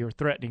somebody or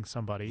threatening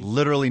somebody.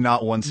 Literally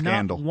not one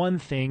scandal. Not one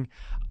thing.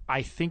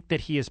 I think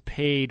that he has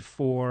paid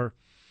for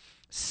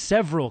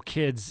several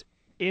kids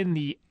in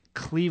the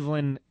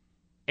Cleveland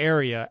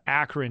area,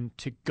 Akron,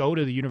 to go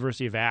to the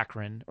University of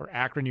Akron or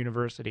Akron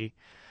University.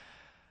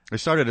 He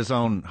started his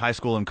own high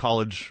school and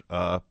college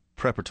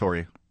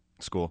preparatory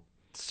school.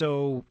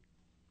 So,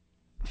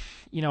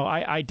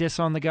 I diss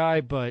on the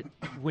guy, but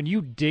when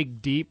you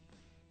dig deep,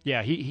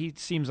 yeah, he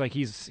seems like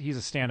he's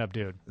a stand-up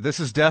dude. This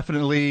is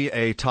definitely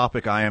a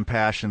topic I am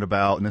passionate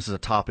about, and this is a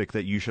topic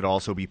that you should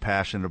also be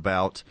passionate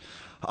about.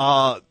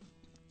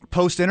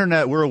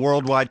 Post-internet, we're a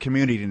worldwide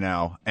community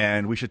now,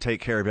 and we should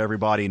take care of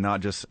everybody,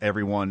 not just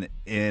everyone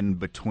in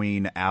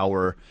between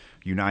our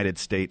United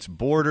States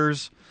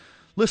borders.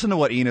 Listen to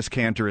what Enes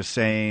Kanter is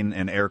saying,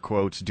 and air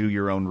quotes, do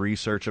your own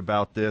research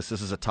about this.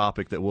 This is a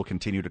topic that we'll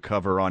continue to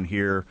cover on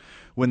here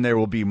when there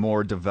will be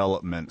more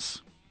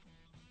developments.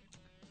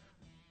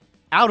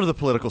 Out of the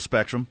political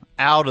spectrum,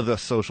 out of the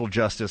social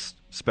justice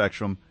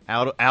spectrum,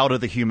 out of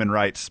the human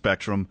rights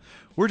spectrum,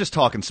 we're just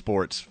talking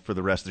sports for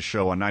the rest of the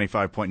show on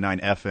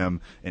 95.9 FM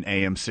and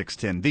AM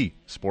 610, the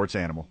Sports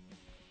Animal.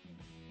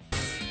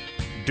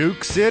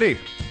 Duke City.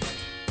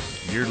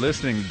 You're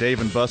listening to Dave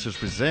and Buster's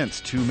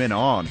Presents Two Men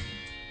On.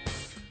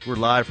 We're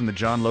live from the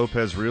John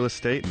Lopez Real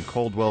Estate and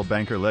Coldwell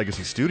Banker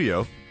Legacy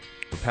Studio.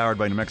 We're powered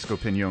by New Mexico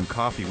Pinon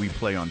Coffee. We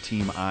play on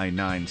Team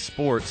I-9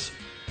 Sports.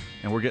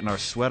 And we're getting our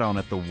sweat on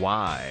at the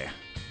Y.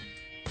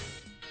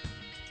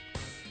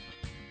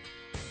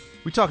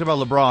 We talked about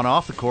LeBron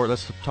off the court.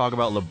 Let's talk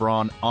about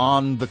LeBron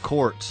on the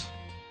court.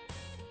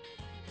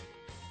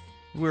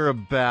 We're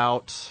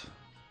about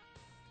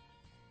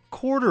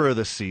quarter of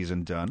the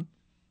season done.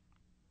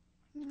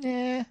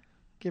 Give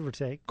or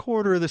take.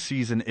 Quarter of the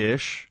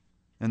season-ish.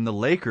 And the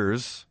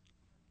Lakers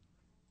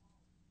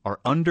are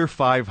under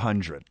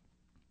 500.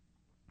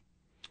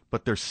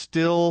 But they're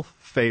still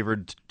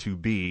favored to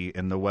be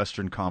in the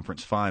Western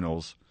Conference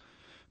Finals,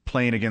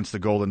 playing against the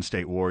Golden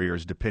State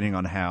Warriors, depending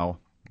on how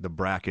the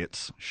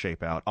brackets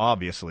shape out,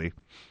 obviously.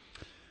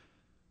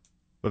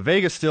 But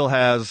Vegas still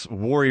has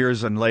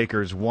Warriors and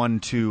Lakers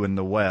 1-2 in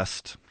the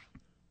West,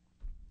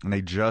 and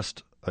they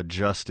just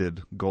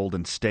adjusted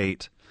Golden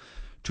State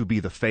to be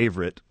the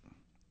favorite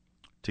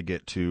to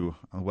get to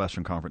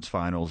Western Conference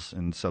Finals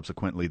and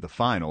subsequently the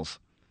Finals.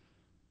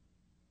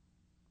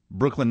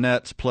 Brooklyn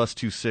Nets plus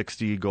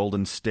 260,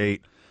 Golden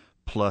State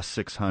plus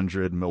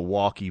 600,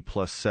 Milwaukee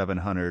plus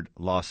 700,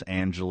 Los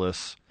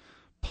Angeles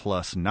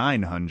plus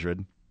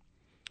 900,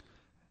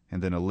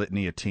 and then a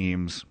litany of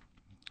teams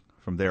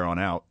from there on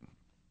out.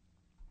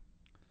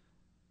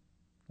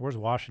 Where's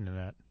Washington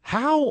at?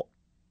 How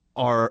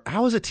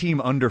is a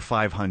team under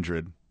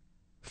 500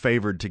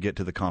 favored to get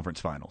to the conference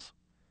finals?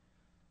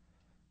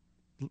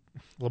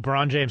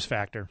 LeBron James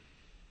factor.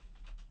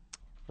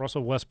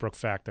 Russell Westbrook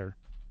factor.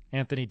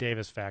 Anthony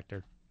Davis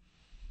factor.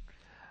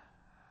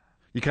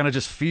 You kind of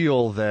just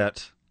feel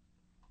that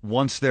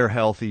once they're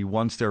healthy,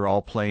 once they're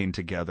all playing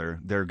together,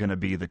 they're going to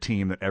be the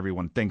team that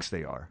everyone thinks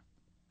they are.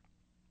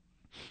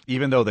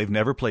 Even though they've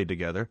never played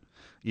together,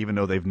 even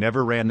though they've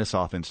never ran this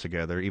offense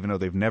together, even though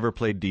they've never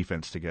played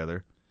defense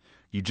together,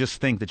 you just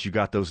think that you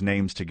got those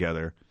names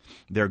together.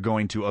 They're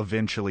going to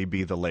eventually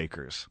be the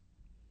Lakers.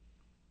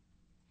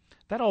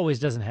 That always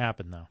doesn't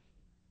happen, though.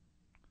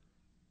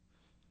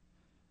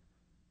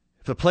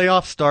 If the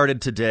playoffs started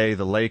today,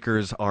 the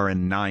Lakers are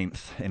in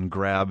 9th and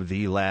grab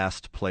the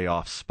last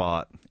playoff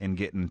spot and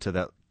get into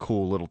that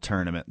cool little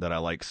tournament that I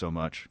like so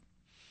much.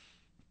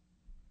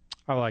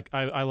 I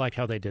like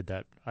how they did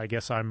that. I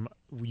guess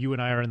you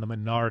and I are in the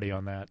minority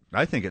on that.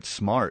 I think it's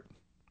smart.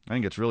 I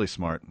think it's really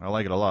smart. I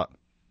like it a lot.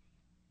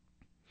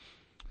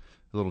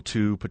 A little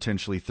 2,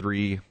 potentially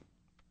 3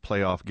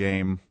 playoff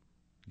game,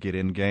 get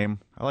in game.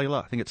 I like it a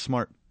lot. I think it's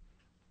smart.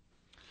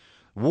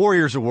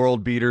 Warriors are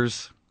world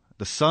beaters.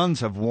 The Suns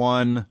have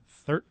won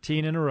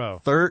 13 in a row.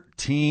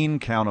 13,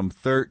 count them,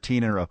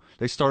 13 in a row.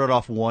 They started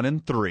off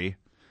 1-3,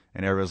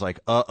 and everybody's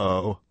like,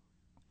 uh-oh,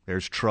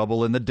 there's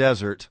trouble in the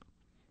desert.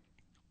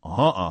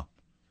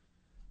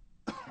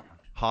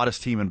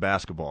 Hottest team in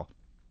basketball.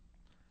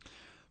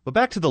 But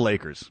back to the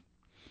Lakers.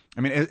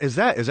 I mean, is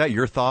that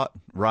your thought,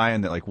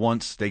 Ryan, that like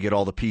once they get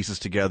all the pieces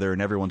together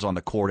and everyone's on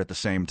the court at the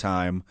same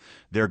time,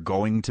 they're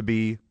going to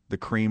be the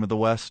cream of the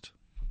West?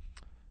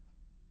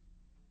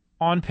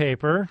 On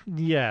paper,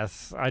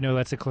 yes. I know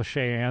that's a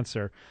cliche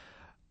answer.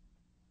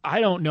 I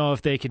don't know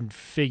if they can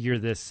figure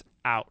this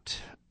out.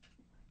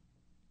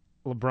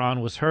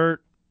 LeBron was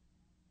hurt,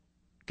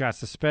 got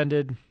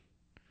suspended.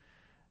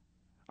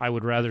 I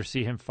would rather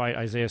see him fight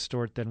Isaiah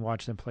Stewart than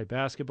watch them play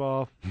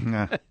basketball.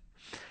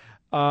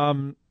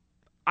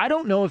 I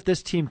don't know if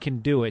this team can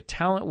do it.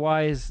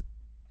 Talent-wise,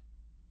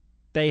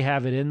 they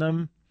have it in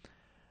them.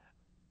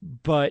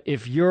 But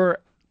if you're a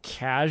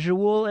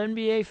casual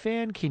NBA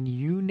fan, can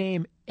you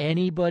name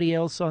anybody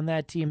else on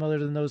that team other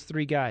than those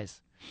 3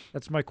 guys?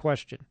 That's my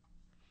question.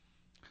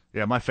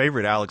 Yeah, my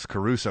favorite, Alex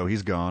Caruso,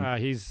 he's gone.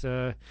 He's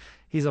a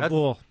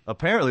bull.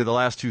 Apparently, the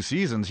last 2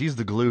 seasons, he's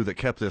the glue that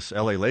kept this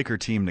LA Laker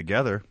team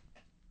together.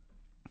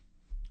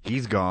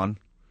 He's gone.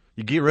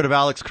 You get rid of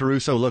Alex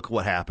Caruso, look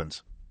what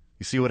happens.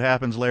 You see what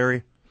happens,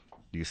 Larry?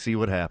 Do you see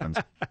what happens?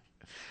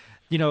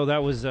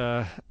 That was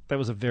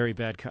a very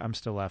bad. I'm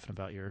still laughing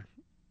about your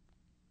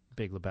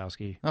Big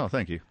Lebowski. Oh,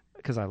 thank you.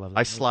 Because I love it.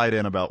 I slide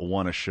in about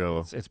one a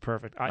show. It's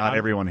perfect. Not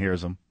everyone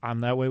hears them.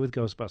 I'm that way with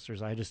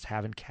Ghostbusters. I just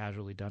haven't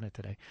casually done it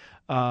today.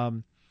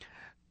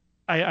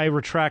 I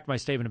retract my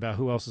statement about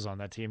who else is on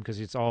that team because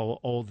it's all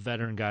old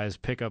veteran guys,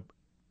 pickup,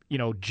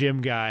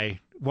 gym guy,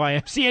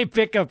 YMCA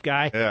pickup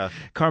guy. Yeah.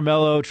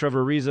 Carmelo,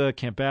 Trevor Ariza,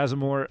 Kent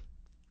Bazemore.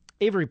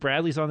 Avery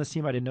Bradley's on this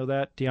team. I didn't know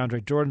that.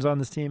 DeAndre Jordan's on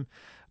this team.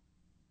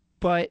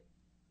 But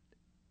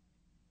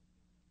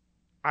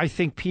I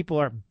think people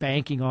are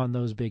banking on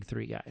those big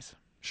 3 guys.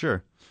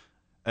 Sure.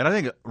 And I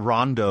think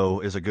Rondo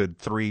is a good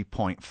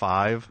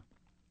 3.5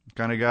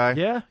 kind of guy.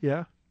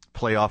 Yeah.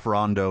 Playoff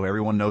Rondo.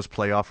 Everyone knows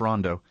playoff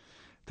Rondo.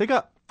 They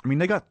got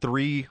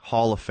 3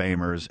 Hall of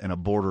Famers and a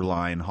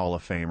borderline Hall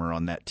of Famer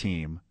on that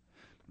team.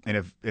 And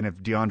if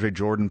DeAndre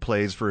Jordan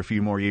plays for a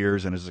few more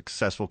years and is a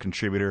successful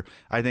contributor,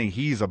 I think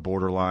he's a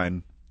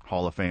borderline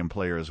Hall of Fame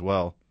player as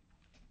well.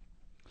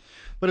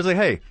 But it's like,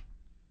 hey,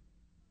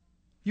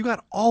 you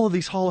got all of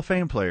these Hall of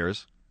Fame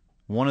players,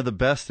 one of the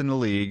best in the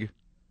league,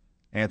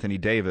 Anthony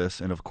Davis,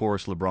 and of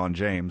course LeBron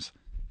James.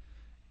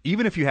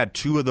 Even if you had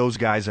 2 of those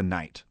guys a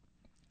night,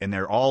 and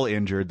they're all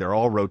injured, they're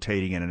all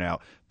rotating in and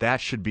out, that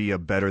should be a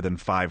better than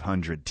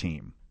 500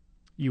 team.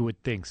 You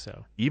would think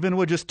so. Even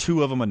with just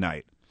 2 of them a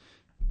night.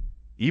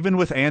 Even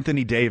with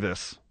Anthony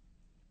Davis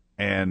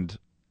and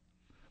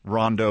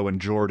Rondo and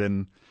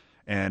Jordan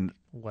and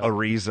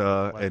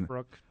Ariza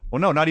Westbrook. Well,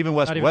 no, not even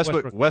Westbrook. Not even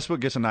Westbrook. Westbrook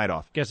gets a night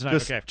off. Gets a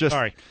night. Okay.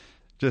 Sorry.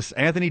 Just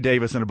Anthony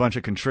Davis and a bunch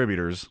of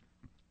contributors.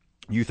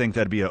 You think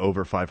that'd be an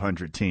over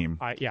 500 team?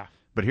 Yeah.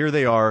 But here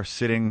they are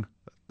sitting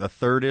a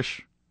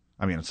quarter-ish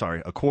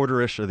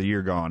of the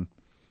year gone.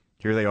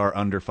 Here they are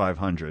under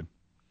 500.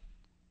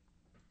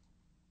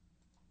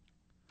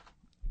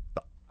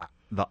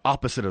 The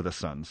opposite of the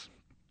Suns.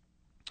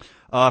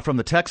 From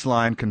the text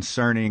line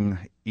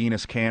concerning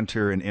Enes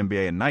Kanter and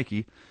NBA and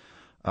Nike,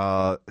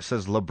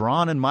 says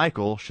LeBron and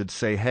Michael should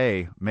say,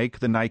 hey, make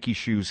the Nike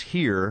shoes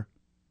here.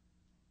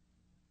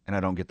 And I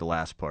don't get the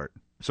last part.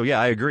 So, yeah,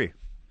 I agree.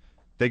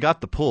 They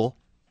got the pull.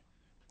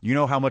 You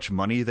know how much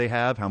money they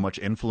have, how much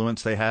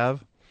influence they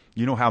have.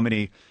 You know how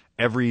many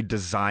every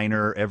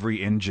designer,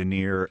 every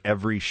engineer,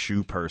 every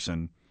shoe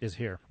person is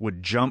here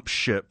would jump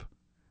ship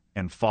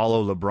and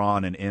follow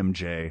LeBron and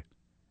MJ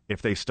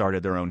if they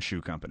started their own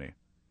shoe company.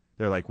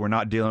 They're like, we're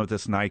not dealing with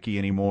this Nike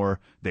anymore.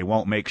 They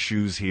won't make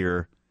shoes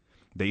here.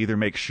 They either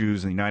make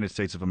shoes in the United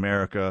States of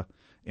America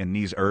in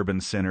these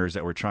urban centers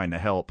that we're trying to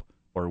help,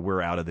 or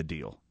we're out of the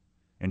deal.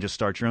 And just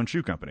start your own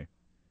shoe company.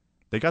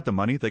 They got the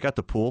money. They got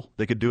the pull.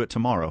 They could do it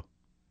tomorrow.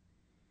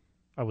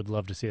 I would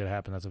love to see that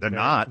happen. They're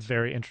not.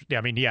 Very interesting.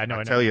 I mean, yeah, no, I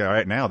know. Tell you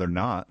right now, they're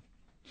not.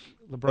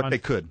 But they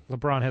could.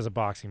 LeBron has a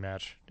boxing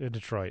match in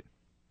Detroit.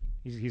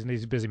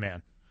 He's a busy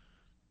man.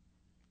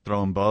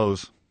 Throwing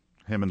bows.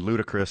 Him and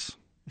Ludacris.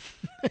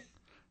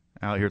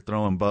 Out here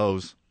throwing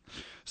bows.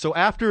 So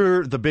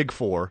after the Big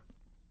Four,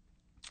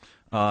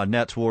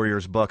 Nets,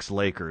 Warriors, Bucks,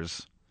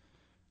 Lakers,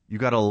 you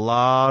got a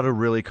lot of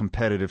really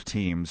competitive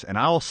teams. And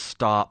I'll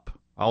stop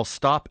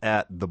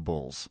at the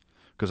Bulls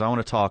because I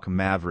want to talk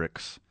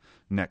Mavericks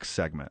next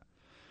segment.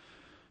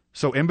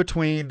 So in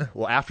between,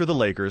 after the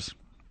Lakers,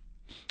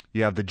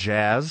 you have the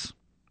Jazz,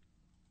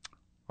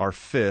 are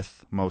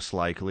 5th most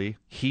likely,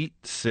 Heat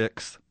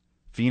 6th,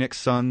 Phoenix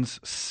Suns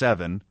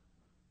 7,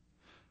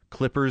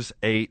 Clippers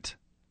 8,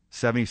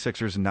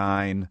 76ers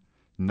 9,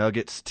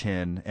 Nuggets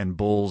 10, and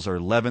Bulls are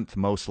 11th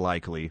most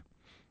likely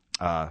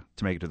to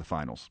make it to the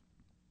finals.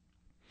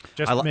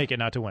 Just to make it,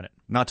 not to win it.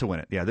 Not to win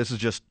it. Yeah, this is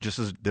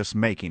just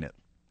making it.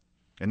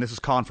 And this is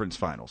conference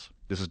finals.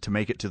 This is to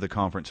make it to the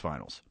conference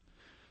finals.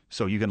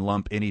 So you can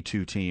lump any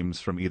 2 teams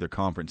from either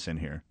conference in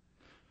here.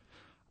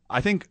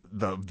 I think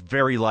the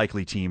very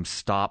likely teams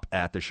stop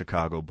at the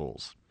Chicago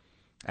Bulls.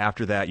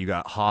 After that, you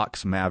got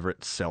Hawks,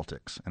 Mavericks,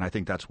 Celtics. And I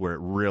think that's where it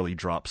really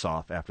drops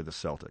off after the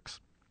Celtics.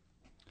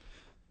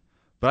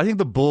 But I think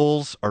the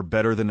Bulls are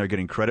better than they're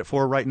getting credit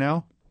for right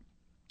now.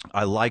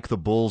 I like the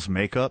Bulls'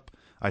 makeup.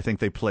 I think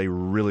they play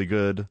really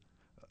good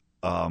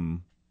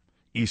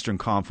Eastern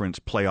Conference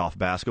playoff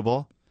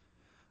basketball.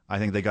 I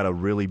think they got a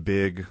really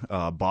big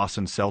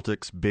Boston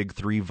Celtics Big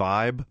 3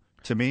 vibe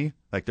to me.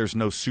 Like there's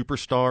no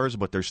superstars,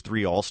 but there's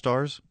 3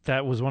 all-stars.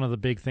 That was one of the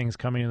big things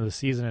coming into the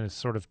season, and it's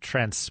sort of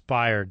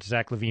transpired.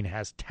 Zach LaVine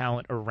has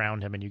talent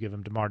around him, and you give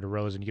him DeMar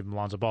DeRozan, you give him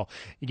Lonzo Ball.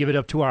 You give it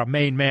up to our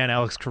main man,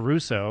 Alex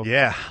Caruso.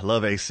 Yeah,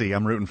 love AC.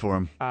 I'm rooting for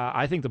him.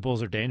 I think the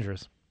Bulls are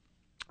dangerous.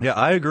 Yeah,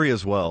 I agree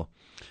as well.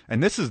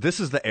 And this is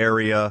the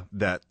area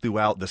that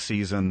throughout the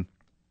season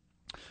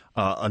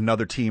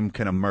another team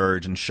can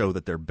emerge and show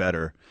that they're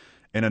better.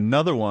 And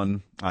another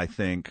one, I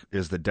think,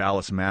 is the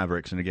Dallas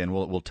Mavericks. And again,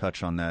 we'll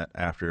touch on that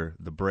after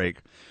the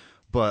break.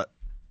 But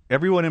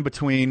everyone in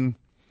between,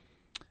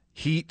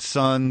 Heat,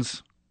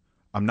 Suns,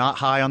 I'm not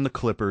high on the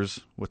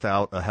Clippers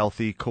without a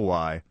healthy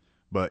Kawhi.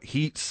 But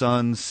Heat,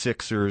 Suns,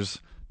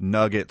 Sixers,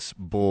 Nuggets,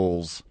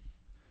 Bulls,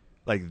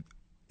 like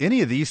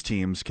any of these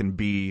teams can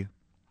be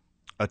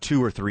a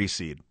 2 or 3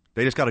 seed.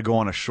 They just got to go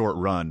on a short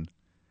run.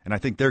 And I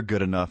think they're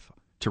good enough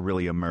to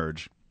really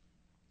emerge.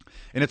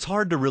 And it's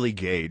hard to really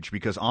gauge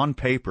because on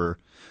paper,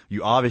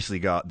 you obviously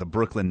got the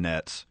Brooklyn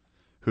Nets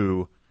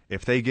who,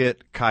 if they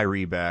get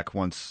Kyrie back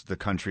once the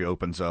country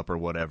opens up or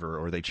whatever,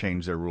 or they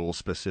change their rules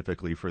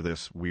specifically for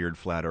this weird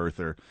flat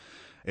earther,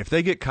 if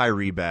they get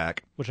Kyrie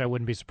back... Which I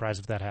wouldn't be surprised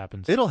if that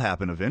happens. It'll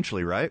happen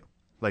eventually, right?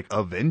 Like,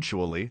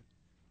 eventually.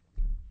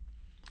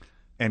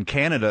 And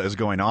Canada is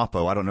going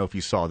oppo. I don't know if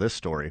you saw this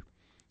story,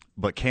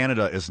 but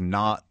Canada is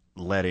not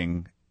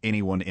letting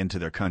anyone into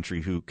their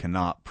country who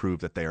cannot prove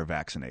that they are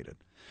vaccinated.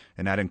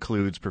 And that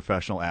includes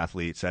professional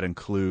athletes. That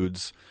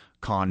includes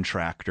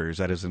contractors.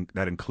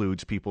 That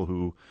includes people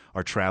who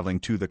are traveling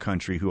to the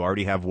country who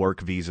already have work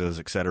visas,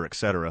 et cetera, et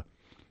cetera.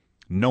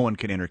 No one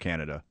can enter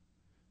Canada.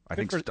 I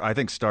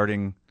think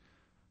starting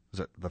was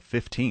it the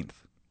 15th.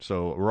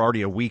 So we're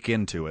already a week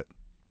into it.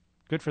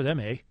 Good for them,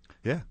 eh?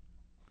 Yeah.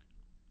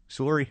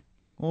 Sorry.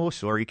 Oh,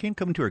 sorry. You can't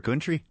come into our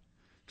country.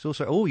 So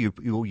sorry. Oh,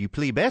 you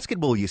play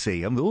basketball, you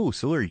say. Oh,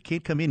 sorry. You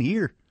can't come in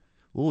here.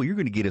 Oh, you're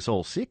going to get us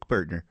all sick,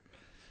 partner.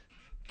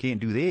 Can't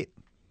do that.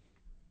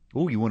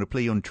 Oh, you want to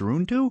play on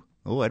Toronto?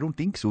 Oh, I don't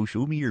think so.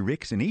 Show me your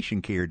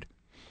vaccination card.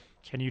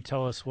 Can you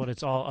tell us what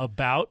it's all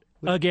about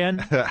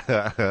again?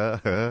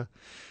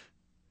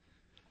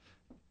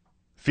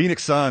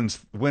 Phoenix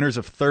Suns, winners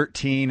of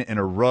 13 in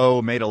a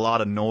row, made a lot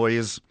of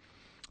noise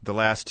the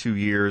last 2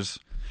 years.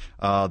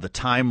 The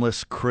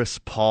timeless Chris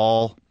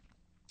Paul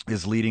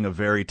is leading a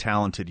very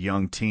talented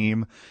young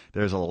team.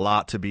 There's a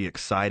lot to be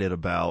excited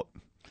about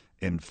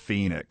in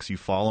Phoenix. You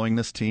following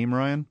this team,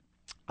 Ryan?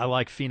 I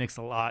like Phoenix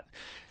a lot.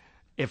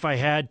 If I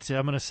had to,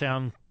 I'm going to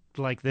sound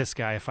like this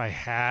guy. If I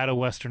had a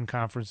Western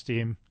Conference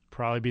team,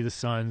 probably be the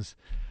Suns.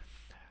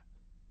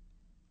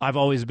 I've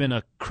always been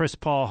a Chris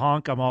Paul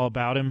honk. I'm all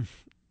about him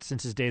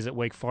since his days at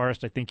Wake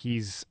Forest. I think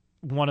he's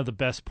one of the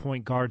best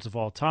point guards of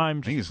all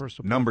time. I think he's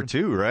number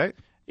 2, right?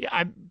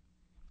 Yeah,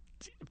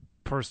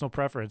 personal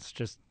preference.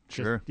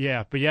 Sure.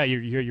 Yeah, but yeah,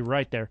 you're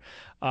right there.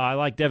 I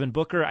like Devin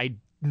Booker. I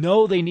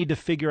know they need to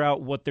figure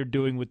out what they're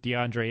doing with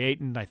DeAndre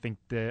Ayton. I think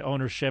the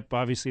ownership,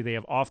 obviously, they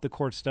have off the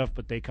court stuff,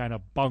 but they kind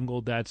of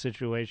bungled that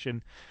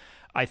situation.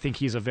 I think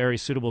he's a very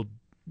suitable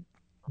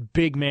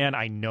big man.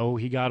 I know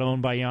he got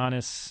owned by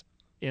Giannis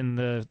in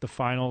the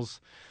finals.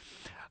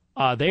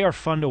 They are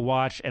fun to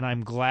watch, and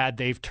I'm glad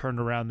they've turned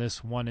around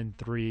this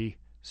 1-3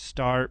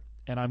 start.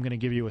 And I'm going to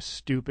give you a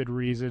stupid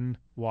reason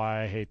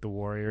why I hate the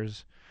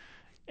Warriors.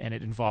 And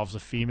it involves a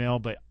female,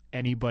 but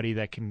anybody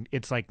that can,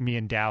 it's like me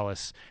in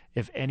Dallas.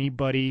 If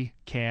anybody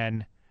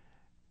can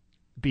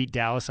beat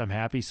Dallas, I'm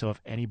happy. So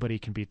if anybody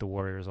can beat the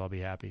Warriors, I'll be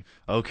happy.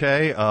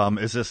 Okay.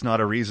 Is this not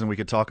a reason we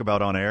could talk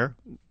about on air?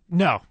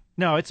 No,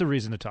 it's a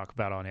reason to talk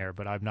about on air,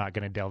 but I'm not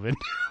going to delve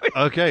into it.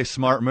 Okay,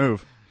 smart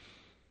move.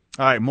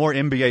 All right, more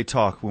NBA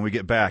talk when we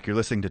get back. You're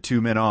listening to 2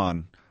 Men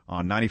On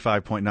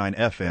 95.9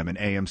 FM and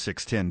AM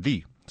 610,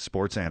 the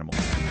Sports Animal.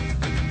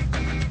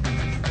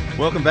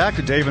 Welcome back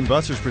to Dave &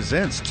 Buster's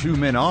Presents 2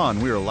 Men On.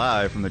 We are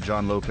live from the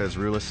John Lopez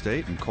Real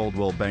Estate and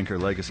Coldwell Banker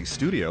Legacy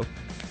Studio.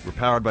 We're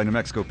powered by New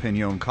Mexico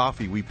Pinon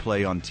Coffee. We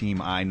play on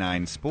Team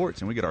I-9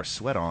 Sports, and we get our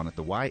sweat on at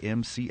the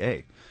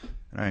YMCA.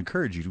 And I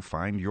encourage you to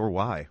find your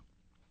why.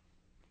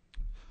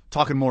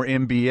 Talking more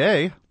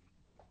NBA,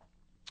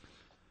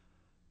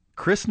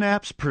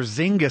 Kristaps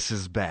Porzingis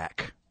is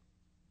back.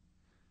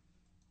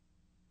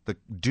 The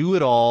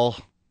do-it-all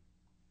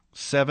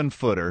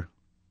 7-footer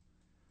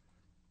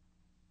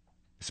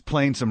is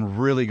playing some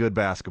really good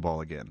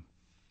basketball again.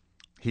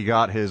 He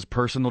got his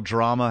personal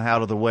drama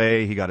out of the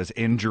way. He got his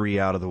injury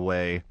out of the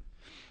way.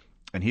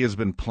 And he has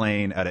been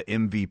playing at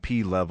an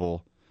MVP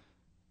level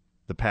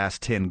the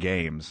past 10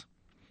 games.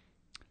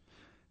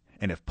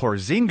 And if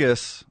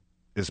Porzingis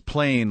is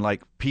playing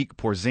like peak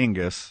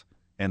Porzingis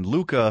and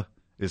Luka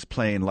is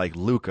playing like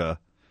Luka,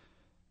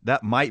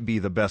 that might be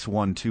the best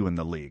 1-2 in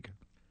the league.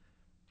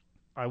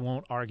 I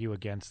won't argue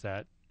against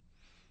that.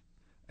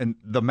 And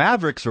the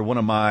Mavericks are one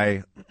of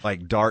my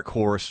dark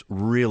horse,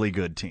 really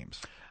good teams.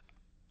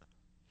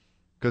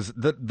 Because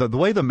the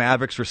way the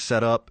Mavericks are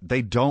set up,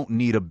 they don't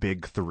need a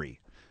big 3.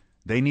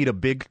 They need a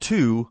big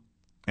 2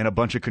 and a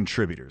bunch of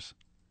contributors.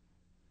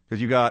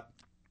 Because you got,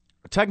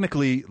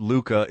 technically,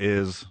 Luka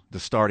is the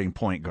starting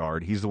point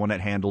guard. He's the one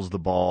that handles the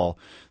ball.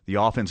 The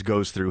offense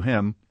goes through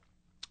him.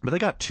 But they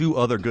got 2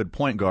 other good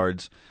point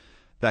guards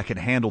that can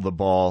handle the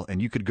ball,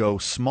 and you could go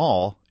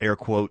small, air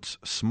quotes,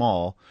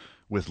 small,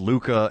 with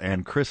Luka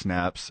and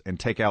Kristaps and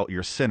take out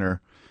your center,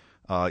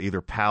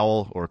 either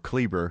Powell or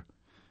Kleber.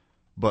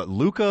 But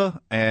Luka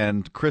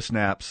and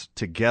Kristaps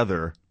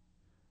together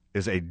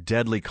is a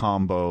deadly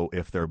combo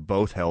if they're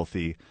both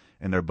healthy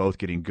and they're both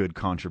getting good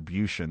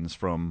contributions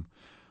from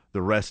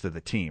the rest of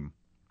the team.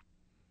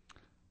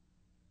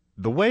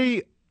 The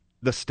way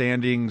the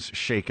standings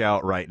shake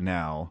out right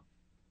now,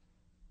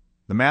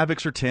 the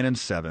Mavericks are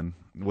 10-7,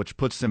 which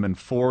puts them in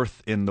 4th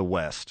in the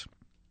West.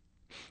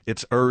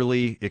 It's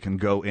early. It can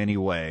go any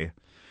way.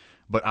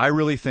 But I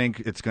really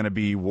think it's going to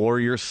be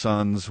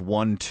Warriors-Suns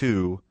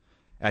 1-2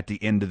 at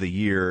the end of the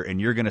year,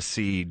 and you're going to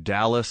see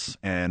Dallas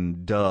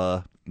and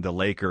the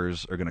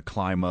Lakers are going to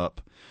climb up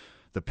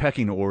the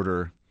pecking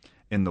order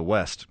in the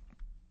West.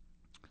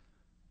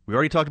 We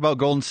already talked about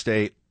Golden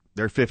State.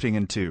 They're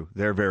 15-2.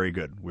 They're very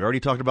good. We already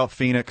talked about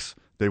Phoenix.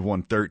 They've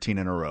won 13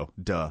 in a row.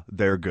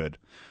 They're good.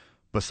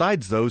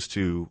 Besides those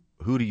two,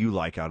 who do you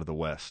like out of the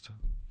West?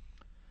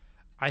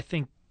 I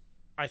think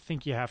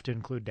you have to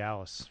include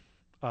Dallas.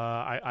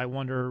 I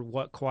wonder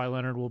what Kawhi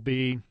Leonard will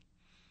be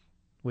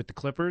with the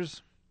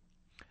Clippers.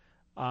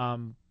 But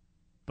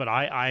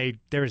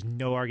there's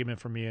no argument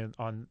for me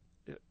on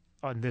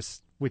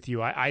this with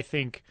you. I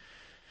think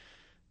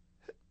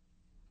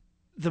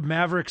the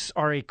Mavericks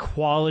are a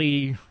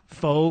quality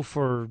foe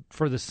for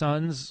the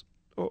Suns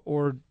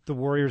or the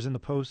Warriors in the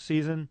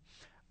postseason.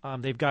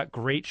 They've got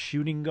great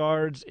shooting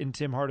guards in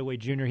Tim Hardaway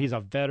Jr. He's a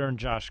veteran.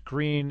 Josh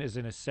Green is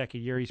in his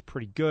second year. He's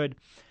pretty good.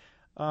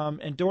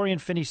 And Dorian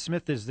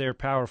Finney-Smith is their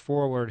power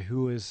forward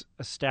who has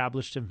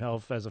established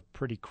himself as a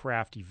pretty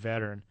crafty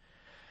veteran.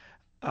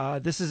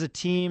 This is a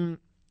team,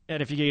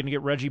 and if you're going to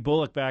get Reggie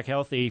Bullock back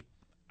healthy,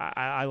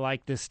 I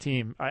like this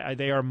team.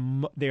 They are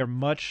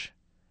much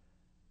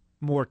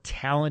more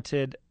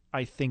talented,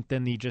 I think,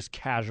 than the just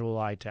casual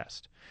eye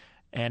test.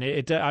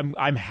 And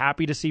I'm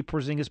happy to see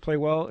Porzingis play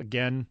well.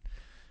 Again,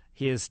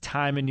 his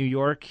time in New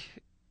York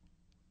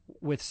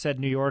with said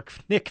New York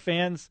Knicks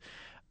fans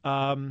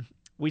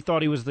we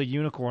thought he was the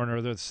unicorn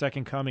or the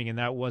second coming, and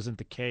that wasn't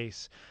the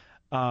case.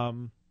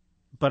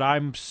 But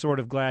I'm sort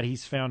of glad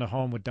he's found a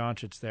home with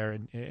Doncic there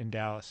in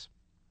Dallas.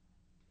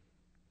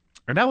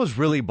 And that was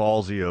really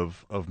ballsy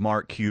of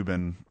Mark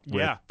Cuban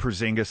with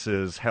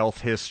Porzingis's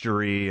health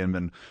history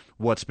and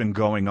what's been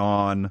going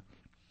on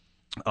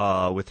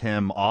with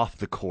him off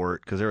the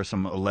court, because there are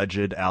some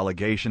alleged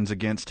allegations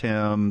against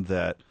him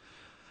that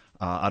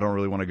I don't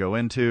really want to go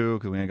into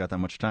because we ain't got that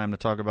much time to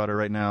talk about it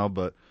right now.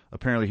 But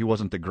apparently he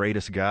wasn't the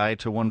greatest guy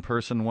to one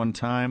person one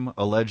time,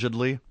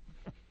 allegedly.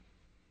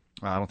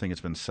 I don't think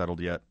it's been settled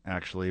yet,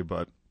 actually,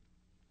 but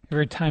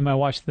every time I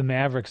watch the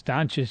Mavericks,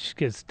 Doncic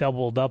gets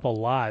doubled up a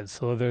lot.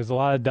 So there's a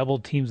lot of double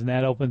teams, and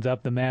that opens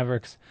up the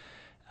Mavericks'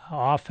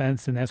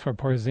 offense, and that's where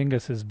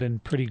Porzingis has been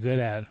pretty good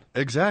at.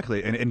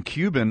 Exactly. And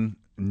Cuban,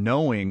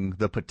 knowing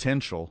the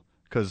potential,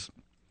 because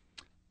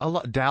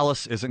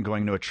Dallas isn't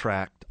going to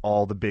attract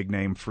all the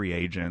big-name free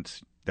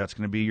agents. That's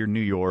going to be your New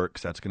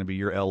Yorks. That's going to be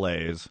your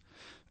L.A.s.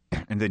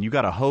 And then you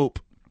got to hope,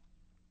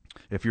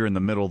 if you're in the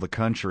middle of the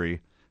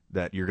country,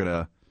 that you're going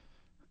to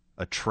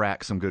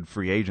attract some good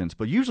free agents.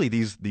 But usually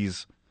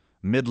these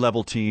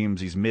mid-level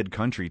teams, these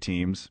mid-country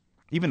teams,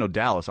 even though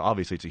Dallas,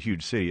 obviously it's a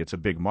huge city, it's a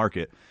big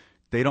market,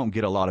 they don't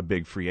get a lot of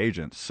big free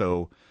agents.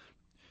 So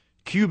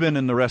Cuban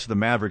and the rest of the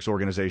Mavericks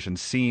organization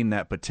seeing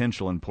that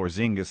potential in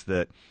Porzingis,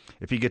 that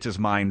if he gets his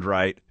mind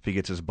right, if he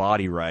gets his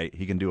body right,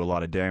 he can do a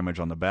lot of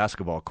damage on the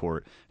basketball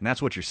court. And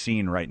that's what you're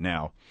seeing right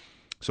now.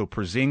 So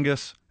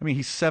Porzingis, I mean,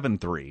 he's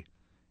 7'3",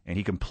 and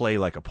he can play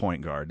like a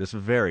point guard. This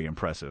is very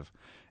impressive.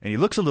 And he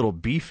looks a little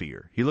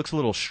beefier. He looks a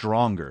little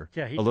stronger,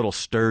 a little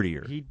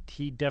sturdier.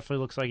 He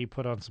definitely looks like he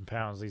put on some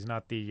pounds. He's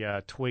not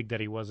the twig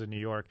that he was in New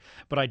York.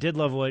 But I did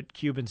love what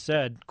Cuban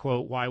said,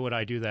 quote, "Why would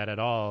I do that at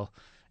all?"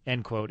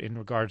 End quote, in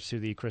regards to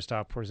the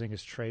Kristaps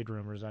Porzingis trade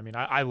rumors. I mean,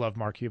 I love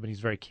Mark Cuban. He's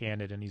very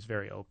candid and he's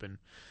very open.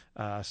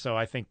 So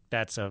I think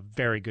that's a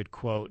very good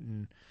quote.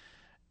 And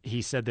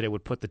he said that it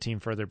would put the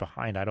team further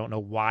behind. I don't know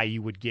why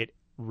you would get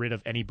rid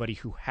of anybody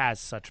who has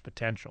such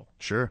potential.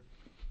 Sure.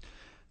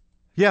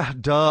 Yeah,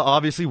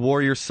 obviously,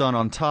 Warriors Sun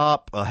on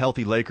top. A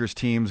healthy Lakers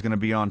team is going to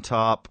be on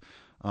top.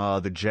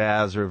 The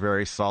Jazz are a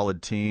very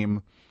solid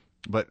team.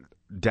 But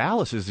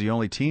Dallas is the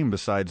only team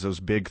besides those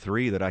big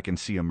three that I can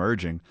see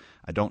emerging.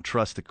 I don't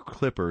trust the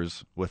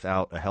Clippers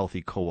without a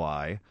healthy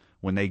Kawhi.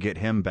 When they get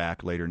him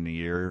back later in the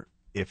year,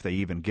 if they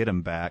even get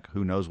him back,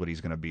 who knows what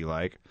he's going to be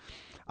like.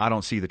 I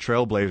don't see the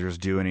Trailblazers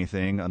do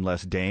anything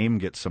unless Dame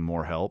gets some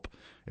more help.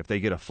 If they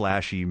get a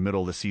flashy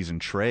middle-of-the-season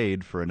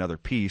trade for another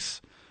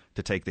piece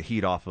to take the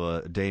heat off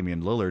of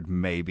Damian Lillard,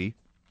 maybe.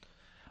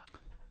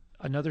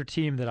 Another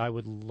team that I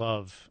would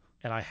love,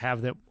 and I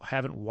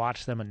haven't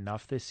watched them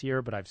enough this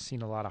year, but I've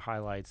seen a lot of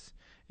highlights,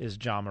 is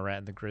Ja Morant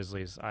and the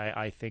Grizzlies.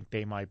 I think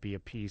they might be a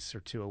piece or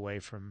two away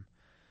from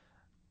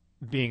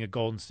being a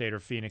Golden State or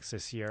Phoenix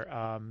this year.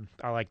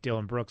 I like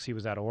Dylan Brooks. He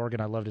was out of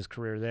Oregon. I loved his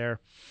career there.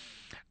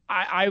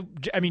 I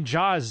mean,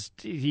 Ja's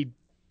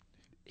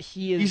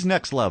he's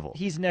next level.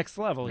 He's next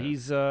level.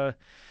 Yeah.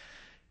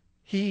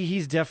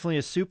 He's definitely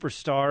a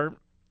superstar.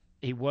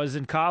 He was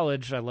in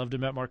college. I loved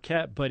him at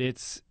Marquette, but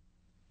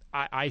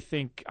I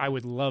think I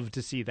would love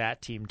to see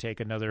that team take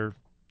another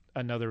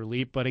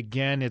leap. But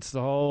again, it's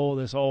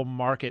this whole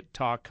market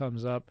talk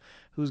comes up.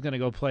 Who's going to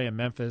go play in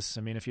Memphis?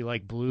 I mean, if you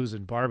like blues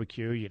and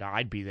barbecue,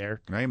 I'd be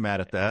there. I ain't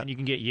mad at that. And you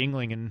can get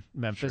Yingling in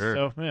Memphis, sure.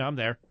 So yeah, I'm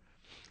there.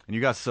 And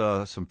you got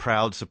some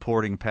proud,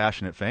 supporting,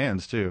 passionate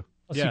fans too.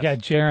 Yes. You got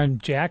Jaren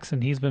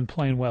Jackson. He's been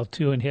playing well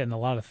too and hitting a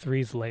lot of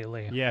threes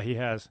lately. Yeah, he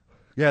has.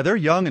 Yeah, they're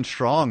young and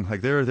strong.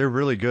 Like they're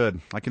really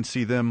good. I can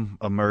see them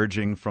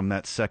emerging from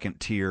that second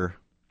tier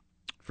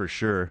for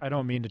sure. I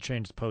don't mean to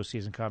change the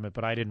postseason comment,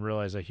 but I didn't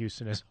realize that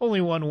Houston has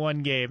only won one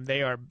game.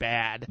 They are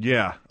bad.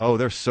 Yeah. Oh,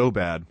 they're so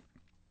bad.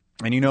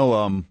 And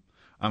I'm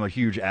a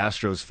huge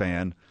Astros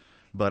fan,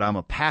 but I'm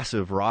a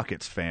passive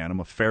Rockets fan. I'm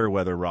a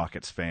fair-weather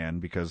Rockets fan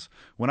because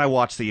when I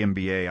watch the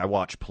NBA, I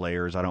watch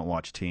players. I don't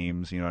watch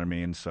teams, you know what I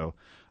mean? So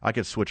I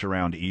could switch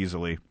around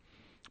easily.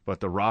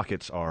 But the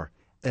Rockets are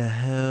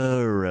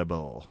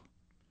horrible.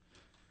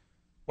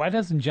 Why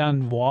doesn't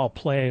John Wall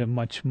play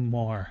much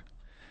more?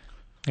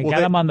 They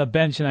got him on the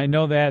bench, and I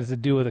know that has to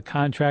do with a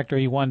contract or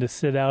he wanted to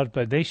sit out,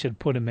 but they should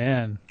put him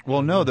in.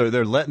 Well, no,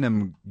 they're letting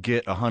him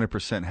get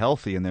 100%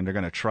 healthy, and then they're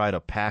going to try to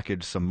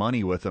package some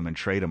money with him and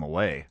trade him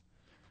away.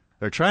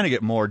 They're trying to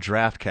get more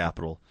draft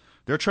capital.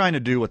 They're trying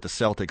to do what the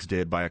Celtics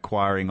did by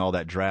acquiring all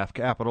that draft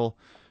capital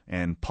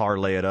and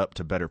parlay it up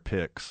to better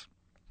picks.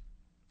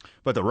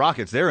 But the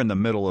Rockets, they're in the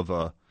middle of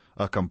a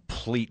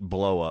complete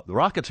blow-up. The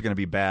Rockets are going to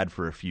be bad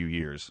for a few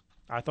years.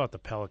 I thought the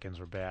Pelicans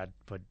were bad,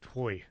 but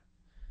boy,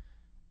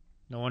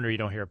 no wonder you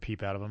don't hear a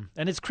peep out of them.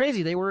 And it's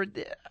crazy.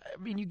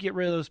 You get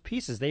rid of those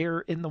pieces. They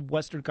were in the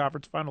Western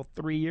Conference Final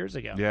 3 years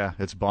ago. Yeah,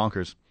 it's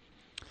bonkers.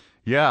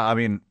 Yeah, I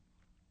mean,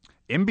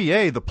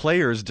 NBA, the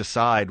players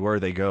decide where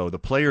they go. The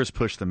players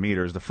push the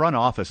meters. The front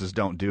offices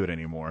don't do it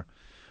anymore.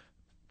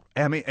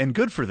 I mean, and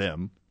good for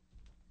them.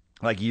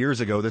 Like years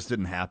ago, this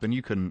didn't happen.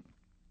 You couldn't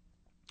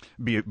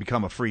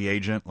become a free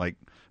agent like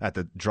at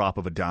the drop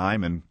of a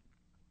dime and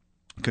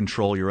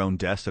control your own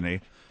destiny.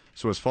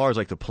 So as far as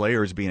like the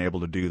players being able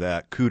to do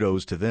that,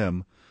 kudos to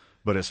them.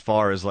 But as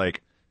far as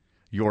like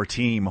your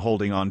team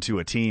holding on to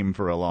a team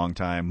for a long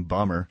time,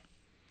 bummer.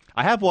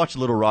 I have watched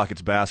Little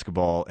Rockets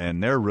basketball,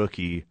 and their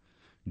rookie,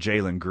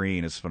 Jalen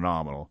Green, is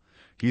phenomenal.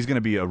 He's going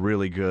to be a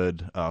really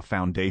good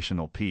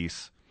foundational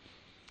piece.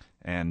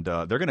 And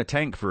they're going to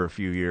tank for a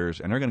few years,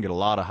 and they're going to get a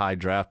lot of high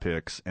draft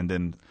picks. And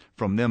then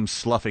from them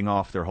sloughing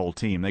off their whole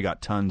team, they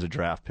got tons of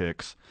draft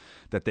picks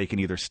that they can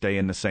either stay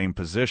in the same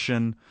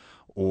position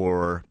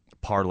or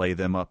parlay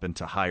them up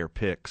into higher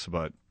picks.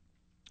 But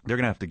they're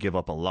going to have to give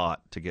up a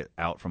lot to get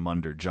out from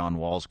under John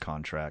Wall's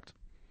contract.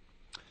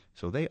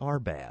 So they are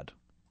bad.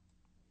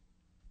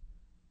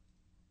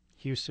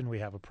 Houston, we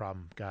have a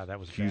problem. God, that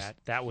was bad.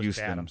 That was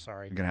Houston, bad. I'm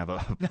sorry. You're going to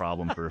have a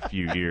problem for a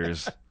few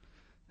years.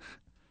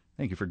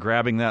 Thank you for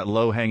grabbing that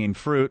low-hanging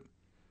fruit.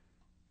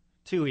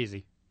 Too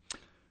easy.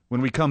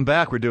 When we come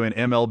back, we're doing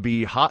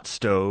MLB Hot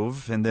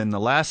Stove, and then the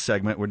last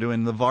segment, we're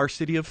doing the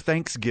Varsity of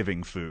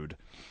Thanksgiving food.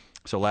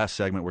 So last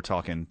segment, we're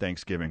talking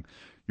Thanksgiving.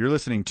 You're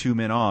listening 2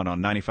 Men On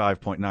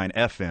 95.9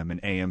 FM and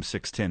AM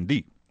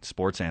 610D,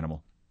 Sports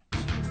Animal.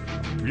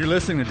 You're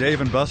listening to Dave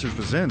and Buster's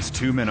Presents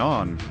 2 Men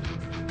On.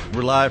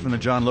 We're live from the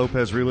John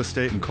Lopez Real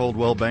Estate and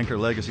Coldwell Banker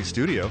Legacy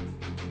Studio.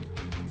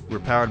 We're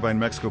powered by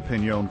Mexico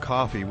Pinon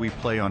Coffee. We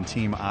play on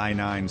Team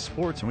I-9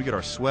 Sports, and we get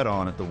our sweat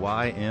on at the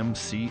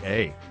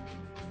YMCA.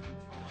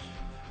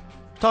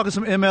 Talking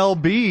some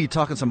MLB,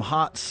 talking some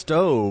hot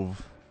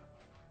stove.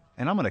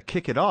 And I'm going to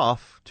kick it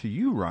off to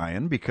you,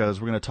 Ryan,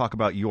 because we're going to talk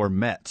about your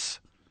Mets.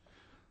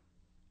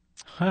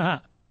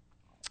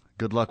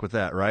 Good luck with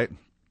that, right?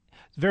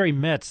 It's very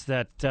Mets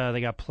that they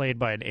got played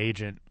by an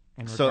agent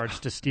in regards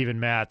to Steven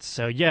Matz.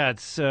 So, yeah,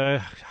 it's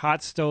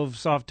hot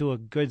stove's off to a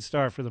good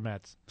start for the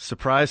Mets.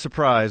 Surprise,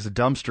 surprise, the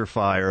dumpster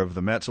fire of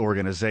the Mets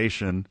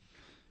organization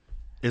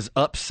is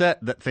upset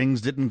that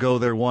things didn't go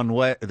their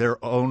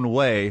own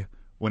way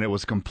when it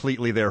was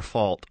completely their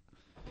fault.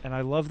 And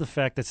I love the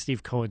fact that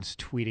Steve Cohen's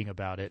tweeting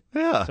about it.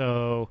 Yeah.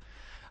 So,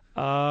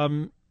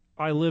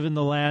 I live in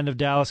the land of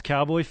Dallas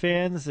Cowboy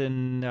fans,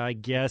 and I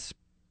guess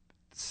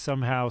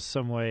somehow,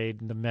 some way,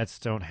 the Mets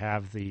don't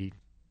have the,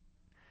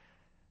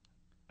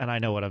 and I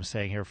know what I'm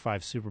saying here,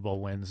 5 Super Bowl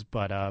wins,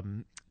 but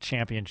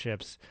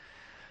championships.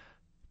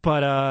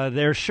 But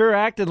they're sure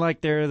acting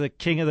like they're the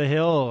king of the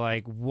hill.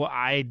 Like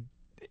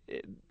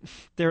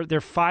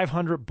they're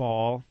 500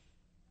 ball.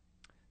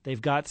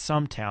 They've got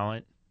some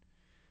talent.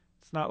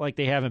 It's not like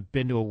they haven't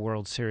been to a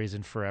World Series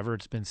in forever.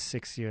 It's been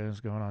 6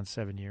 years, going on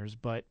 7 years.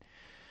 But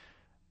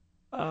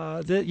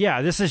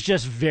this is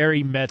just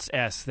very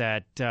Mets-esque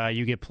that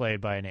you get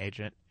played by an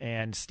agent.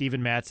 And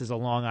Steven Matz is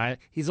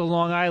he's a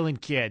Long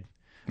Island kid.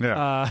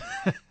 Yeah.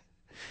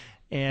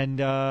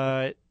 And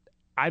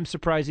I'm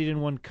surprised he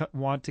didn't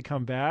want to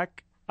come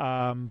back.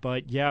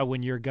 But, yeah,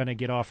 when you're going to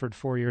get offered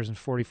 4 years and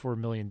 $44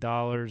 million,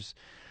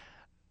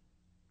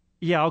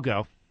 yeah, I'll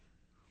go.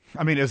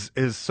 I mean,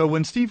 so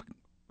when Steve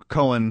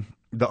Cohen,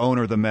 the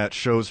owner of the Mets,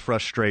 shows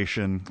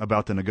frustration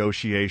about the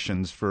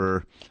negotiations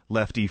for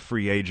lefty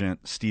free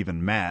agent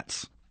Steven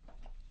Matz,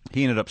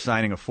 he ended up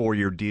signing a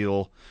 4-year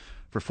deal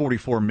for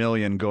 $44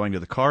 million going to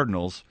the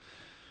Cardinals.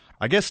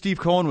 I guess Steve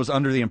Cohen was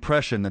under the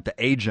impression that the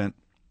agent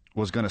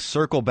was going to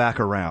circle back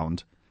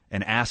around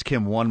and ask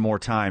him one more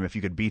time if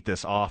he could beat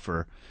this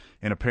offer,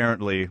 and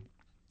apparently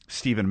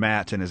Steven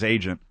Matz and his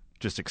agent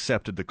just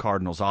accepted the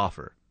Cardinals'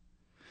 offer.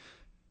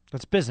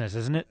 That's business,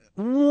 isn't it?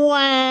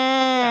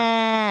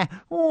 Wah,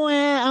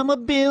 I'm a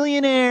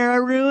billionaire. I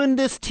ruined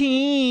this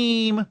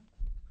team.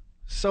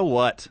 So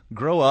what?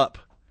 Grow up.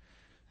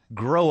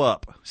 Grow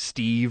up,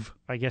 Steve.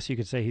 I guess you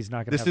could say he's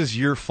not going to. This is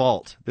your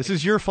fault. This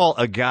is your fault.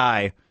 A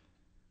guy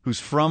who's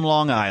from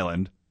Long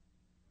Island,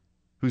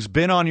 who's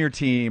been on your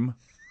team,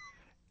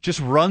 just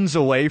runs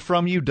away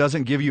from you,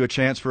 doesn't give you a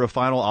chance for a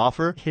final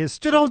offer.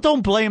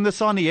 Don't blame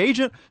this on the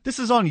agent. This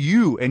is on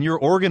you and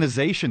your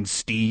organization,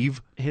 Steve.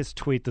 His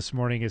tweet this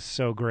morning is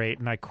so great,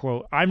 and I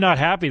quote, "I'm not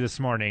happy this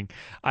morning.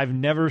 I've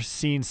never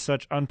seen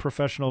such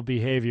unprofessional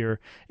behavior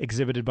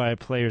exhibited by a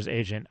player's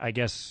agent. I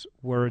guess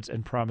words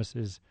and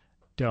promises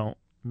don't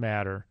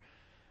matter."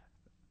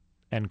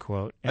 End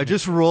quote. And I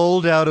just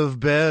rolled out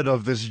of bed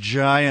of this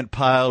giant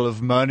pile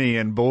of money,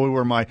 and boy,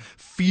 were my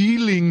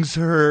feelings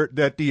hurt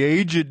that the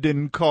agent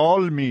didn't call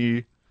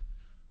me.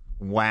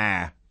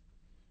 Wah.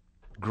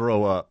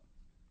 Grow up.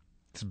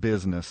 It's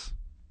business.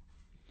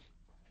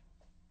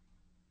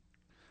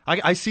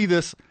 I see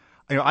this.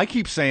 I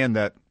keep saying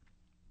that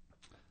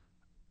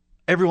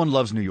everyone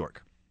loves New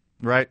York,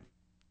 right?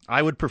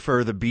 I would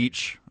prefer the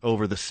beach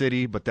over the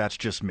city, but that's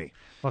just me.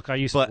 Look,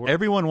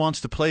 everyone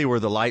wants to play where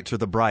the lights are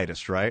the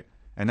brightest, right?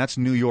 And that's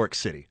New York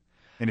City.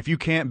 And if you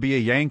can't be a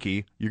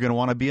Yankee, you're going to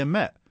want to be a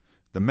Met.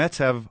 The Mets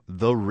have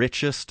the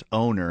richest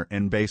owner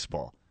in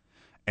baseball.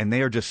 And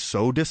they are just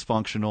so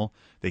dysfunctional.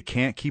 They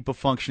can't keep a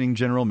functioning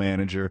general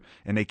manager,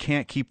 and they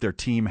can't keep their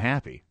team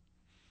happy.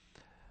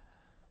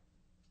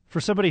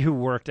 For somebody who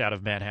worked out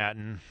of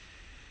Manhattan,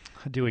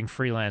 doing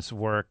freelance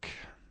work,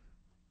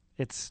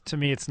 to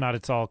me, it's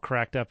not all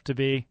cracked up to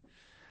be.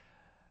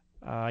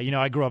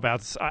 I grew up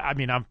out. I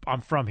mean,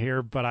 I'm from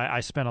here, but I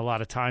spent a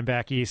lot of time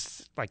back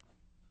east, like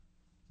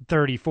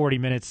 30, 40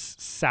 minutes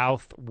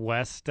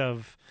southwest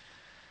of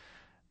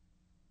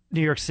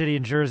New York City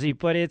and Jersey.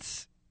 But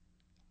it's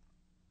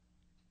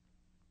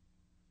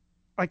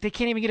like they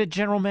can't even get a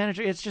general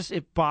manager.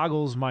 It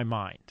boggles my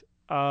mind.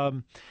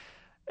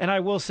 And I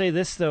will say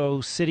this, though,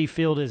 Citi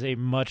Field is a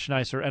much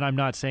nicer, and I'm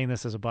not saying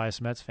this as a biased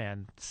Mets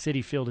fan,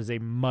 Citi Field is a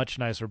much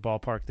nicer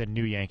ballpark than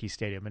new Yankee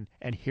Stadium.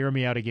 And hear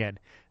me out again.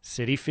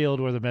 Citi Field,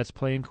 where the Mets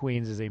play in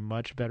Queens, is a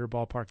much better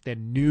ballpark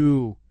than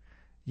new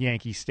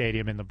Yankee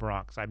Stadium in the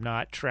Bronx. I'm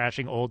not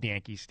trashing old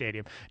Yankee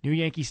Stadium. New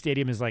Yankee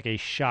Stadium is like a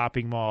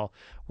shopping mall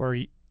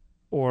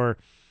or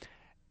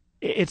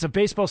it's a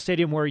baseball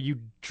stadium where you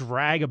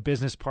drag a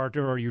business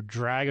partner or you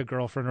drag a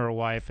girlfriend or a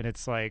wife, and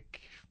it's like,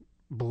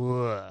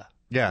 blah.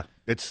 Yeah,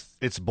 it's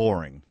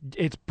boring.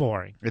 It's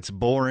boring. It's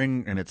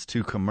boring, and it's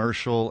too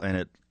commercial,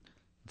 and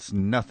it's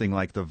nothing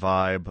like the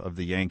vibe of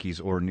the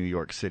Yankees or New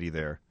York City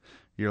there.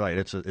 You're right,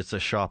 it's a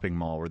shopping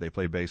mall where they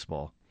play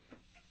baseball.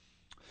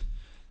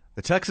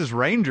 The Texas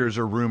Rangers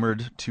are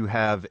rumored to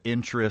have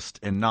interest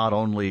in not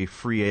only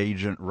free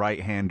agent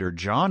right-hander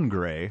John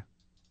Gray,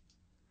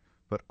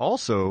 but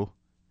also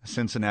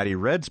Cincinnati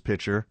Reds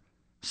pitcher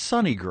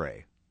Sonny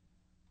Gray.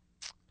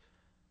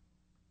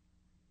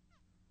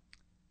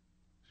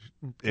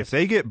 If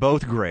they get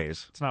both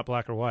Grays, it's not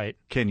black or white.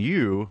 Can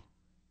you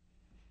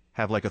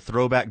have like a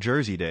throwback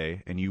jersey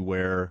day and you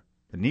wear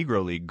the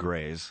Negro League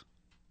Grays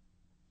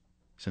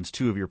since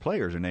two of your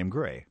players are named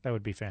Gray? That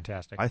would be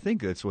fantastic. I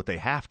think that's what they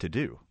have to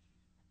do.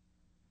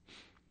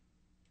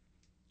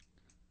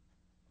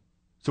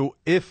 So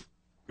if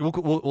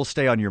we'll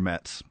stay on your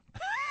Mets,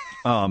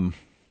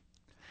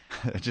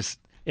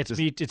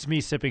 It's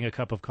me sipping a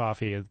cup of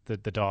coffee. The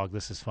dog.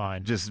 This is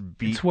fine.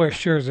 It's where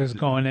Scherzer's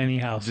going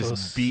anyhow.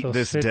 Just beat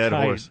this dead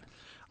tight. horse.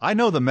 I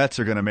know the Mets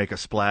are going to make a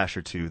splash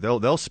or two.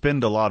 They'll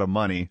spend a lot of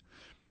money,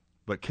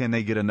 but can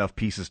they get enough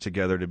pieces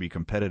together to be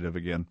competitive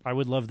again? I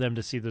would love them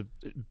to see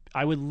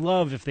I would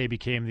love if they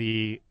became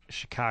the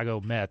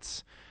Chicago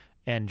Mets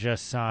and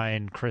just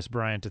sign Chris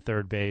Bryant to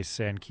third base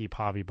and keep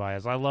Javi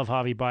Baez. I love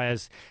Javi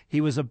Baez. He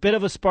was a bit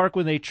of a spark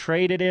when they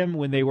traded him,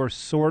 when they were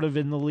sort of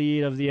in the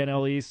lead of the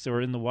NL East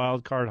or in the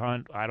wild card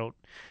hunt. I don't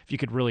if you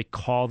could really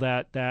call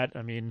that.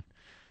 I mean,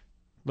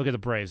 look at the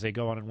Braves. They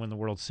go on and win the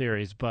World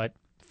Series, but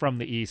from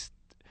the East.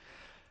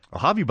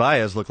 Well, Javi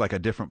Baez looked like a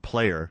different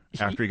player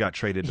after he got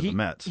traded to the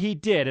Mets. He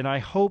did, and I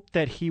hope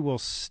that he will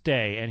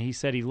stay. And he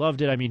said he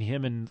loved it. I mean,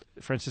 him and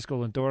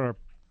Francisco Lindor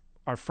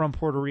are from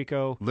Puerto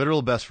Rico.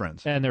 Literal best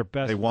friends. And they're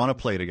best They want to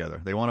play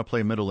together. They want to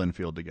play middle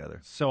infield together.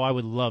 So I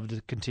would love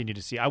to continue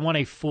to see. I want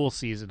a full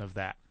season of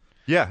that.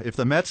 Yeah, if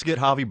the Mets get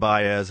Javi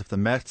Baez, if the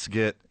Mets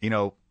get,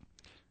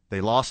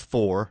 they lost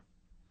 4.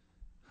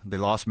 They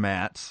lost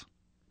Matz.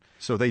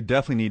 So they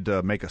definitely need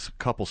to make a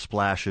couple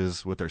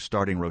splashes with their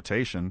starting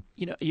rotation.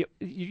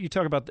 You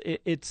talk about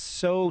it's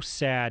so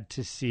sad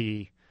to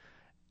see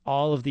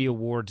all of the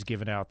awards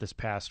given out this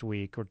past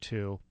week or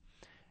two,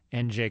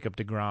 and Jacob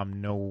deGrom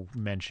no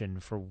mention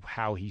for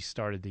how he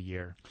started the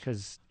year,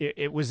 because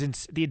it was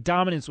the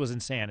dominance was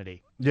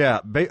insanity.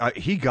 Yeah,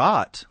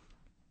 deGrom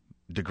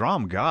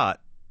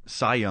got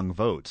Cy Young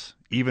votes,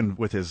 even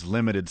with his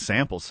limited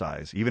sample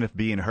size. Even if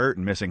being hurt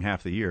and missing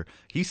half the year,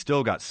 he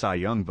still got Cy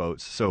Young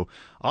votes. So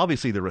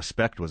obviously the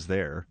respect was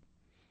there.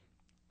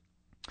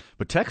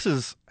 But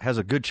Texas has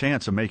a good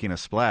chance of making a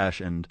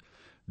splash, and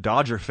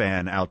Dodger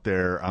fan out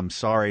there, I'm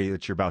sorry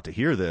that you're about to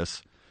hear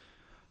this,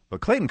 but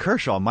Clayton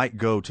Kershaw might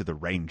go to the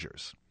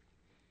Rangers.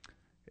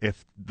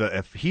 If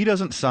he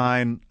doesn't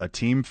sign a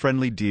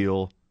team-friendly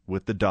deal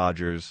with the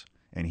Dodgers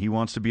and he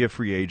wants to be a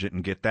free agent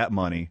and get that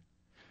money,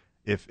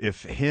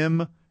 if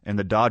him and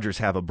the Dodgers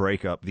have a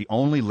breakup, the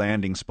only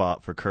landing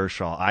spot for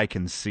Kershaw I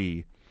can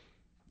see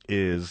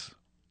is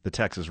the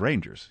Texas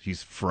Rangers.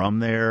 He's from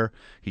there.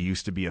 He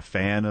used to be a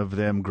fan of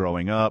them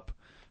growing up.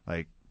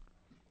 Like,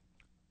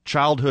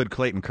 childhood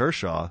Clayton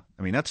Kershaw,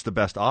 I mean, that's the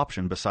best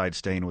option besides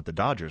staying with the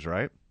Dodgers,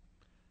 right?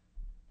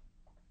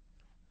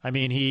 I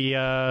mean, he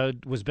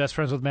was best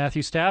friends with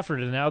Matthew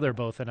Stafford, and now they're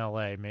both in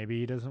L.A. Maybe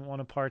he doesn't want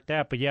to part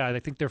that. But, yeah, I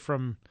think they're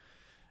from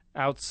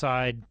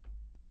outside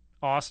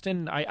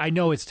Austin. I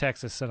know it's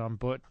Texas, and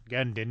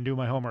again, didn't do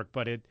my homework,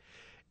 but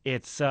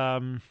it's I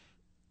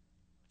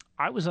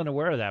was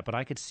unaware of that, but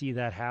I could see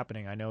that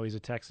happening. I know he's a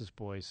Texas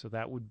boy, so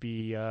that would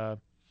be I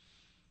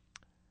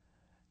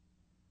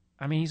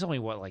mean, he's only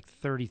like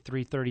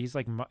 33, 30. He's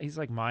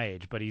like my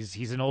age, but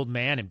he's an old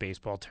man in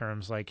baseball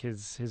terms. Like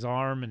his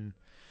arm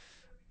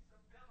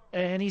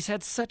and he's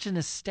had such an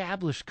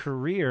established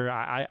career.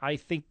 I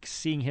think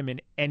seeing him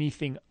in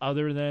anything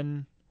other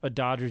than a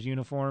Dodgers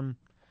uniform,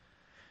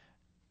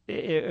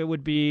 it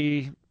would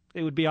be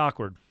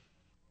awkward.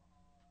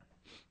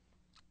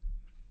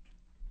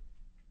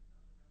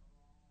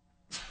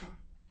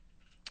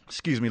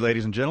 Excuse me,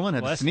 ladies and gentlemen.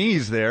 Had to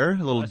sneeze there.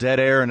 A little dead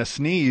air and a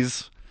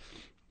sneeze.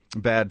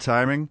 Bad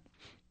timing.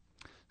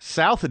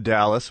 South of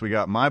Dallas, we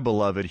got my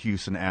beloved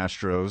Houston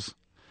Astros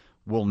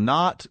will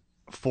not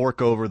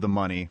fork over the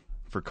money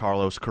for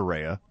Carlos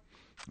Correa.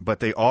 but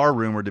they are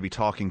rumored to be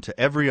talking to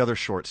every other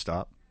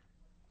shortstop.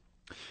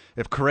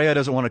 If Correa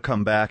doesn't want to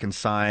come back and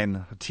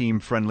sign a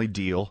team-friendly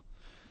deal,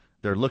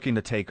 they're looking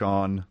to take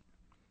on,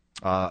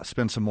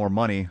 spend some more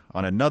money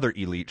on another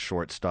elite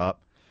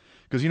shortstop.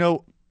 Because,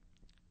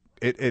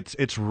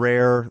 it's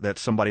rare that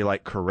somebody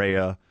like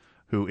Correa,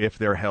 who, if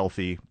they're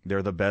healthy,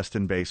 they're the best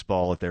in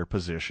baseball at their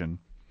position.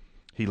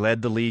 He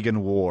led the league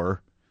in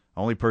WAR.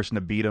 Only person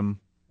to beat him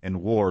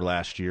in WAR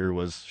last year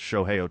was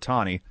Shohei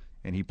Ohtani,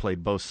 and he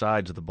played both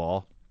sides of the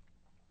ball.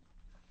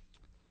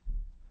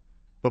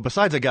 But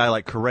besides a guy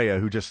like Correa,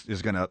 who just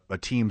is a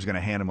team's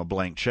gonna hand him a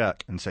blank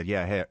check and said,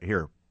 "Yeah,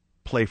 here,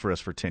 play for us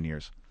for 10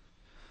 years."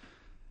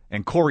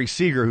 And Corey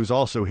Seager, who's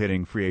also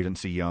hitting free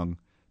agency young,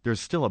 there's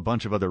still a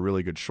bunch of other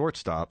really good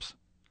shortstops.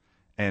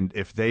 And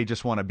if they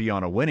just want to be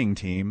on a winning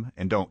team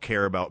and don't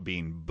care about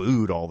being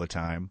booed all the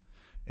time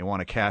and want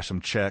to cash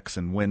some checks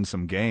and win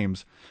some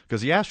games,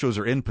 because the Astros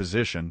are in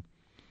position,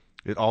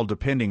 it all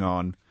depending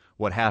on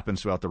what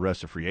happens throughout the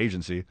rest of free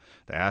agency,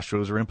 the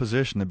Astros are in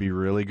position to be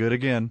really good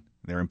again.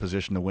 They're in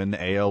position to win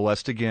the AL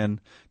West again.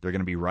 They're going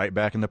to be right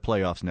back in the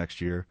playoffs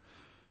next year.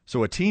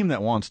 So a team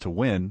that wants to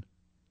win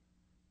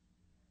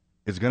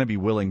is going to be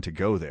willing to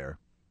go there.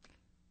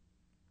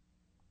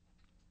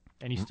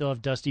 And you still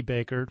have Dusty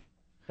Baker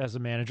as a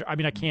manager. I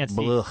mean, I can't see.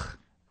 Blech.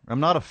 I'm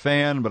not a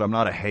fan, but I'm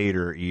not a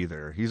hater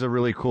either. He's a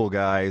really cool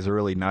guy. He's a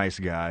really nice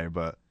guy,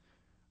 but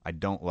I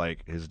don't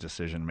like his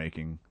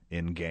decision-making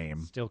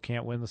in-game. Still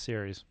can't win the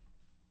series.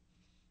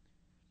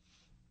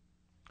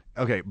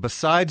 Okay,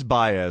 besides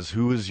Baez,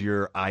 who is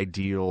your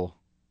ideal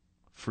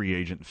free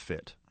agent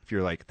fit? If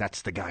you're like,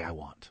 that's the guy I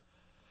want.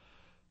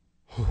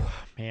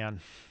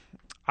 Man,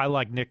 I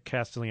like Nick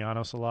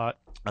Castellanos a lot.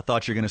 I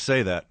thought you were going to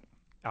say that.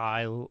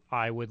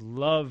 I would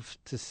love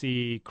to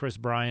see Chris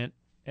Bryant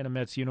in a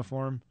Mets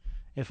uniform.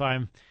 If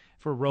we're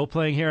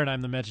role-playing here and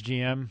I'm the Mets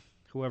GM,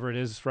 whoever it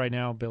is right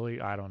now, Billy,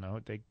 I don't know.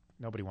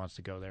 Nobody wants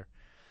to go there.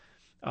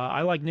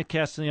 I like Nick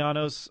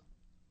Castellanos.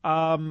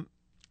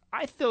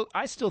 I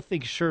still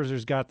think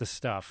Scherzer's got the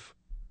stuff.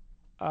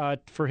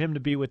 For him to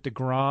be with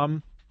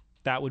DeGrom,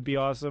 that would be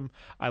awesome.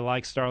 I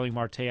like Starling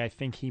Marte. I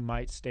think he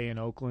might stay in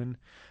Oakland.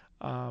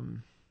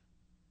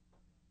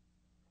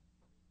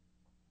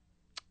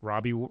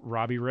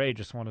 Robbie Ray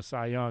just won a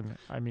Cy Young.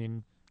 I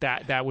mean,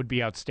 that would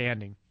be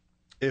outstanding.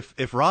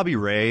 If Robbie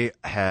Ray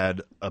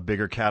had a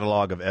bigger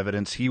catalog of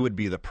evidence, he would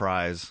be the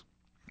prize,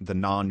 the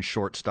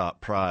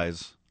non-shortstop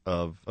prize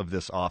of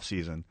this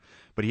offseason.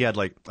 But he had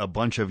like a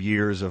bunch of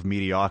years of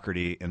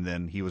mediocrity, and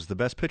then he was the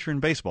best pitcher in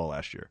baseball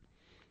last year.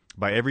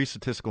 By every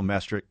statistical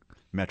metric,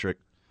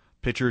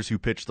 pitchers who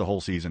pitched the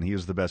whole season, he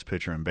was the best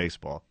pitcher in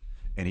baseball.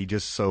 And he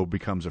just so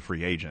becomes a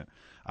free agent.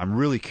 I'm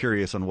really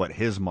curious on what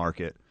his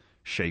market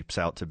shapes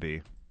out to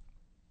be.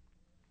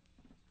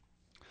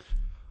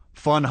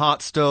 Fun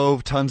hot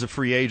stove, tons of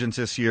free agents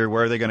this year.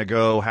 Where are they going to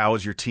go? How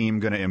is your team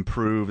going to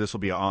improve? This will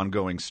be an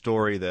ongoing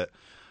story that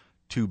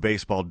two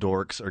baseball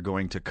dorks are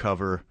going to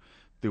cover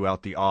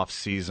throughout the off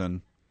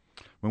season.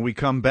 When we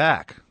come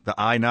back, the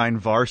I-9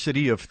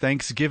 varsity of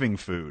Thanksgiving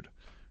food.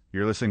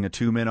 You're listening to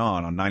 2 Men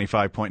On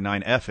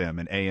 95.9 FM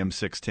and AM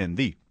 610,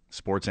 the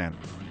Sports Animal.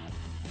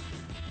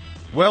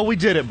 Well, we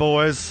did it,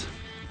 boys.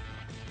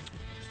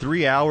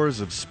 3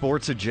 hours of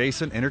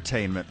sports-adjacent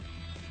entertainment.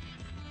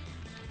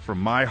 From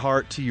my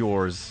heart to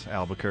yours,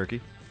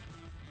 Albuquerque.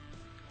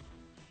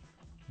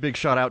 Big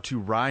shout out to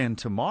Ryan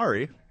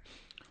Tamari,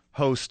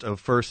 host of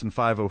First and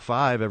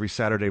 505 every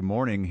Saturday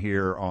morning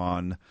here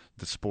on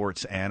the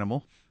Sports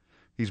Animal.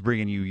 He's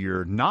bringing you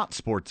your not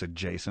sports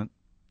adjacent,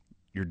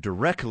 your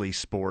directly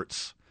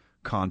sports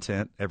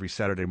content every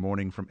Saturday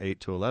morning from 8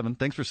 to 11.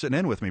 Thanks for sitting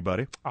in with me,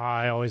 buddy.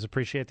 I always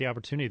appreciate the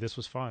opportunity. This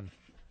was fun.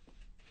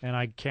 And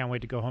I can't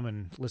wait to go home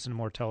and listen to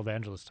more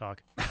televangelists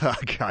talk.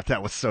 God,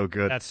 that was so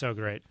good. That's so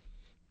great.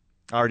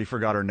 I already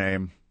forgot her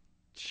name.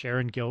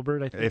 Sharon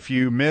Gilbert, I think. If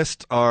you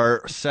missed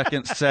our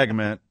second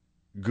segment,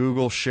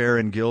 Google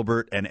Sharon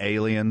Gilbert and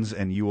aliens,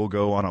 and you will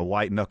go on a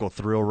white-knuckle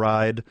thrill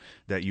ride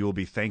that you will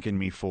be thanking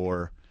me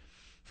for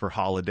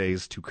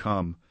holidays to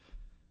come.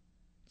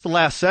 It's the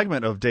last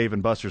segment of Dave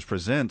and Buster's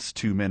Presents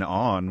 2 Men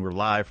On. We're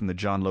live from the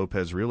John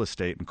Lopez Real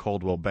Estate and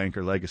Coldwell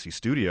Banker Legacy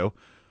Studio.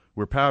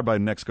 We're powered by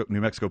New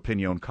Mexico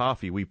Pinon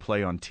Coffee. We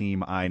play on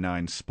Team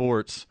I-9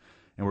 Sports,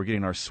 and we're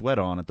getting our sweat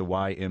on at the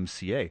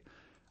YMCA.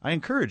 I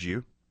encourage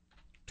you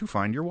to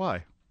find your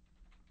why.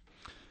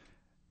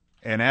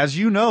 And as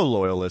you know,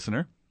 loyal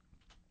listener,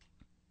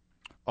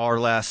 our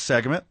last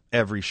segment,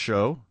 every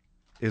show,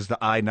 is the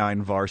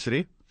I-9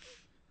 Varsity.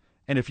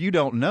 And if you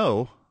don't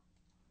know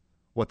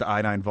what the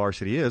I-9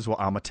 Varsity is, well,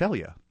 I'm going to tell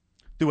you.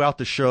 Throughout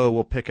the show,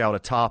 we'll pick out a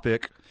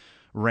topic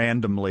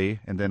randomly,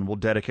 and then we'll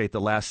dedicate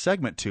the last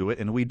segment to it,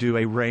 and we do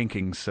a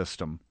ranking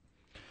system.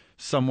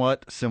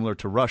 Somewhat similar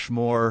to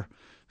Rushmore,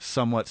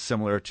 somewhat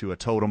similar to a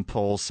totem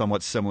pole,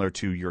 somewhat similar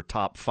to your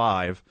top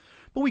 5.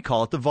 But we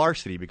call it the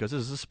Varsity because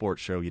this is a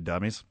sports show, you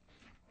dummies.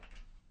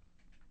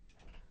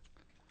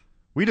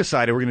 We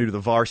decided we're going to do the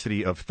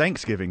Varsity of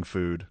Thanksgiving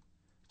food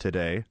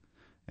today.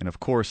 And, of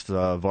course,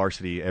 the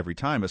Varsity every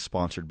time is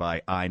sponsored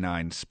by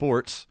I-9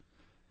 Sports.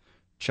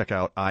 check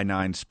out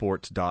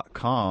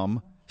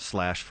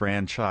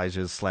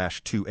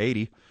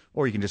i9sports.com/franchises/280,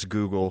 or you can just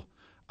Google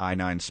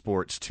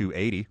i9sports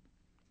 280.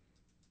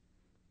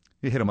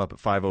 You hit them up at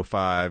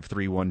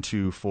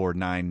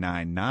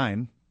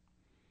 505-312-4999.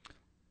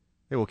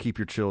 They will keep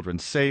your children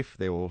safe.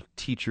 They will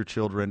teach your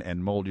children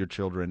and mold your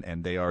children,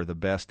 and they are the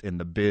best in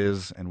the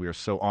biz, and we are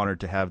so honored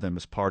to have them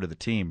as part of the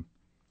team.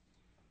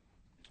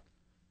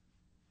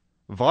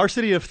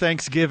 Varsity of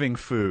Thanksgiving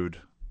food.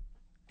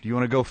 Do you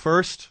want to go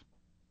first?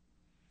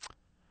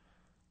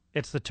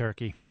 It's the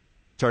turkey.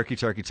 Turkey.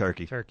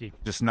 Turkey.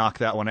 Just knock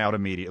that one out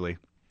immediately.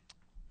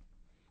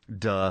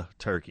 Duh,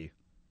 turkey.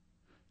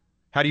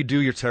 How do you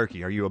do your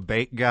turkey? Are you a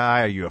bake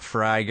guy? Are you a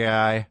fry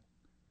guy?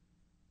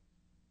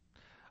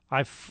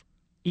 I've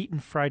eaten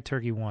fried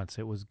turkey once.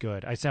 It was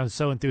good. I sound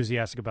so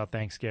enthusiastic about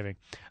Thanksgiving.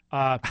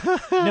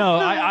 No,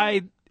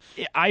 I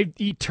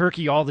eat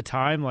turkey all the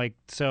time. Like,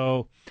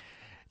 so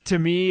to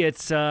me,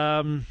 it's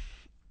always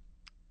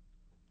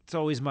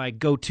my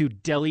go-to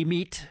deli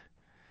meat.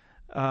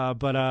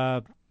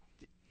 But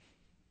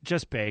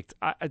just baked.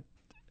 I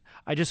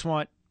just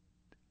want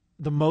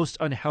the most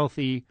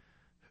unhealthy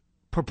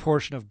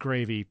proportion of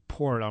gravy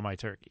poured on my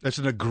turkey. That's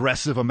an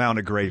aggressive amount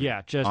of gravy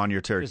on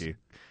your turkey.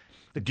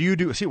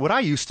 See, what I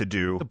used to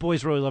do... The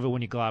boys really love it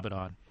when you glob it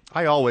on.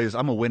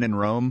 I'm a when in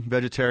Rome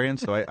vegetarian,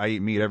 so I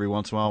eat meat every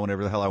once in a while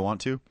whenever the hell I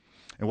want to.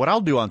 And what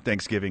I'll do on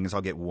Thanksgiving is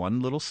I'll get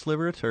one little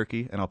sliver of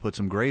turkey, and I'll put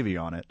some gravy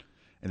on it,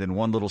 and then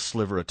one little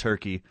sliver of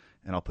turkey,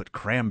 and I'll put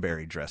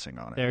cranberry dressing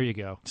on it. There you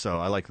go. So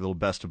I like the little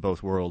best of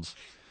both worlds.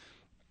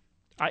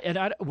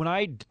 When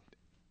I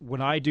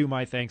do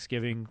my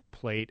Thanksgiving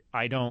plate,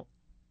 I'm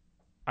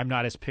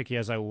not as picky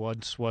as I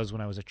once was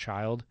when I was a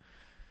child,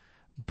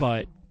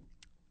 but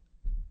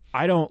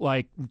I don't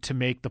like to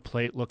make the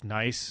plate look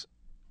nice.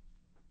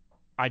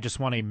 I just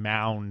want a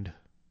mound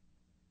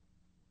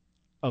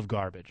of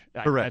garbage.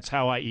 Correct. That's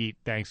how I eat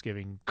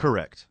Thanksgiving.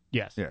 Correct.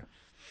 Yes. Yeah.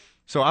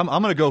 So I'm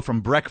going to go from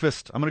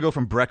breakfast. I'm going to go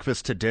from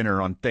breakfast to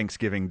dinner on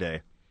Thanksgiving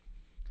Day.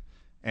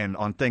 And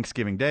on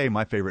Thanksgiving Day,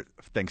 my favorite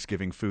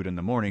Thanksgiving food in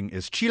the morning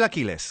is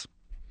chilaquiles.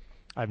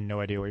 I have no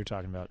idea what you're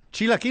talking about.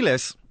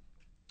 Chilaquiles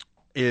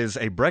is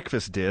a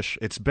breakfast dish.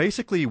 It's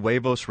basically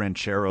huevos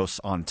rancheros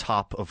on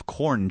top of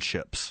corn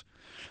chips.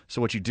 So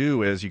what you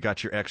do is you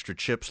got your extra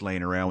chips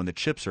laying around. When the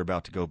chips are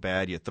about to go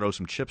bad, you throw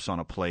some chips on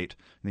a plate,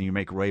 and then you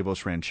make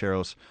huevos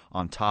rancheros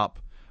on top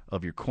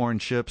of your corn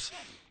chips.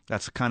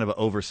 That's kind of an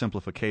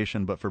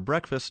oversimplification, but for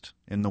breakfast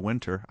in the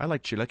winter, I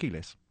like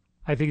chilaquiles.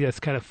 I think that's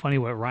kind of funny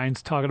what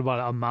Ryan's talking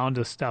about, a mound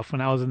of stuff.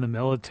 When I was in the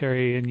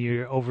military and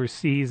you're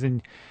overseas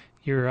and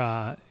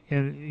you're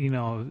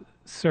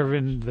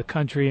serving the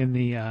country in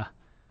the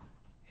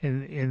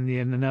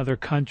in another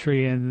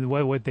country, and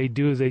what they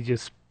do is they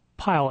just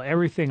pile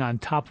everything on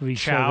top of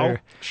each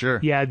other. Sure.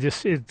 Yeah,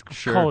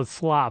 call it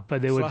slop,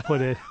 but they would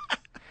put it.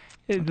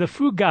 The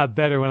food got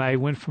better when I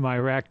went from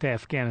Iraq to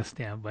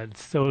Afghanistan, but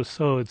so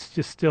it's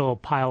just still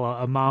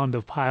a mound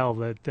of pile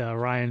that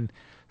Ryan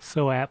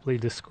so aptly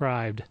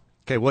described.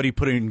 Okay, what are you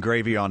putting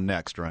gravy on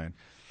next, Ryan?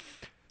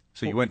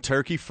 So you went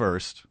turkey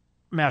first.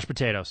 Mashed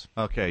potatoes.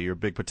 Okay, you're a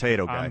big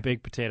potato guy. I'm a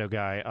big potato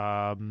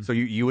guy. So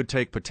you would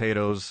take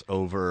potatoes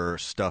over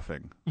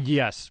stuffing?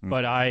 Yes,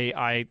 but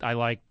I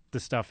like the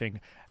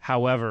stuffing.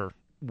 However,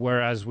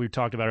 whereas we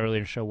talked about earlier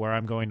in the show, where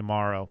I'm going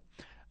tomorrow,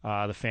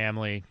 the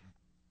family,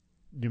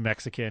 New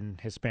Mexican,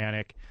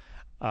 Hispanic,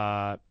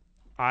 I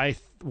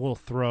will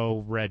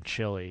throw red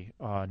chili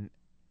on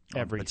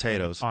every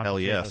potatoes. On Hell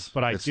potatoes. yes,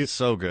 But it's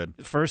so good.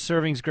 First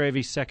serving's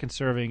gravy. Second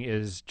serving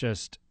is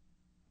just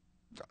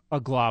a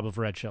glob of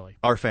red chili.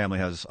 Our family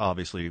has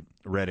obviously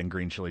red and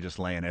green chili just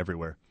laying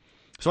everywhere.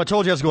 So I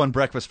told you I was going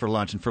breakfast for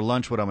lunch, and for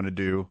lunch, what I'm going to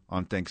do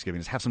on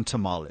Thanksgiving is have some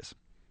tamales.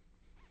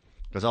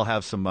 Because I'll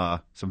have some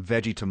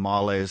veggie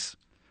tamales,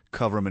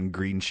 cover them in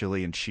green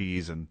chili and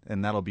cheese, and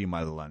that'll be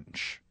my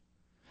lunch.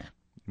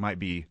 You might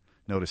be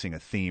noticing a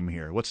theme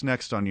here. What's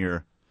next on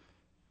your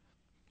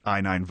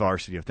I-9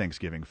 Varsity of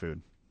Thanksgiving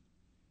food?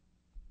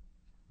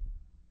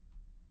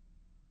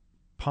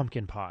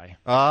 Pumpkin pie.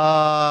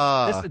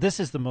 This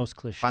is the most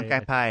cliche.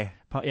 Pumpkin pie.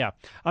 Yeah,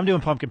 I'm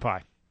doing pumpkin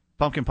pie.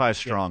 Pumpkin pie is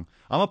strong.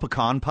 Yeah. I'm a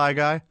pecan pie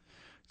guy.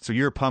 So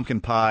you're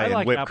pumpkin pie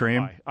and whipped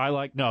cream?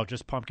 Pie.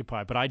 Just pumpkin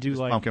pie, but I do just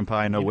like pumpkin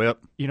pie, no whip.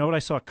 You know what I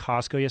saw at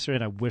Costco yesterday,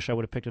 and I wish I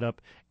would have picked it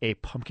up? A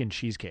pumpkin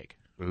cheesecake.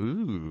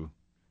 Ooh,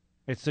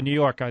 it's the New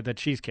York the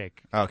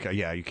cheesecake. Okay,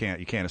 yeah, you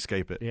can't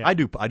escape it. Yeah. I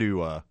do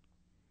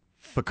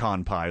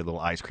pecan pie, a little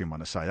ice cream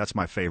on the side. That's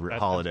my favorite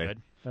holiday.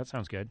 That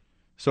sounds good.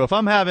 So if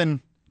I'm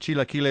having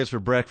chilaquiles for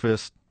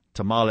breakfast,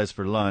 tamales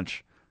for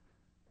lunch,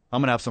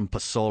 I'm gonna have some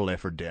pozole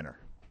for dinner.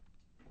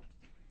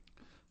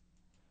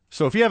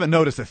 So if you haven't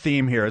noticed, the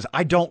theme here is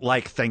I don't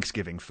like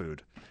Thanksgiving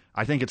food.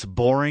 I think it's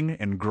boring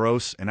and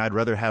gross, and I'd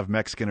rather have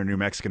Mexican or New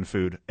Mexican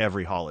food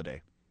every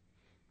holiday.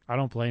 I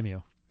don't blame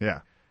you. Yeah.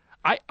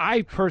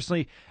 I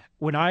personally,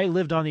 when I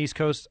lived on the East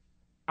Coast,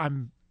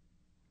 I'm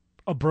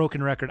a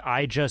broken record.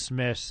 I just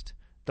missed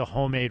the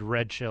homemade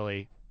red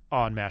chili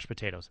on mashed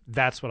potatoes.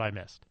 That's what I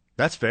missed.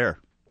 That's fair.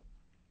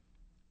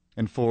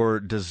 And for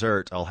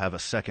dessert, I'll have a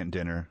second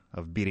dinner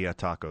of birria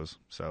tacos.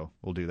 So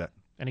we'll do that.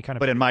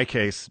 But in my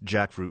case,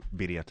 jackfruit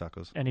birria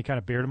tacos. Any kind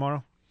of beer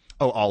tomorrow?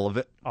 Oh, all of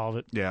it. All of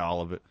it? Yeah,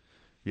 all of it.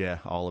 Yeah,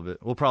 all of it.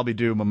 We'll probably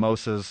do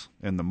mimosas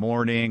in the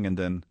morning and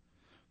then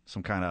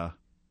some kind of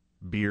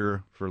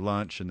beer for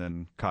lunch and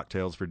then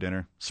cocktails for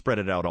dinner. Spread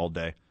it out all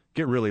day.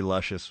 Get really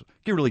luscious.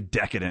 Get really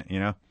decadent, you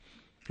know?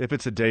 If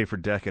it's a day for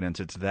decadence,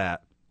 it's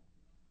that.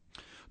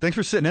 Thanks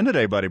for sitting in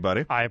today,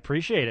 buddy. I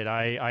appreciate it.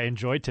 I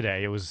enjoyed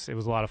today. It was a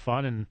lot of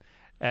fun, and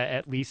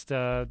at least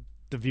the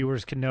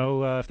viewers can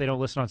know if they don't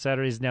listen on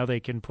Saturdays, now they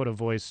can put a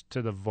voice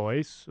to the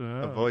voice.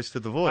 A voice to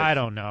the voice. I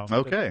don't know.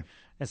 Okay.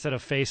 Instead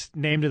of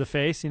name to the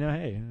face,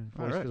 hey,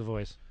 voice to the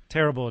voice.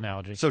 Terrible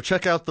analogy. So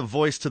check out the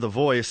voice to the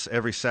voice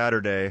every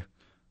Saturday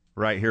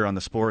right here on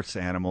the Sports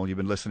Animal. You've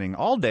been listening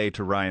all day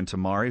to Ryan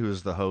Tamari, who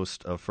is the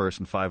host of First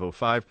and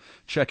 505.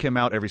 Check him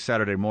out every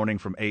Saturday morning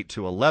from 8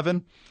 to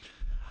 11.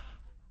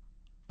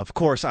 Of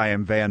course, I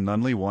am Van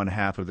Nunley, one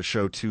half of the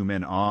show Two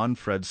Men On.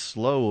 Fred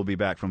Slow will be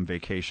back from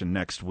vacation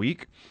next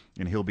week,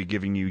 and he'll be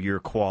giving you your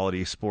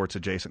quality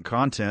sports-adjacent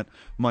content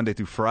Monday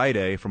through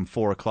Friday from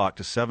 4 o'clock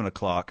to 7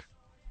 o'clock.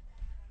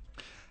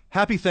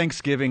 Happy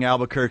Thanksgiving,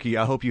 Albuquerque.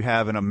 I hope you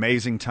have an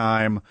amazing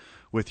time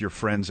with your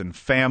friends and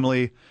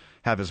family.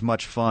 Have as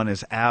much fun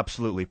as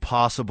absolutely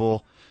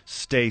possible.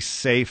 Stay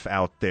safe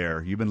out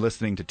there. You've been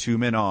listening to Two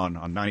Men On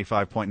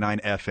 95.9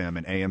 FM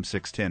and AM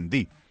 610,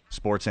 the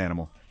Sports Animal.